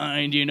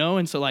grind, you know?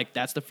 And so like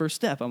that's the first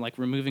step. I'm like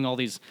removing all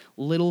these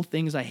little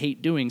things I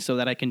hate doing so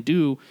that I can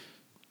do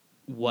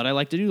what I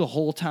like to do the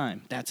whole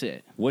time. That's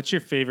it. What's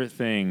your favorite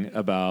thing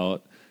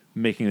about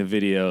making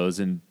the videos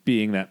and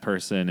being that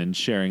person and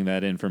sharing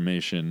that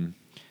information?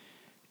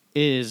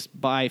 Is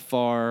by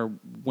far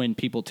when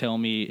people tell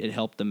me it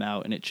helped them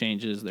out and it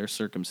changes their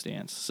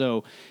circumstance.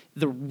 So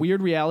the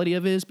weird reality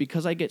of it is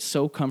because I get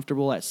so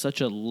comfortable at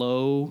such a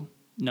low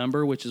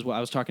number, which is what I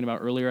was talking about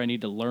earlier, I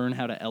need to learn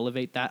how to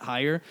elevate that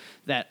higher,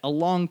 that a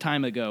long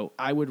time ago,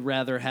 I would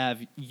rather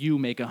have you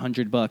make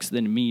 $100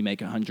 than me make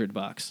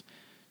 $100.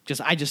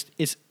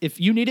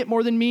 If you need it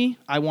more than me,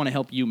 I want to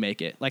help you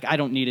make it. Like I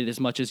don't need it as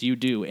much as you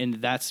do,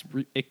 and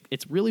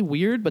it's really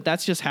weird, but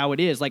that's just how it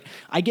is. Like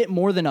I get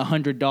more than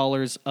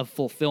 $100 of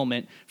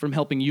fulfillment from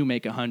helping you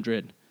make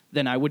 $100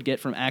 than I would get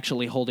from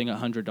actually holding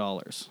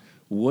 $100.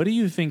 What do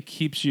you think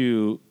keeps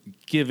you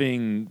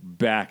giving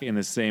back in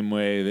the same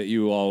way that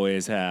you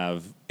always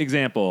have?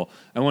 Example,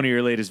 on one of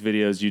your latest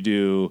videos, you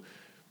do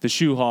the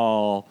shoe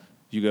haul.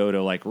 You go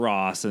to like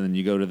Ross and then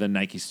you go to the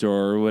Nike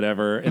store or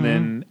whatever. And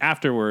then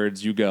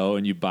afterwards you go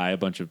and you buy a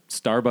bunch of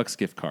Starbucks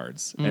gift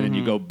cards. And then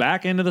you go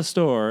back into the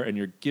store and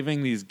you're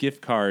giving these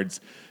gift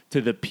cards to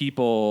the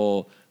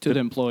people, to the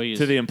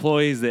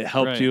employees, that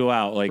helped you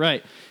out. Like,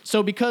 right.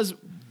 So because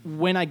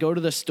when I go to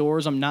the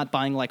stores, I'm not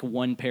buying like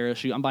one pair of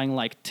shoes. I'm buying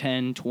like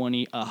 10,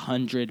 20,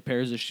 100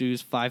 pairs of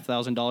shoes,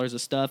 $5,000 of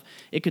stuff.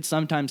 It could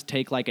sometimes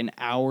take like an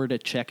hour to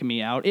check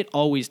me out. It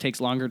always takes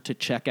longer to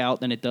check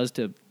out than it does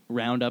to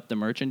round up the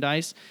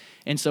merchandise.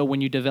 And so when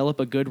you develop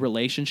a good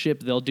relationship,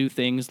 they'll do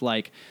things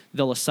like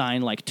they'll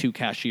assign like 2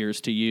 cashiers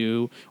to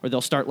you, or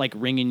they'll start like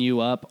ringing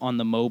you up on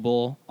the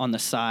mobile on the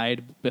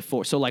side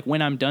before. So like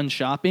when I'm done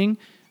shopping,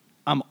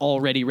 I'm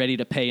already ready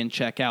to pay and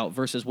check out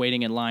versus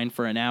waiting in line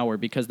for an hour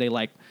because they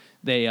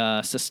did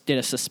a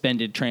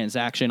suspended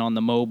transaction on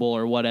the mobile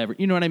or whatever.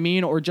 You know what I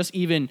mean? Or just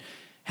even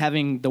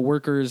having the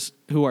workers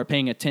who are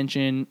paying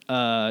attention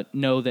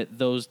know that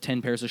those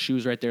 10 pairs of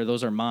shoes right there,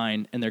 those are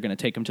mine, and they're going to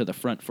take them to the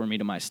front for me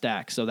to my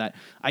stack so that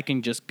I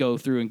can just go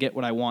through and get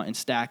what I want and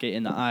stack it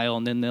in the aisle,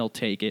 and then they'll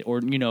take it.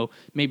 Or, you know,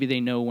 maybe they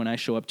know when I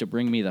show up to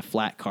bring me the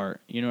flat cart,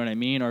 you know what I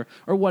mean? Or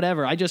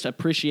whatever. I just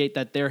appreciate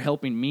that they're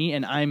helping me,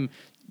 and I'm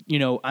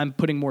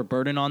putting more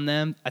burden on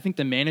them. I think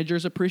the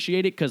managers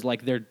appreciate it because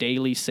like their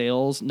daily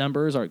sales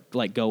numbers are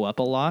like go up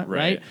a lot,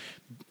 right?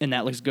 And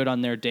that looks good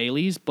on their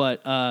dailies,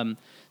 but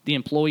the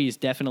employees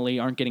definitely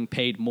aren't getting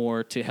paid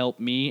more to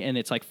help me, and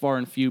it's like far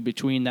and few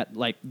between that.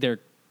 Like they're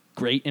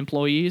great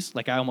employees.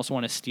 Like I almost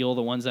want to steal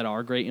the ones that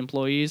are great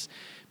employees,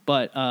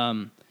 but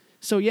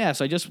so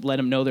I just let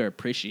them know they're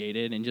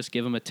appreciated and just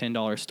give them a $10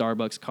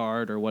 Starbucks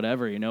card or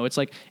whatever. You know, it's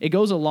like it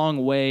goes a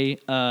long way.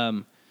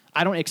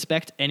 I don't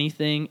expect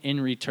anything in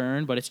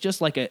return, but it's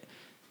just like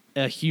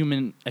a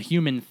human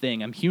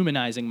thing. I'm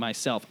humanizing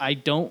myself. I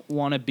don't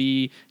want to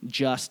be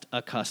just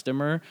a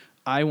customer.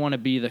 I want to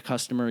be the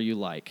customer you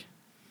like.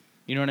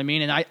 You know what I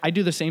mean? And I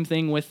do the same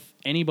thing with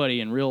anybody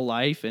in real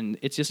life, and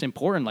it's just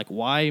important. Like,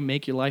 why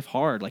make your life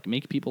hard? Like,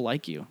 make people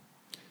like you.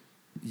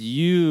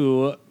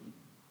 You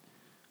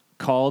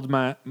called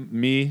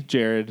me,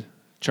 Jared,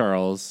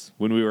 Charles,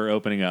 when we were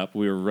opening up.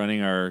 We were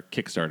running our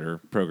Kickstarter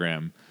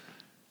program.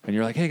 And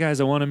you're like, hey, guys,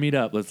 I want to meet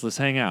up. Let's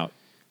hang out.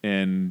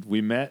 and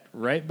we met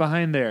right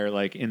behind there,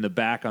 like in the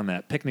back on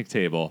that picnic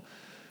table.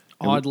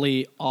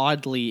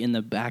 Oddly in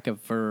the back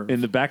of Verve. In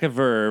the back of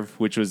Verve,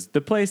 which was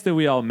the place that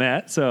we all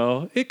met.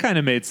 So it kind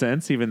of made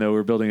sense, even though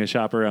we're building a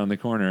shop around the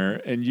corner.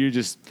 And you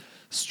just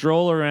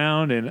stroll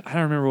around, and I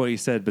don't remember what you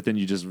said, but then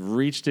you just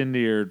reached into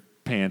your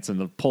pants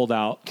and pulled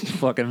out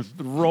fucking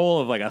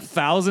roll of like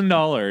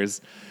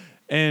 $1,000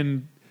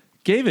 and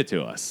gave it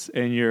to us.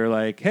 And you're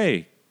like,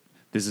 hey,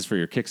 this is for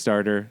your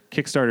Kickstarter.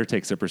 Kickstarter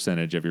takes a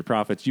percentage of your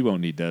profits. You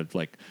won't need to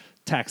like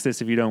tax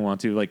this if you don't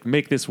want to, like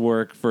make this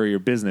work for your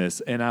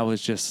business. And I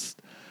was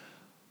just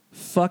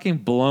fucking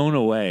blown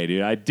away,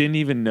 dude. I didn't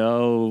even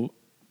know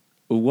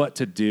what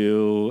to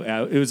do.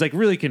 It was like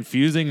really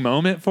confusing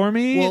moment for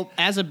me. Well,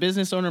 as a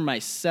business owner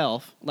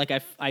myself, like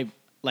I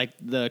like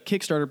the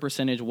Kickstarter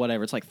percentage,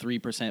 whatever, it's like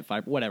 3%,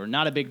 5%, whatever,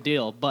 not a big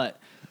deal.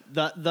 But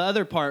the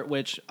other part,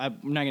 which I'm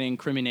not going to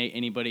incriminate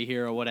anybody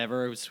here or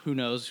whatever, was, who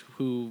knows,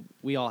 who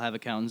we all have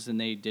accountants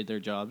and they did their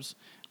jobs.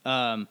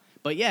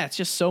 But yeah, it's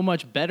just so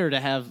much better to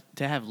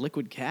have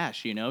liquid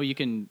cash. You know, you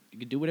can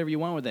do whatever you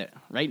want with it.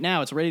 Right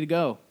now, it's ready to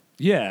go.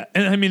 Yeah,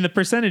 and I mean the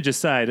percentage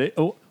aside,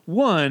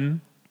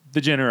 one,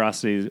 the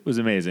generosity was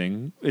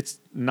amazing. It's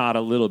not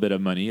a little bit of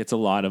money; it's a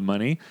lot of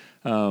money.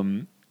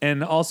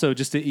 And also,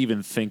 just to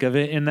even think of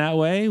it in that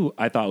way,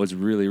 I thought was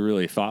really,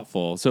 really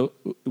thoughtful. So,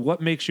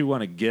 what makes you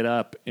want to get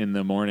up in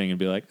the morning and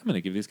be like, "I'm going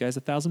to give these guys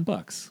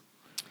 $1,000"?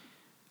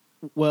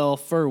 Well,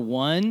 for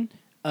one,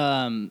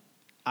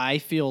 I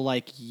feel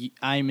like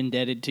I'm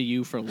indebted to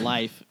you for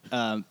life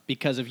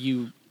because of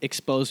you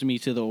exposed me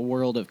to the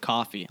world of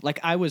coffee. Like,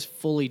 I was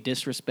fully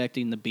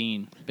disrespecting the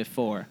bean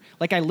before.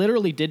 Like, I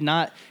literally did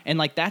not, and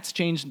like that's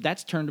changed.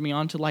 That's turned me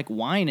on to like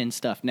wine and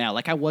stuff now.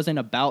 Like, I wasn't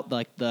about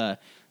like the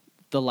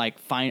like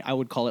fine, I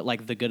would call it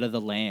like the good of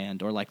the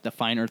land or like the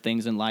finer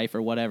things in life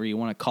or whatever you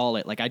want to call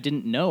it. Like, I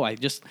didn't know.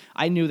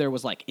 I knew there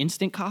was like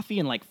instant coffee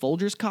and like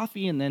Folgers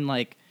coffee and then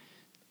like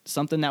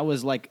something that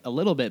was like a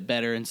little bit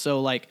better. And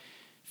so like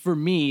for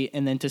me,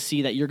 and then to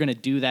see that you're going to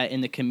do that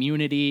in the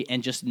community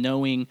and just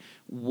knowing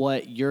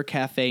what your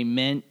cafe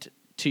meant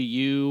to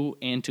you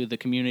and to the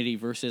community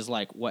versus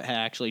like what had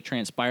actually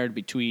transpired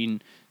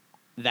between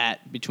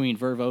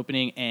Verve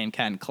opening and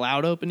Cat and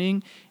Cloud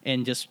opening,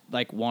 and just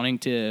like wanting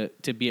to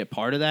be a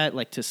part of that,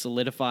 like to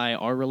solidify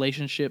our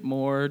relationship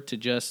more, to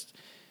just,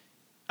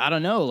 I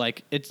don't know,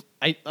 like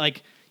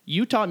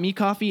you taught me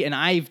coffee and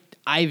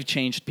I've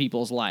changed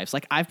people's lives.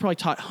 Like, I've probably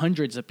taught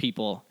hundreds of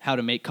people how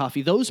to make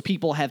coffee. Those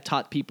people have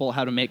taught people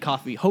how to make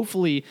coffee.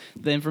 Hopefully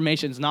the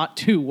information's not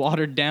too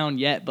watered down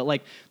yet, but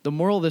like the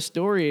moral of the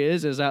story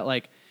is that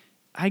like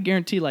I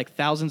guarantee like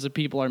thousands of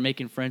people are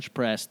making French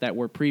press that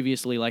were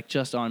previously like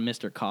just on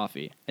Mr.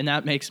 Coffee. And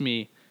that makes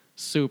me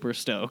super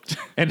stoked.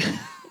 And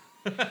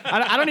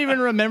I don't even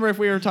remember if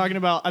we were talking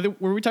about,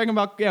 were we talking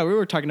about, yeah, we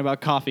were talking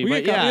about coffee.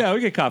 we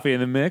get coffee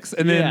in the mix.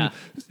 And then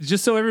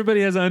just so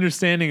everybody has an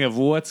understanding of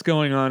what's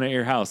going on at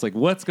your house, like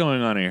what's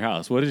going on at your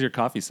house? What is your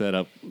coffee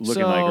setup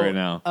looking like right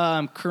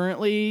now?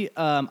 Currently,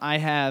 I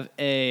have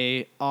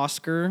a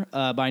Oscar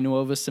by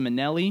Nuova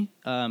Simonelli,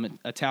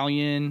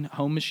 Italian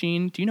home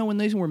machine. Do you know when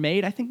these were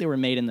made? I think they were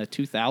made in the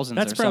 2000s.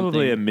 That's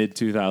probably a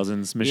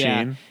mid-2000s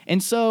machine. Yeah.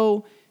 And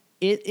so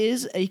it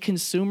is a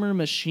consumer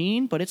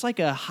machine, but it's like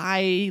a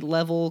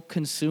high-level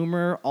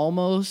consumer,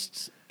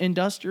 almost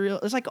industrial.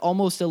 It's like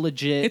almost a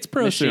legit. It's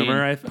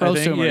prosumer, I think.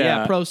 Prosumer,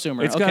 yeah,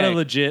 prosumer. It's got a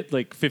legit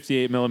like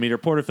 58 millimeter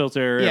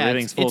portafilter. Yeah,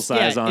 everything's full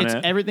size on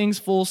it. Everything's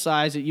full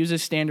size. It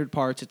uses standard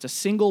parts. It's a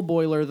single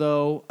boiler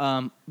though.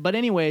 But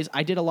anyways,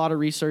 I did a lot of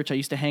research. I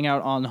used to hang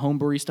out on home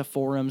barista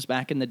forums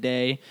back in the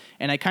day,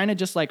 and I kind of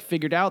just like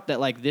figured out that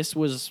like this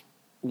was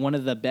one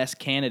of the best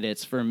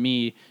candidates for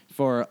me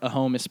for a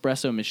home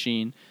espresso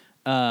machine.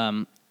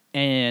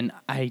 And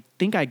I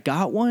think I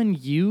got one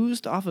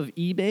used off of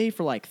eBay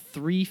for like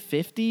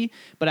 $350.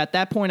 But at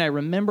that point, I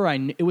remember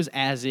it was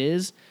as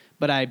is.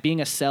 But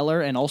being a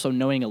seller and also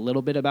knowing a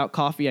little bit about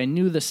coffee, I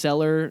knew the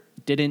seller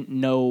didn't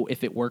know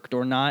if it worked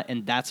or not,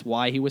 and that's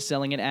why he was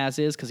selling it as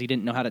is, because he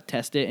didn't know how to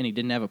test it and he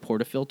didn't have a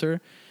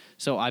portafilter.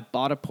 So I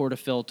bought a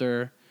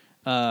portafilter.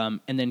 And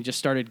then just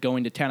started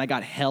going to town. I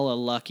got hella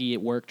lucky.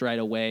 It worked right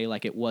away.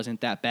 Like, it wasn't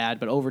that bad.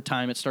 But over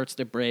time, it starts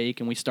to break,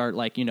 and we start,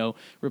 like, you know,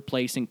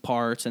 replacing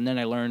parts. And then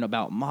I learned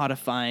about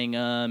modifying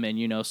them. And,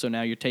 you know, so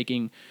now you're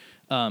taking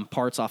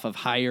parts off of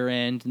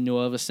higher-end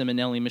Nuova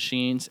Simonelli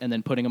machines and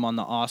then putting them on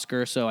the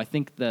Oscar. So I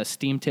think the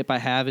steam tip I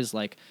have is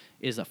a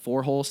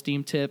 4-hole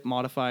steam tip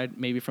modified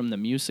maybe from the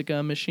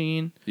Musica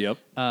machine. Yep.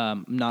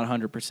 I'm not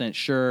 100%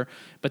 sure.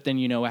 But then,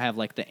 you know, I have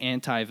like the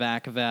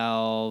anti-vac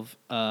valve.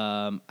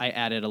 I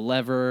added a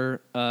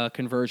lever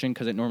conversion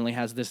because it normally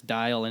has this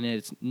dial in it.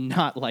 It's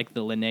not like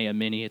the Linnea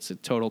Mini. It's a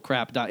total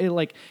crap dial.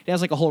 It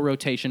has like a whole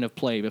rotation of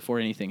play before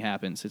anything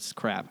happens. It's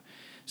crap.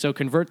 So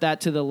convert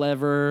that to the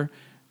lever.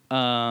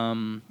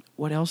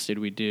 What else did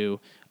we do?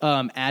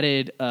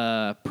 Added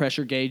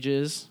pressure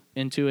gauges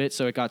into it,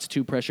 so it got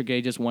 2 pressure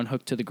gauges, one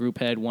hooked to the group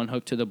head, one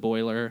hooked to the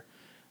boiler.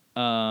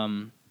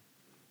 And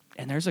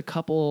there's a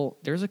couple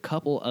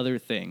other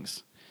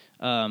things.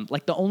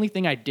 Like the only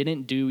thing I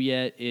didn't do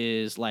yet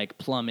is like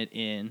plumb it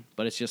in,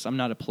 but it's just I'm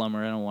not a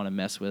plumber. I don't want to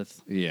mess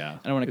with. Yeah.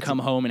 I don't want to come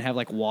home and have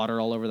like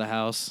water all over the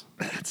house.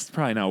 It's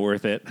probably not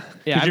worth it.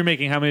 Yeah, Because you're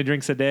making how many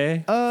drinks a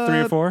day? 3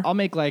 or 4? I'll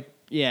make like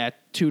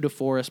 2 to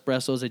 4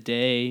 espressos a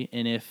day,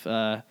 and if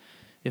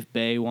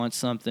Bae wants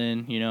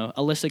something,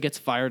 Alyssa gets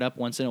fired up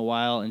once in a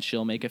while and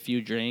she'll make a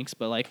few drinks,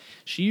 but like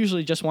she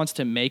usually just wants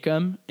to make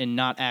them and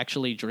not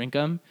actually drink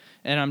them,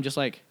 and I'm just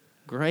like,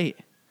 great,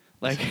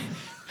 like.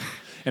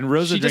 And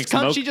Rosa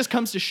She just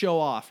comes to show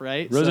off,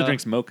 right? Rosa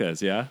drinks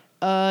mochas, yeah?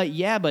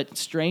 Yeah, but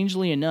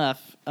strangely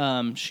enough,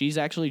 she's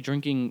actually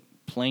drinking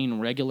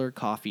plain regular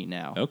coffee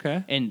now.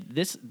 Okay. And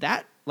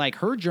like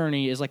her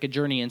journey is like a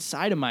journey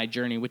inside of my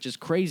journey, which is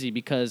crazy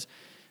because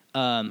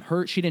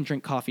she didn't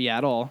drink coffee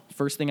at all.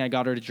 First thing I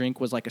got her to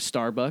drink was like a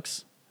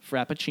Starbucks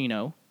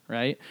Frappuccino,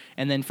 right?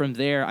 And then from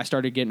there, I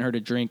started getting her to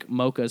drink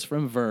mochas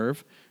from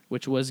Verve,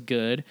 which was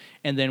good.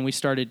 And then we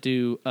started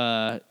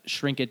to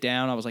shrink it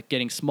down. I was like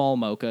getting small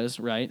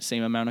mochas, right?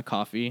 Same amount of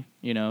coffee,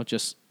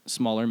 just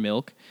smaller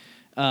milk.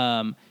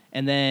 And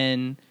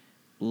then,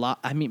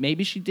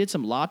 maybe she did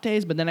some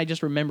lattes, but then I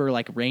just remember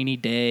like rainy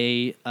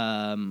day,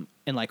 and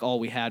like all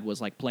we had was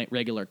like plain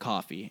regular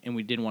coffee, and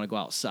we didn't want to go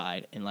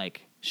outside, and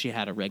like she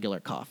had a regular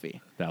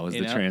coffee. That was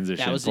the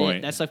transition that was point.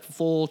 It. That's a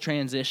full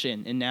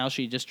transition, and now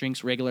she just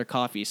drinks regular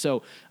coffee.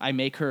 So I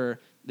make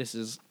her.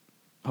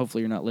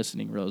 Hopefully you're not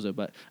listening, Rosa,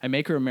 but I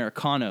make her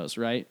Americanos,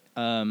 right?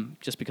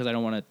 Just because I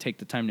don't want to take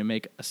the time to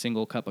make a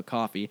single cup of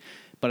coffee,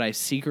 but I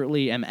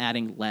secretly am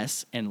adding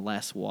less and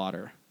less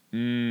water.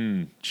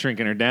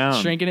 Shrinking her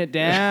down. Shrinking it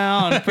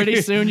down.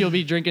 Pretty soon you'll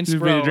be drinking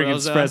You'll be drinking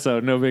Rosa.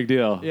 espresso, no big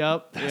deal.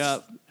 Yep.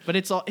 But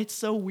it's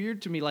so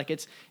weird to me. Like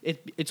it's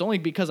only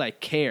because I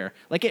care.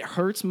 Like it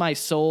hurts my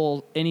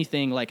soul.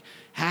 Anything like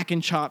hack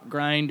and chop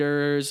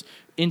grinders,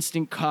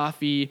 instant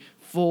coffee,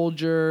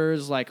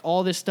 Folgers, like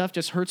all this stuff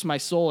just hurts my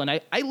soul. And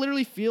I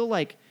literally feel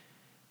like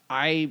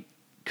I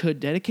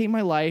could dedicate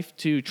my life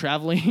to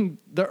traveling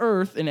the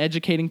earth and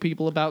educating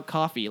people about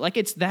coffee. Like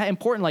it's that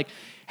important. Like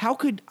how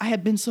could I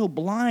have been so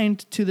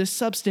blind to this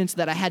substance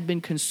that I had been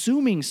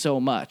consuming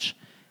so much?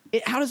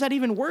 How does that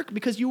even work?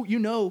 Because you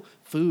know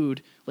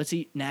food, let's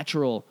eat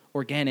natural,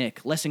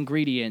 organic, less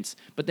ingredients,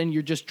 but then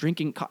you're just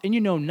drinking and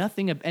you know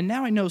nothing. And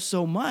now I know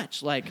so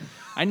much. Like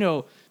I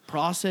know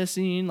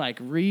processing, like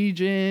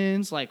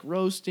regions, like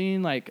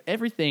roasting, like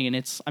everything. And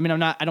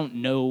I don't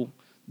know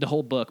the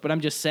whole book, but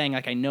I'm just saying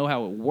like I know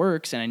how it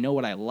works and I know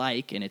what I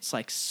like. And it's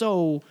like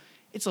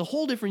it's a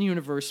whole different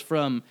universe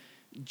from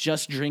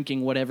just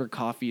drinking whatever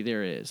coffee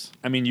there is.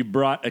 I mean, you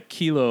brought a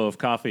kilo of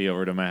coffee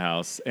over to my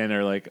house and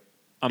are like,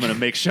 I'm going to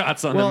make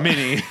shots on the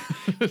Mini.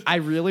 I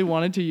really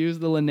wanted to use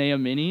the Linnea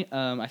Mini.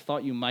 I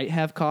thought you might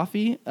have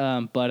coffee,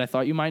 but I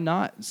thought you might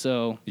not.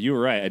 So you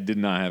were right. I did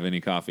not have any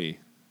coffee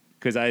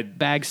because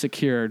bag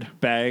secured.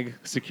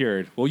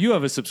 Well, you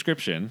have a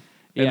subscription,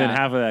 and then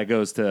half of that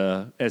goes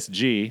to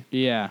SG.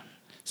 Yeah.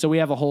 So we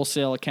have a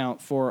wholesale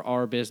account for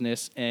our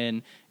business,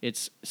 and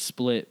it's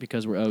split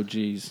because we're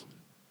OGs.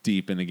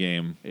 Deep in the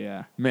game.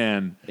 Yeah.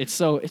 Man. It's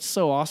so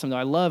awesome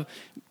though.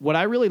 What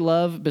I really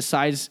love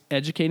besides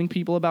educating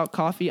people about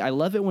coffee, I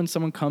love it when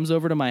someone comes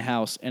over to my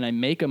house and I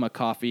make them a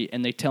coffee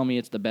and they tell me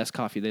it's the best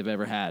coffee they've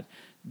ever had.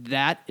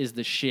 That is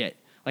the shit.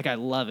 Like I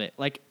love it.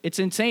 Like it's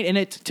insane.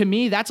 And to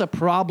me, that's a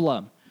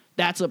problem.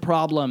 That's a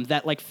problem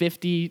that like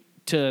 50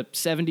 to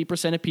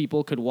 70% of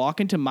people could walk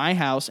into my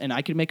house and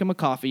I could make them a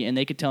coffee and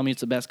they could tell me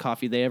it's the best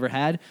coffee they ever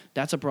had.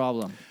 That's a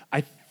problem.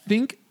 I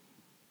think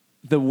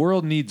the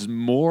world needs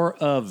more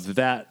of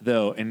that,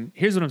 though. And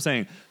here's what I'm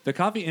saying. The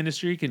coffee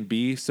industry can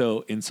be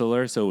so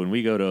insular. So when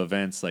we go to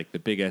events like the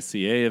big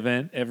SCA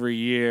event every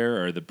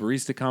year or the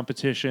barista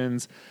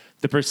competitions,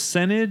 the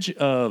percentage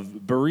of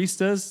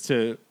baristas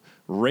to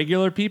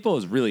regular people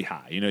is really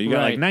high. You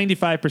got like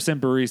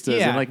 95%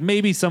 baristas and like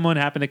maybe someone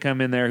happened to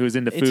come in there who's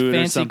into food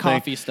or something.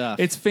 Coffee stuff.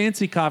 It's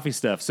fancy coffee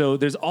stuff. So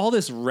there's all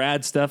this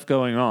rad stuff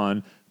going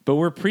on. But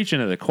we're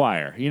preaching to the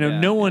choir.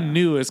 No one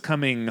new is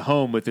coming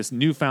home with this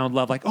newfound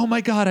love. Like, oh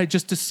my God, I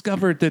just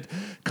discovered that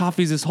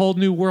coffee's this whole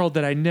new world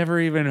that I never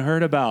even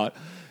heard about.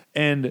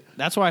 And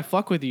that's why I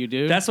fuck with you,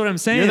 dude. That's what I'm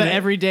saying. You're the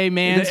everyday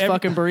man's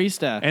fucking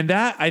barista. And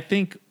that, I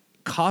think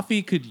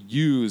coffee could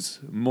use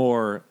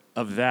more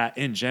of that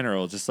in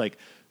general. Just like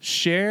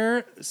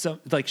share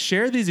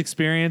these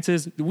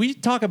experiences. We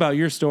talk about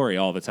your story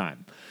all the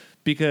time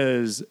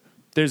because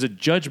there's a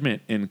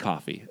judgment in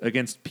coffee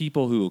against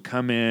people who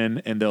come in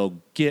and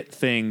they'll get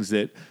things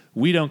that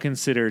we don't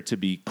consider to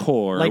be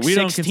core. Like we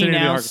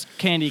 16-ounce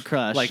Candy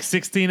Crush. Like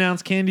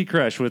 16-ounce Candy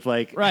Crush with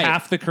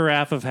half the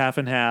carafe of half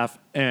and half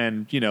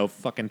and,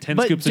 fucking 10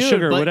 scoops of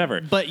sugar or whatever.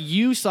 But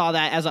you saw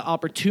that as an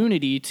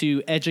opportunity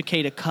to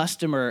educate a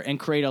customer and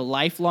create a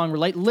lifelong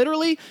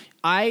literally,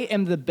 I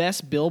am the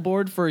best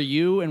billboard for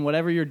you and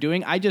whatever you're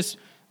doing. I just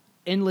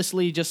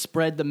endlessly just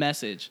spread the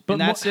message. But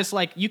that's just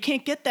like, you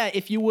can't get that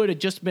if you would have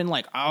just been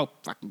like, oh,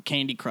 fucking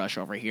Candy Crush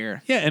over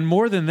here. Yeah, and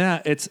more than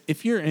that, it's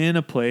if you're in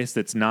a place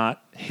that's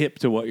not hip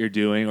to what you're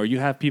doing, or you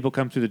have people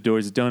come through the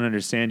doors that don't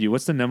understand you,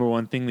 what's the number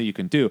one thing that you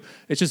can do?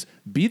 It's just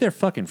be their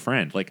fucking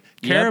friend. Like,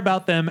 care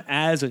about them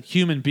as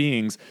human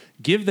beings.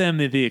 Give them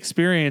the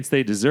experience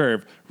they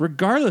deserve,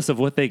 regardless of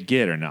what they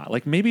get or not.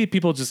 Like, maybe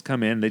people just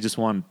come in, they just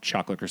want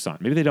chocolate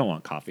croissant. Maybe they don't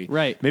want coffee.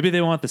 Right. Maybe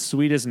they want the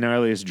sweetest,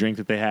 gnarliest drink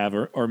that they have,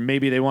 or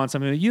maybe they want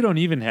something that you don't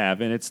even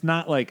have. And it's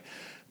not like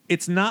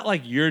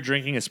you're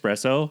drinking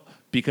espresso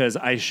because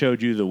I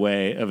showed you the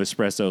way of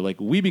espresso.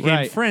 Like, we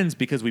became friends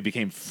because we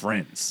became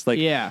friends. Like,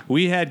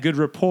 we had good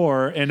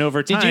rapport, and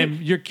over time,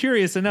 you're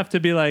curious enough to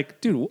be like,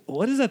 dude,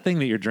 what is that thing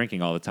that you're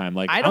drinking all the time?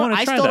 Like, I want to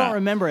try that. I still don't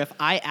remember if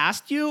I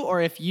asked you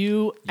or if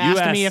you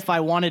asked me if I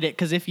wanted it.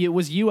 Because if it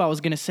was you, I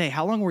was going to say,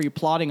 how long were you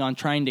plotting on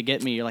trying to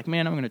get me? You're like,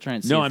 man, I'm going to try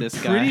and see if this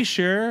guy. No, I'm pretty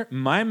sure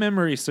my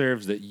memory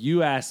serves that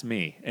you asked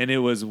me, and it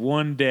was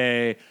one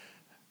day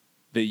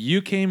that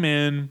you came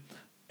in,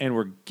 and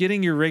we're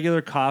getting your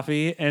regular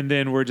coffee, and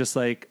then we're just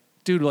like,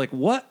 dude, like,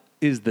 what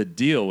is the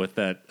deal with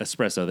that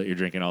espresso that you're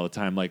drinking all the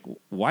time? Like,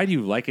 why do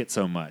you like it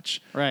so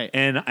much? Right.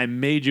 And I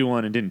made you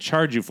one and didn't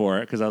charge you for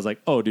it because I was like,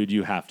 oh, dude,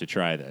 you have to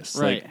try this.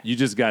 Right. Like, you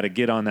just got to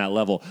get on that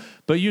level.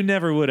 But you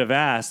never would have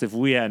asked if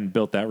we hadn't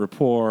built that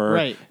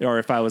rapport, or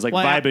if I was like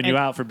vibing you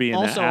out for being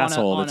that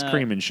asshole that's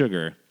cream and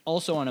sugar.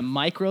 Also, on a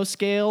micro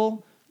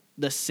scale,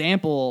 the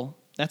sample,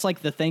 that's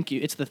like the thank you.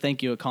 It's the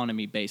thank you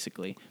economy,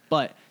 basically.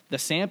 But the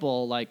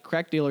sample, like,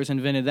 crack dealers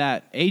invented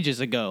that ages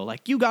ago.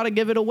 Like, you got to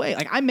give it away.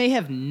 Like, I may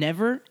have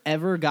never,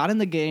 ever got in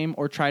the game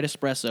or tried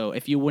espresso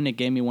if you wouldn't have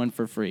gave me one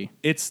for free.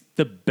 It's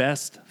the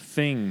best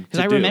thing to do. Because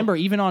I remember,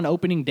 even on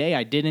opening day,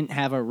 I didn't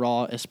have a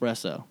raw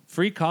espresso.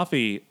 Free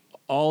coffee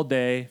all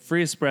day,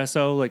 free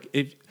espresso. Like,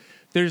 if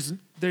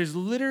there's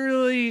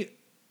literally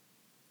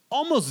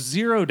almost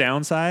zero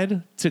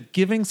downside to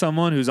giving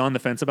someone who's on the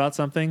fence about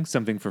something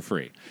for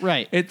free.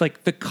 Right. It's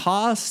like the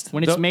cost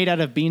when it's made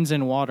out of beans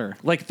and water.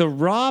 Like, the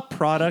raw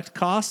product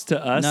cost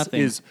to us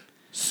is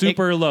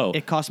super low.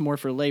 It costs more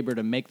for labor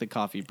to make the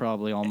coffee,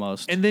 probably,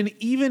 almost. And then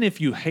even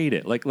if you hate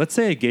it, like, let's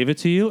say I gave it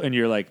to you and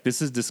you're like,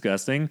 this is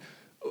disgusting.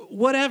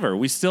 Whatever.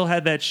 We still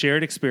had that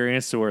shared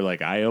experience to where,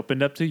 like, I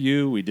opened up to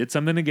you. We did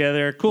something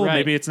together. Cool. Right.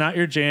 Maybe it's not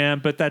your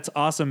jam, but that's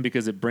awesome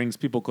because it brings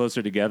people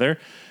closer together.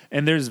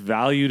 And there's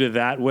value to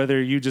that,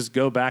 whether you just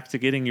go back to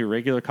getting your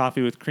regular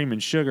coffee with cream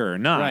and sugar or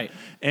not. Right.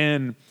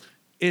 And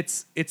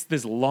it's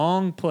this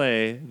long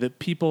play that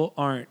people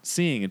aren't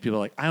seeing, and people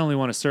are like, I only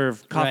want to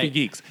serve coffee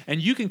geeks. And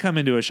you can come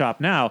into a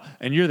shop now,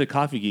 and you're the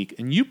coffee geek,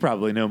 and you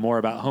probably know more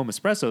about home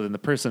espresso than the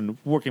person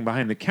working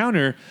behind the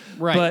counter.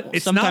 Right. But well,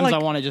 it's sometimes not like, I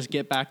want to just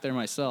get back there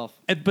myself.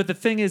 But the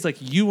thing is, like,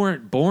 you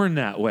weren't born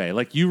that way.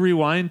 Like, you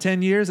rewind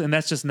 10 years, and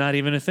that's just not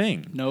even a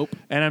thing. Nope.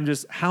 And I'm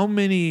just, how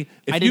many?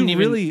 I didn't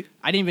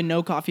even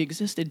know coffee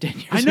existed 10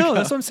 years ago. I know,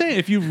 that's what I'm saying.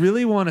 If you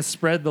really want to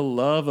spread the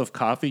love of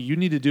coffee, you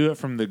need to do it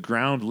from the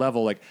ground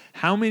level. Like,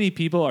 how many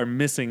people are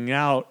missing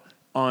out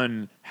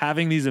on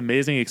having these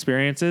amazing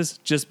experiences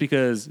just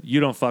because you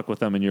don't fuck with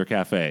them in your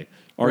cafe?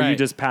 Or you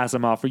just pass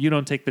them off, or you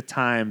don't take the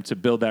time to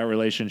build that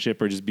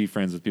relationship or just be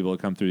friends with people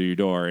that come through your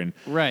door. And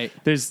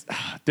there's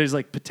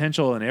like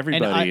potential in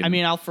everybody. And I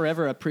mean, I'll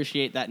forever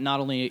appreciate that not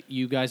only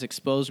you guys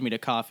exposed me to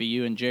coffee,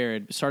 you and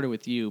Jared, started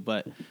with you,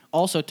 but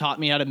also taught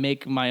me how to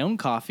make my own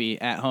coffee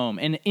at home.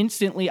 And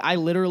instantly, I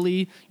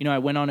literally, I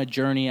went on a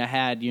journey. I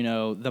had, the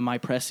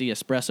MyPressy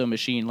espresso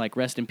machine, like,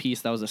 rest in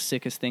peace. That was the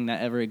sickest thing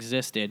that ever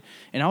existed.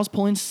 And I was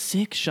pulling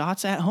 6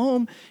 shots at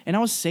home, and I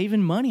was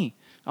saving money.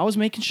 I was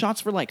making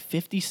shots for like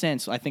 50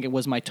 cents. I think it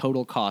was my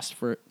total cost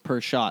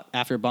per shot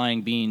after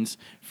buying beans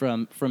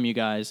from you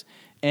guys.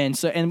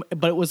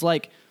 But it was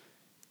like,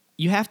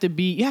 you have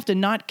to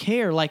not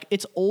care. Like,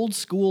 it's old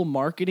school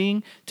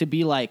marketing to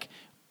be like,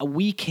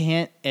 we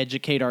can't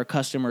educate our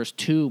customers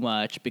too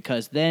much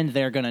because then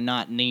they're going to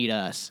not need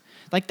us.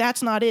 Like,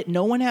 that's not it.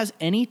 No one has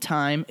any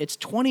time. It's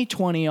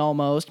 2020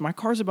 almost. My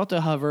car's about to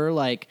hover.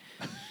 Like,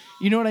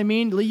 you know what I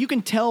mean? You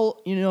can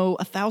tell,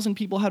 1,000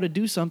 people how to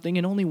do something,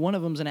 and only one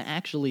of them's going to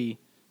actually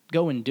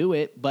go and do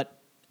it, but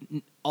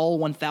all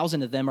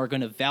 1,000 of them are going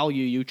to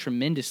value you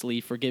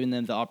tremendously for giving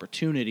them the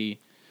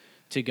opportunity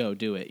to go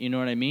do it. You know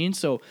what I mean?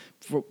 So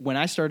when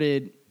I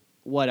started,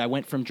 I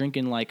went from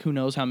drinking, like, who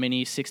knows how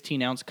many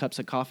 16-ounce cups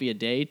of coffee a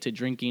day to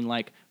drinking,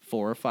 like,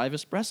 4 or 5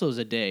 espressos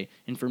a day.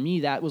 And for me,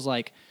 that was,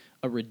 like,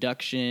 a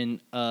reduction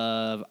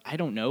of,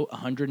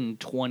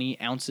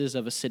 120 ounces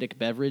of acidic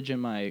beverage in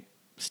my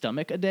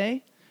stomach a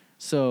day.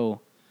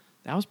 So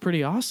that was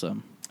pretty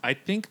awesome. I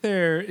think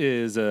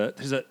there's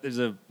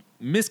a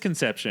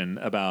misconception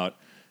about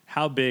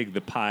how big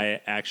the pie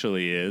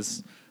actually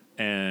is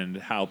and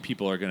how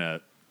people are going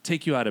to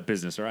take you out of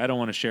business, or I don't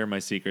want to share my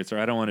secrets, or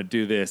I don't want to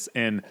do this.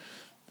 And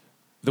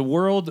the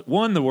world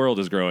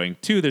is growing.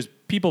 2, there's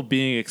people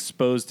being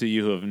exposed to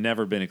you who have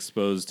never been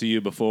exposed to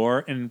you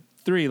before. And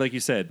 3, like you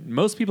said,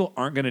 most people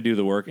aren't going to do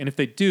the work. And if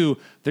they do,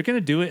 they're going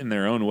to do it in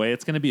their own way.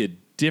 It's going to be a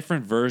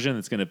different version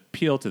that's going to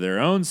appeal to their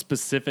own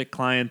specific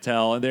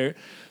clientele. And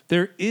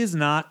there is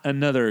not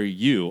another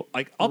you.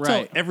 Like, I'll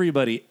tell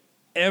everybody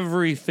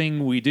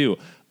everything we do.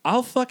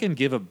 I'll fucking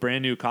give a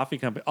brand new coffee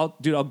company.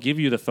 I'll give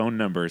you the phone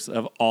numbers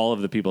of all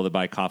of the people that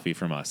buy coffee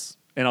from us.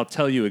 and I'll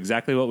tell you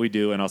exactly what we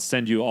do, and I'll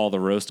send you all the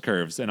roast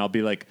curves, and I'll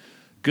be like,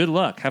 good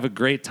luck, have a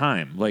great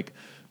time. Like,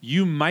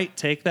 you might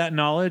take that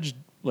knowledge,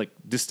 like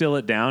distill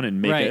it down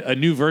and make a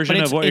new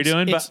version of what you're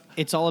doing. But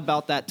it's all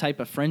about that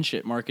type of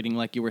friendship marketing,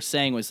 like you were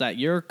saying, was that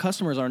your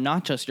customers are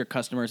not just your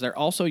customers, they're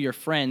also your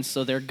friends.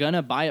 So they're going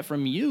to buy it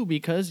from you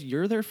because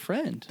you're their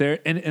friend.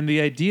 And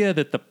the idea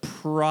that the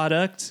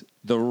product,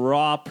 the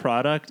raw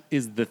product,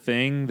 is the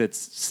thing that's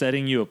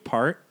setting you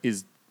apart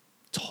is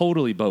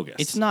totally bogus.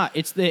 It's not.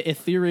 It's the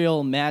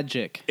ethereal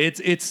magic.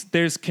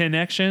 There's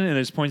connection and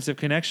there's points of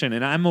connection.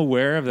 And I'm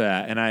aware of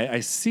that. And I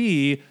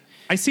see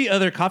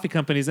other coffee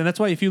companies, and that's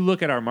why if you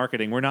look at our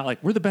marketing, we're not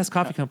like, we're the best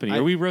coffee company,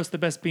 or we roast the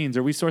best beans,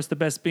 or we source the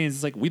best beans.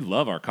 It's like, we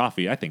love our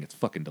coffee. I think it's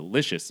fucking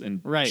delicious.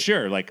 And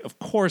sure, like, of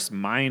course,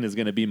 mine is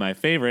going to be my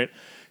favorite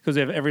because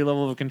we have every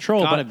level of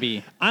control. Gotta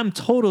be. I'm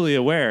totally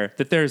aware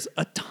that there's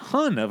a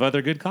ton of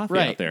other good coffee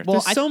out there. Well,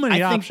 there's so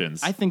many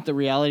options. I think the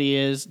reality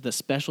is the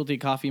specialty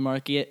coffee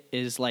market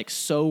is like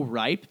so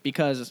ripe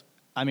because,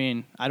 I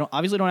mean, I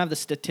obviously don't have the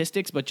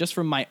statistics, but just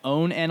from my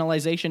own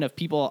analyzation of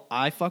people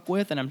I fuck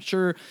with, and I'm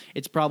sure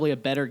it's probably a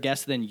better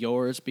guess than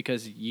yours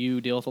because you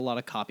deal with a lot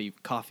of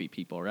coffee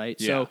people, right?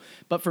 Yeah. So,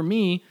 but for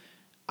me,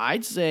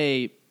 I'd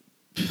say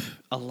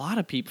a lot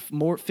of people,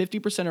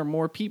 50% or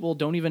more people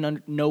don't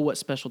even know what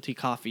specialty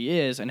coffee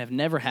is and have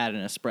never had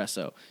an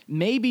espresso.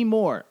 Maybe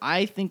more.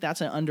 I think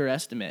that's an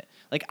underestimate.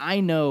 Like,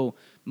 I know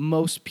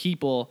most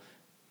people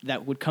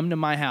that would come to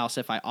my house,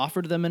 if I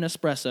offered them an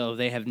espresso,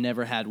 they have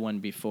never had one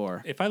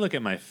before. If I look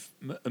at my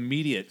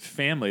immediate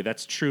family,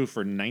 that's true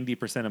for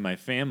 90% of my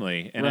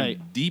family, and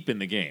I'm deep in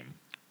the game.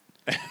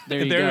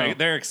 There you go.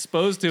 They're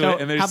exposed to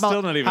it, and they're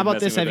still not even. How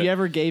about this? Have you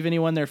ever gave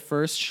anyone their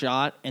first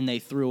shot and they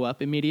threw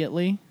up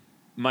immediately?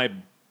 My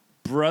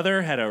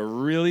brother had a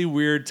really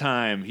weird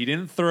time. He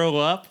didn't throw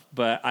up,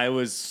 but I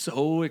was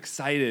so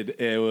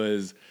excited. It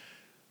was,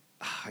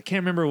 I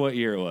can't remember what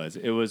year it was.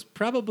 It was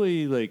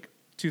probably like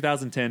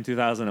 2010,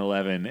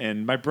 2011.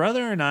 And my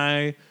brother and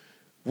I,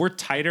 we're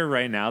tighter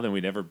right now than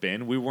we'd ever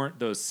been. We weren't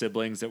those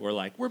siblings that were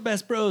like, we're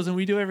best bros and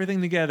we do everything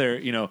together.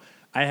 You know,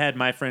 I had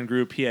my friend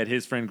group. He had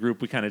his friend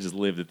group. We kind of just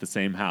lived at the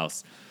same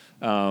house.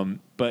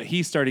 But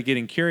he started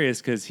getting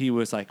curious because he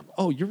was like,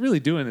 oh, you're really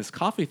doing this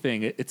coffee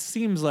thing. It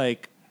seems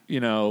like, you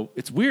know,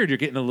 it's weird. You're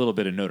getting a little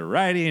bit of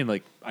notoriety. And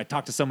like, I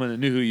talked to someone that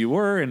knew who you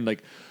were and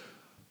like,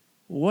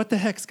 what the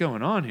heck's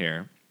going on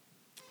here?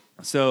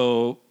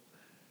 So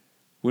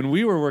when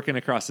we were working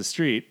across the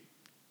street,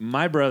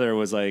 my brother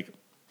was like,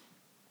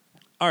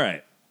 all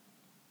right,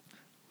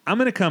 I'm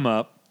going to come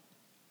up.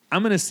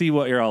 I'm going to see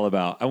what you're all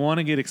about. I want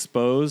to get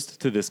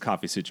exposed to this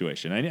coffee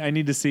situation. I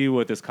need to see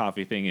what this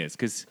coffee thing is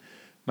because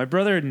my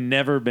brother had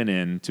never been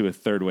into a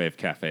third wave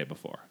cafe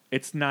before.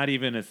 It's not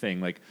even a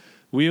thing. Like,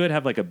 we would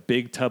have like a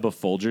big tub of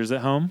Folgers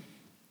at home,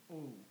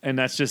 and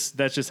that's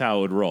just how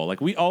it would roll. Like,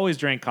 we always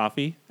drank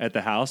coffee at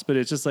the house, but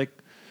it's just like,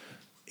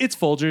 it's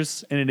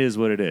Folgers, and it is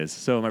what it is.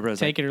 So my brother's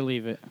take it or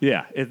leave it.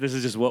 Yeah, this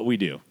is just what we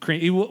do.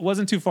 He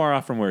wasn't too far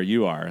off from where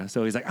you are,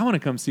 so he's like, I want to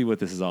come see what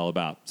this is all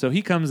about. So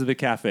he comes to the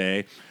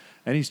cafe,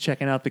 and he's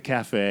checking out the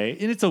cafe,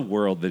 and it's a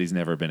world that he's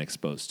never been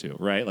exposed to,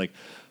 right? Like,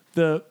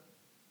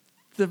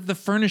 the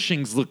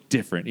furnishings look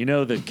different. You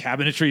know, the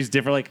cabinetry is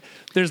different. Like,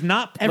 there's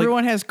not...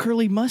 Everyone has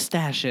curly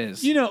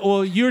mustaches. You know,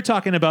 well, you were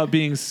talking about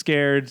being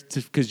scared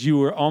because you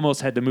were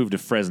almost had to move to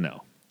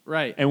Fresno.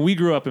 Right. And we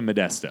grew up in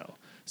Modesto.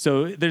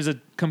 So there's a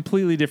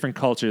completely different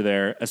culture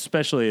there,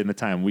 especially in the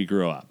time we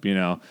grew up, you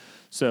know.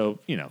 So,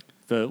 you know,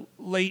 the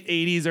late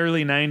 80s,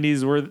 early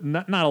 90s, were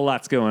not a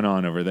lot's going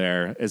on over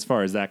there as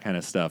far as that kind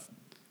of stuff.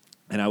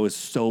 And I was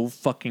so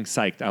fucking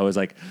psyched. I was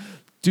like,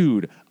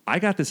 dude, I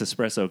got this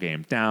espresso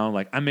game down.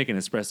 Like, I'm making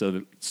espresso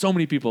that so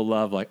many people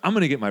love. Like, I'm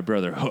going to get my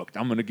brother hooked.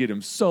 I'm going to get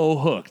him so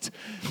hooked.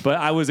 But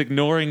I was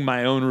ignoring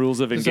my own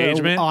rules of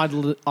engagement.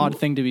 Odd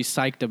thing to be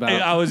psyched about.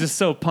 I was just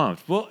so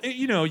pumped. Well,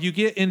 you know, you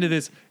get into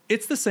this.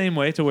 It's the same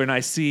way to when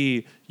I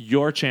see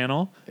your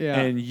channel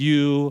and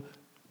you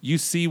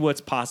see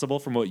what's possible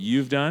from what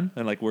you've done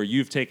and like where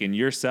you've taken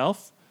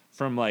yourself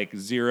from like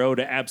zero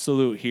to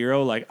absolute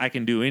hero. Like, I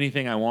can do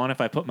anything I want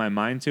if I put my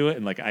mind to it,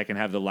 and like I can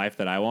have the life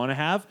that I want to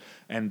have.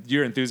 And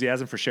your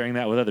enthusiasm for sharing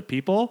that with other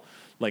people,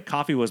 like,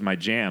 coffee was my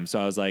jam. So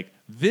I was like,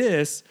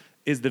 this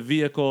is the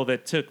vehicle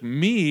that took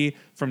me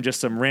from just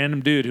some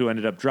random dude who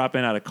ended up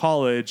dropping out of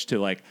college to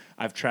like,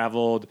 I've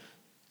traveled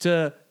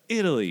to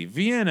Italy,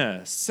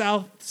 Vienna,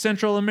 South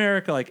Central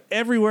America, like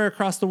everywhere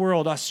across the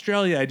world,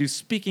 Australia. I do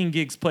speaking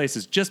gigs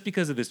places just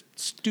because of this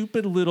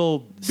stupid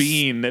little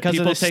bean that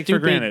people take for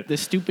granted. The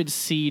stupid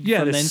seed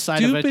from the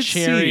inside of a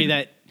cherry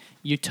that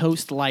you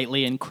toast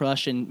lightly and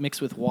crush and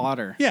mix with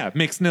water. Yeah, it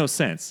makes no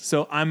sense.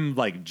 So I'm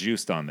like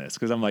juiced on this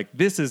because I'm like,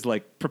 this is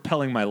like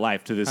propelling my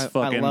life to this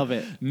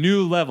fucking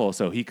new level.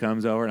 So he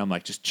comes over and I'm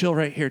like, just chill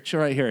right here,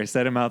 chill right here. I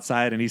set him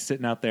outside and he's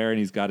sitting out there and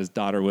he's got his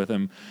daughter with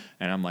him.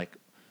 And I'm like,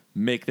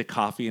 make the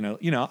coffee. And,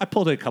 you know, I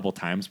pulled it a couple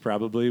times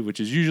probably,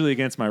 which is usually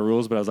against my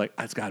rules, but I was like,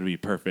 it's got to be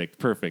perfect.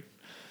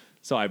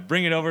 So I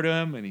bring it over to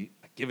him and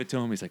I give it to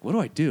him. He's like, what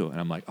do I do? And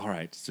I'm like, all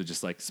right, so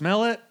just like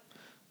smell it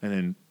and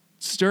then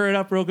stir it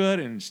up real good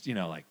and just, you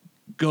know, like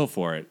go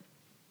for it.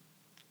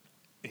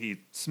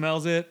 He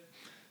smells it,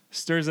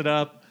 stirs it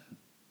up,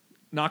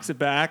 knocks it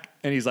back,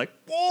 and he's like,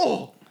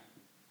 oh,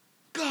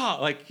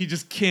 God. Like, he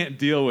just can't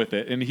deal with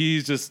it. And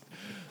he's just,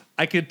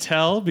 I could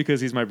tell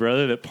because he's my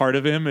brother that part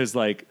of him is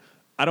like,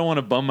 I don't want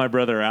to bum my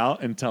brother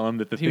out and tell him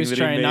that the thing that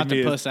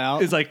he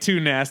made is like too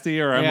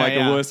nasty or I'm like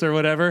a wuss or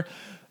whatever.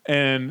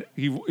 And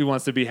he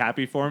wants to be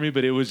happy for me,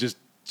 but it was just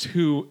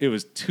too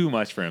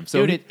much for him.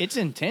 So dude, it's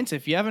intense.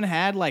 If you haven't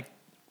had like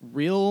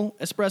real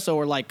espresso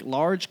or like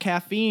large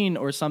caffeine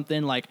or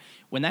something, like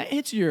when that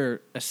hits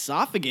your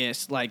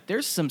esophagus, like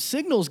there's some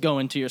signals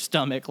going to your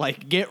stomach,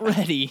 like get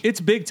ready.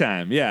 It's big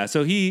time. Yeah.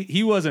 So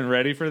he wasn't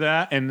ready for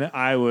that. And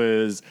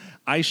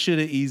I should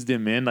have eased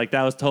him in. Like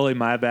that was totally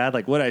my bad.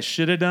 Like what I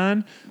should have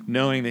done,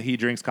 knowing that he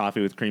drinks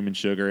coffee with cream and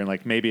sugar and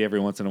like maybe every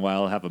once in a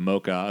while I'll have a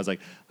mocha. I was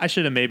like, I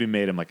should have maybe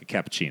made him like a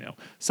cappuccino,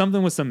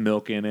 something with some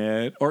milk in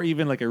it, or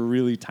even like a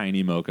really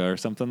tiny mocha or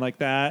something like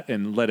that,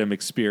 and let him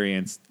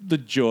experience the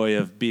joy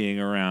of being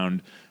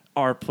around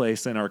our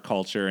place and our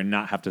culture and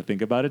not have to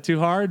think about it too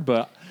hard.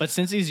 But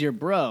since he's your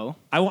bro,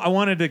 I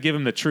wanted to give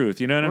him the truth.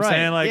 You know what I'm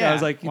saying? Like I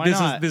was like,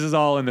 this is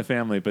all in the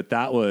family. But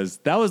that was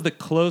the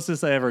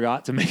closest I ever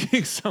got to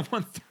making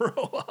someone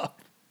throw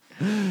up.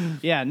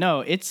 Yeah,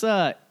 no, it's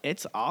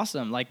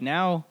awesome. Like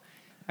now,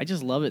 I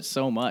just love it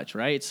so much.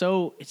 Right? It's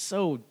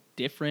so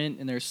different,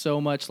 and there's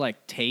so much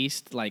like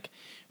taste. Like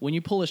when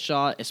you pull a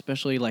shot,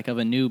 especially like of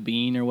a new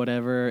bean or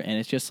whatever, and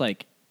it's just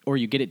like, or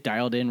you get it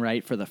dialed in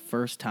right for the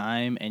first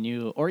time,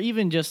 or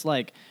even just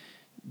like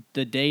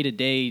the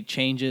day-to-day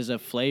changes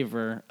of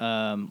flavor,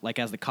 like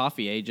as the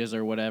coffee ages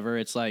or whatever,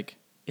 it's like,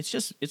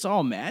 it's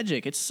all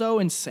magic. It's so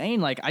insane.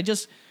 Like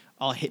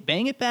I'll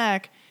bang it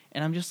back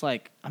and I'm just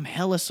like, I'm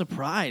hella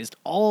surprised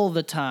all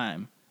the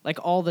time. Like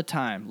all the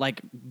time,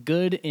 like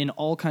good in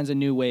all kinds of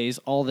new ways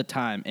all the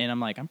time. And I'm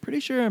like, I'm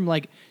pretty sure I'm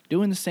like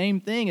doing the same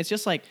thing. It's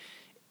just like,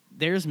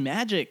 there's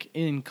magic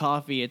in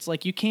coffee. It's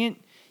like, you can't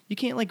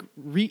like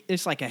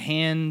it's like a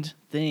hand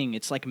thing.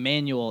 It's like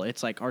manual.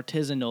 It's like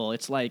artisanal.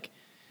 It's like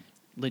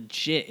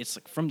legit. It's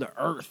like from the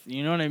earth.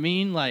 You know what I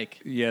mean?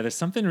 Like, yeah, there's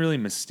something really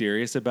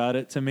mysterious about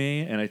it to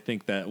me. And I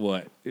think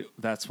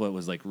that's what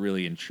was like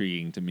really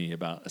intriguing to me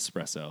about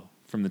espresso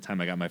from the time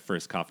I got my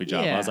first coffee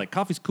job. Yeah. I was like,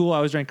 coffee's cool. I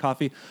always drank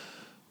coffee.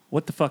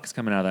 What the fuck is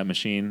coming out of that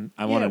machine?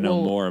 I want to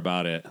know more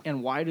about it.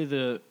 And why do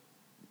the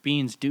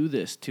beans do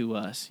this to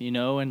us? You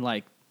know, and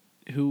like,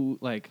 who,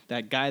 like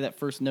that guy that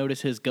first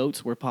noticed his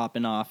goats were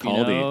popping off, you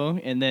know,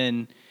 and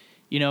then,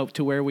 you know,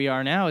 to where we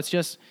are now. It's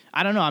just,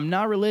 I don't know. I'm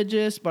not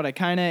religious, but I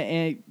kind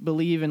of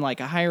believe in like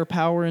a higher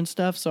power and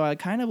stuff. So I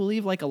kind of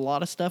believe like a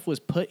lot of stuff was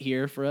put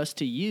here for us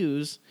to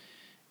use,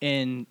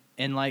 and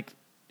like,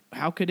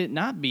 how could it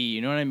not be?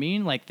 You know what I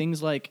mean? Like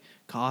things like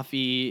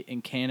coffee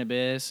and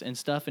cannabis and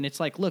stuff. And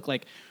it's like, look,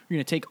 like you're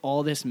going to take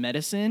all this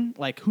medicine,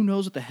 like who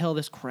knows what the hell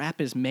this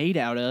crap is made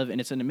out of, and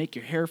it's going to make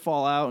your hair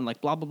fall out and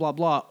like blah, blah, blah,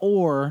 blah.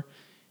 Or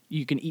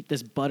you can eat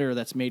this butter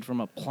that's made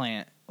from a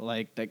plant,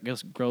 like that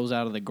just grows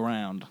out of the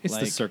ground. It's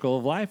like, the circle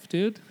of life,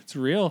 dude. It's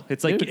real.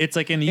 It's like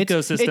an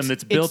ecosystem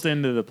that's built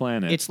into the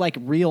planet. It's like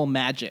real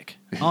magic,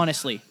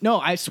 honestly. No,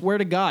 I swear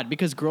to God,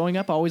 because growing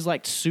up, I always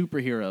liked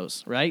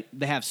superheroes, right?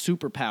 They have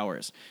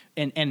superpowers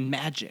and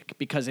magic,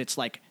 because it's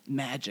like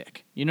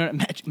magic. You know,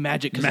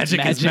 magic is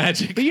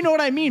magic. But you know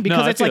what I mean?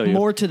 Because it's like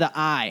more to the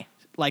eye,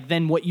 like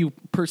than what you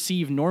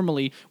perceive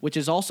normally, which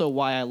is also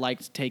why I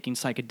liked taking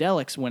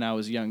psychedelics when I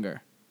was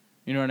younger.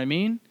 You know what I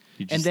mean?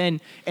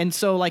 And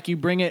so like you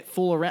bring it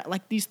full around,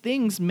 like these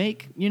things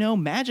make, you know,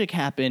 magic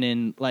happen,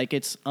 and like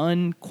it's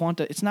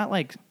it's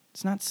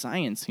not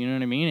science, you know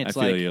what I mean? It's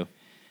I feel you.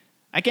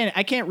 I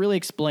can't really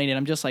explain it.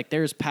 I'm just like,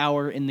 there's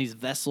power in these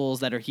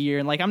vessels that are here,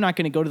 and like I'm not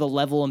going to go to the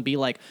level and be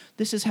like,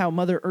 this is how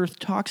Mother Earth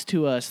talks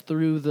to us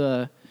through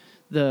the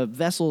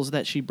vessels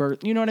that she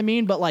birthed. You know what I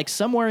mean? But like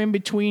somewhere in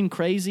between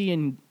crazy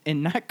and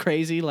not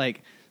crazy,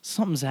 like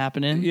something's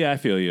happening. Yeah, I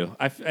feel you.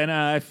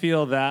 I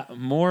feel that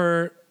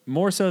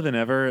more so than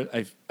ever.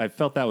 I've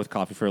felt that with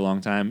coffee for a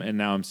long time, and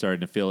now I'm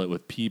starting to feel it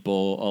with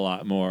people a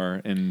lot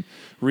more, and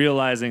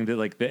realizing that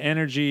like the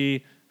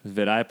energy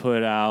that I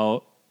put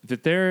out,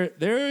 that there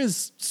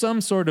is some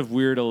sort of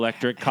weird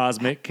electric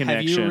cosmic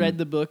connection. Have you read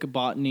the book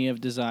Botany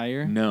of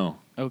Desire? No.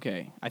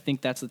 Okay, I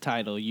think that's the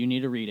title. You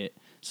need to read it.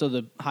 So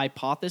the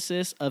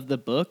hypothesis of the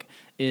book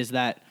is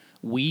that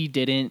we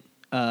didn't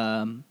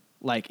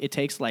like it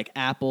takes like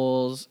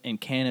apples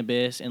and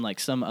cannabis and like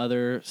some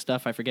other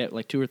stuff, I forget,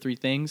 like 2 or 3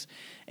 things,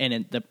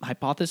 and the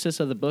hypothesis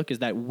of the book is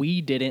that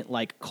we didn't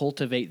like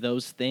cultivate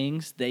those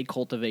things, they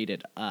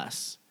cultivated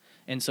us.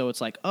 And so it's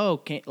like,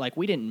 like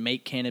we didn't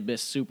make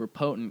cannabis super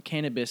potent.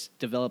 Cannabis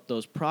developed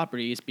those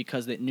properties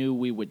because it knew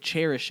we would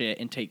cherish it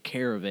and take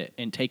care of it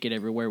and take it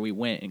everywhere we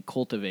went and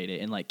cultivate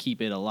it and like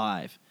keep it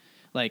alive.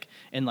 Like,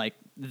 and like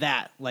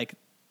that, like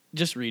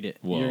just read it.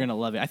 Whoa. You're going to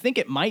love it. I think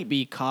it might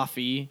be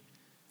coffee,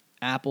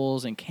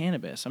 apples, and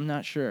cannabis. I'm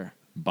not sure.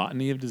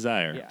 Botany of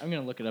Desire. Yeah, I'm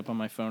going to look it up on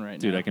my phone right now.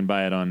 Dude, I can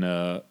buy it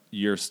on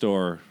your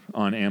store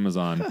on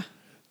Amazon.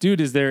 Dude,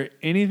 is there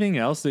anything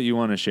else that you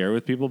want to share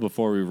with people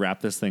before we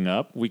wrap this thing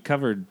up? We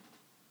covered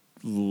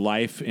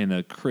life in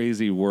a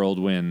crazy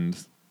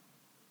whirlwind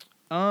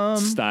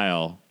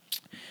style?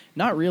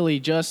 Not really.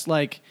 Just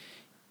like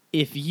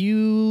if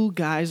you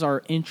guys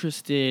are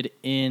interested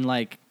in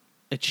like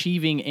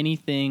achieving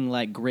anything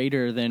like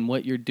greater than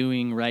what you're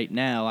doing right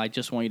now, I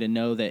just want you to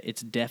know that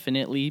it's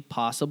definitely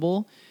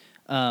possible.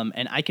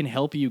 And I can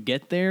help you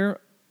get there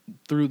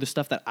through the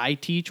stuff that I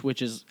teach,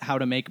 which is how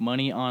to make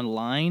money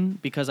online,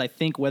 because I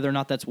think whether or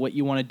not that's what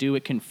you want to do,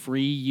 it can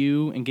free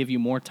you and give you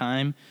more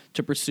time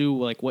to pursue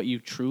like what you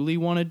truly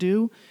want to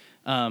do.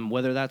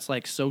 Whether that's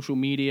like social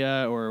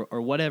media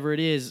or whatever it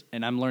is,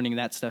 and I'm learning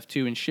that stuff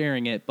too and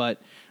sharing it.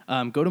 But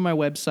go to my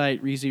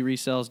website,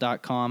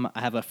 reezyresells.com.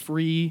 I have a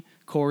free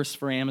course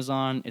for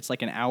Amazon. It's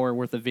like an hour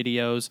worth of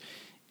videos.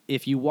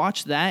 If you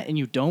watch that and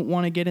you don't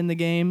want to get in the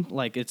game,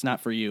 like it's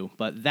not for you.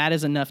 But that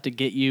is enough to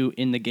get you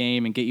in the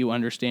game and get you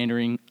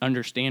understanding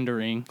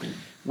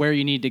where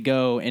you need to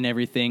go and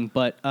everything.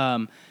 But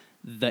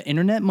the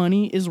internet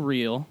money is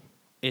real.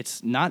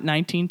 It's not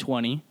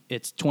 1920.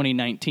 It's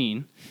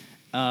 2019.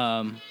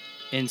 And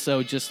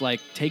so just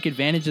like take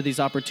advantage of these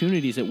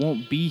opportunities. It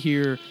won't be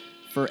here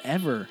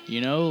forever,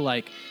 you know,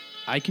 like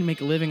I can make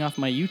a living off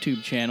my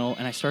YouTube channel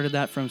and I started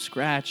that from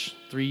scratch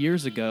 3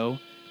 years ago.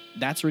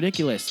 That's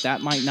ridiculous.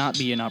 That might not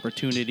be an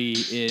opportunity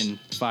in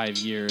 5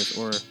 years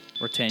or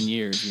 10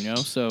 years, you know?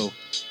 So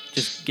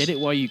just get it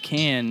while you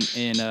can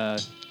and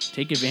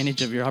take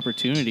advantage of your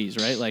opportunities,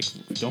 right? Like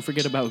don't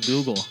forget about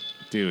Google.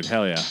 Dude,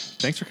 hell yeah.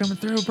 Thanks for coming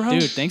through, bro.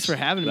 Dude, thanks for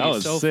having me. That It's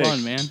was so sick.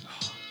 fun, man.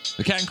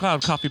 The Cat and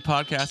Cloud Coffee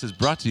Podcast is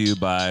brought to you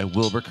by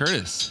Wilbur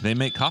Curtis. They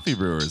make coffee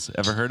brewers.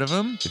 Ever heard of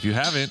them? If you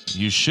haven't,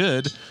 you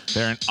should.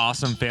 They're an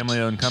awesome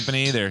family-owned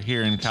company. They're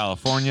here in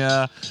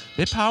California.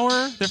 They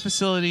power their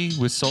facility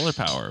with solar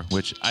power,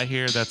 which I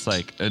hear that's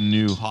like a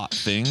new hot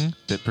thing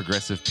that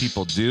progressive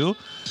people do.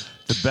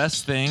 The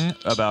best thing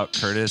about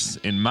Curtis,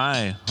 in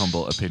my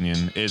humble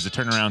opinion, is the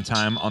turnaround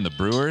time on the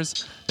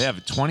brewers. They have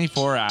a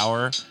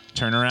 24-hour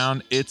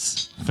turnaround.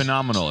 It's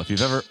phenomenal. If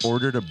you've ever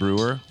ordered a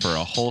brewer for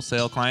a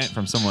wholesale client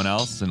from someone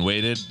else and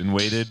waited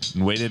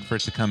for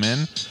it to come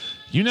in,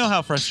 you know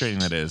how frustrating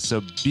that is.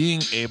 So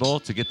being able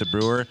to get the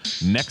brewer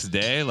next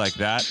day like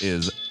that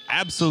is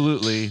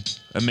absolutely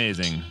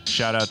amazing.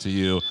 Shout out to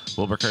you,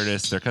 Wilbur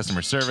Curtis. Their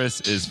customer service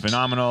is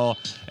phenomenal,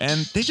 and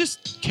they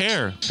just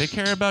care. They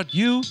care about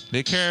you,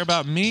 they care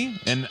about me,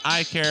 and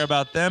I care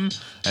about them,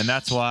 and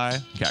that's why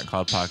Cat and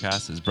Cloud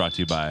Podcast is brought to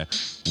you by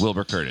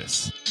Wilbur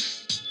Curtis.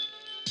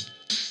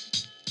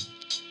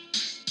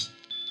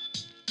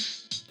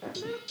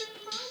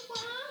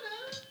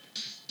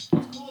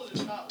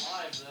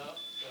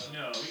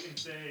 No, we can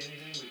say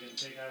anything. We can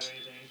take out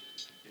anything.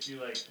 If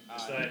you like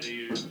decide that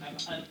you...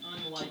 I'm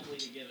unlikely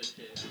to give a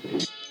shit.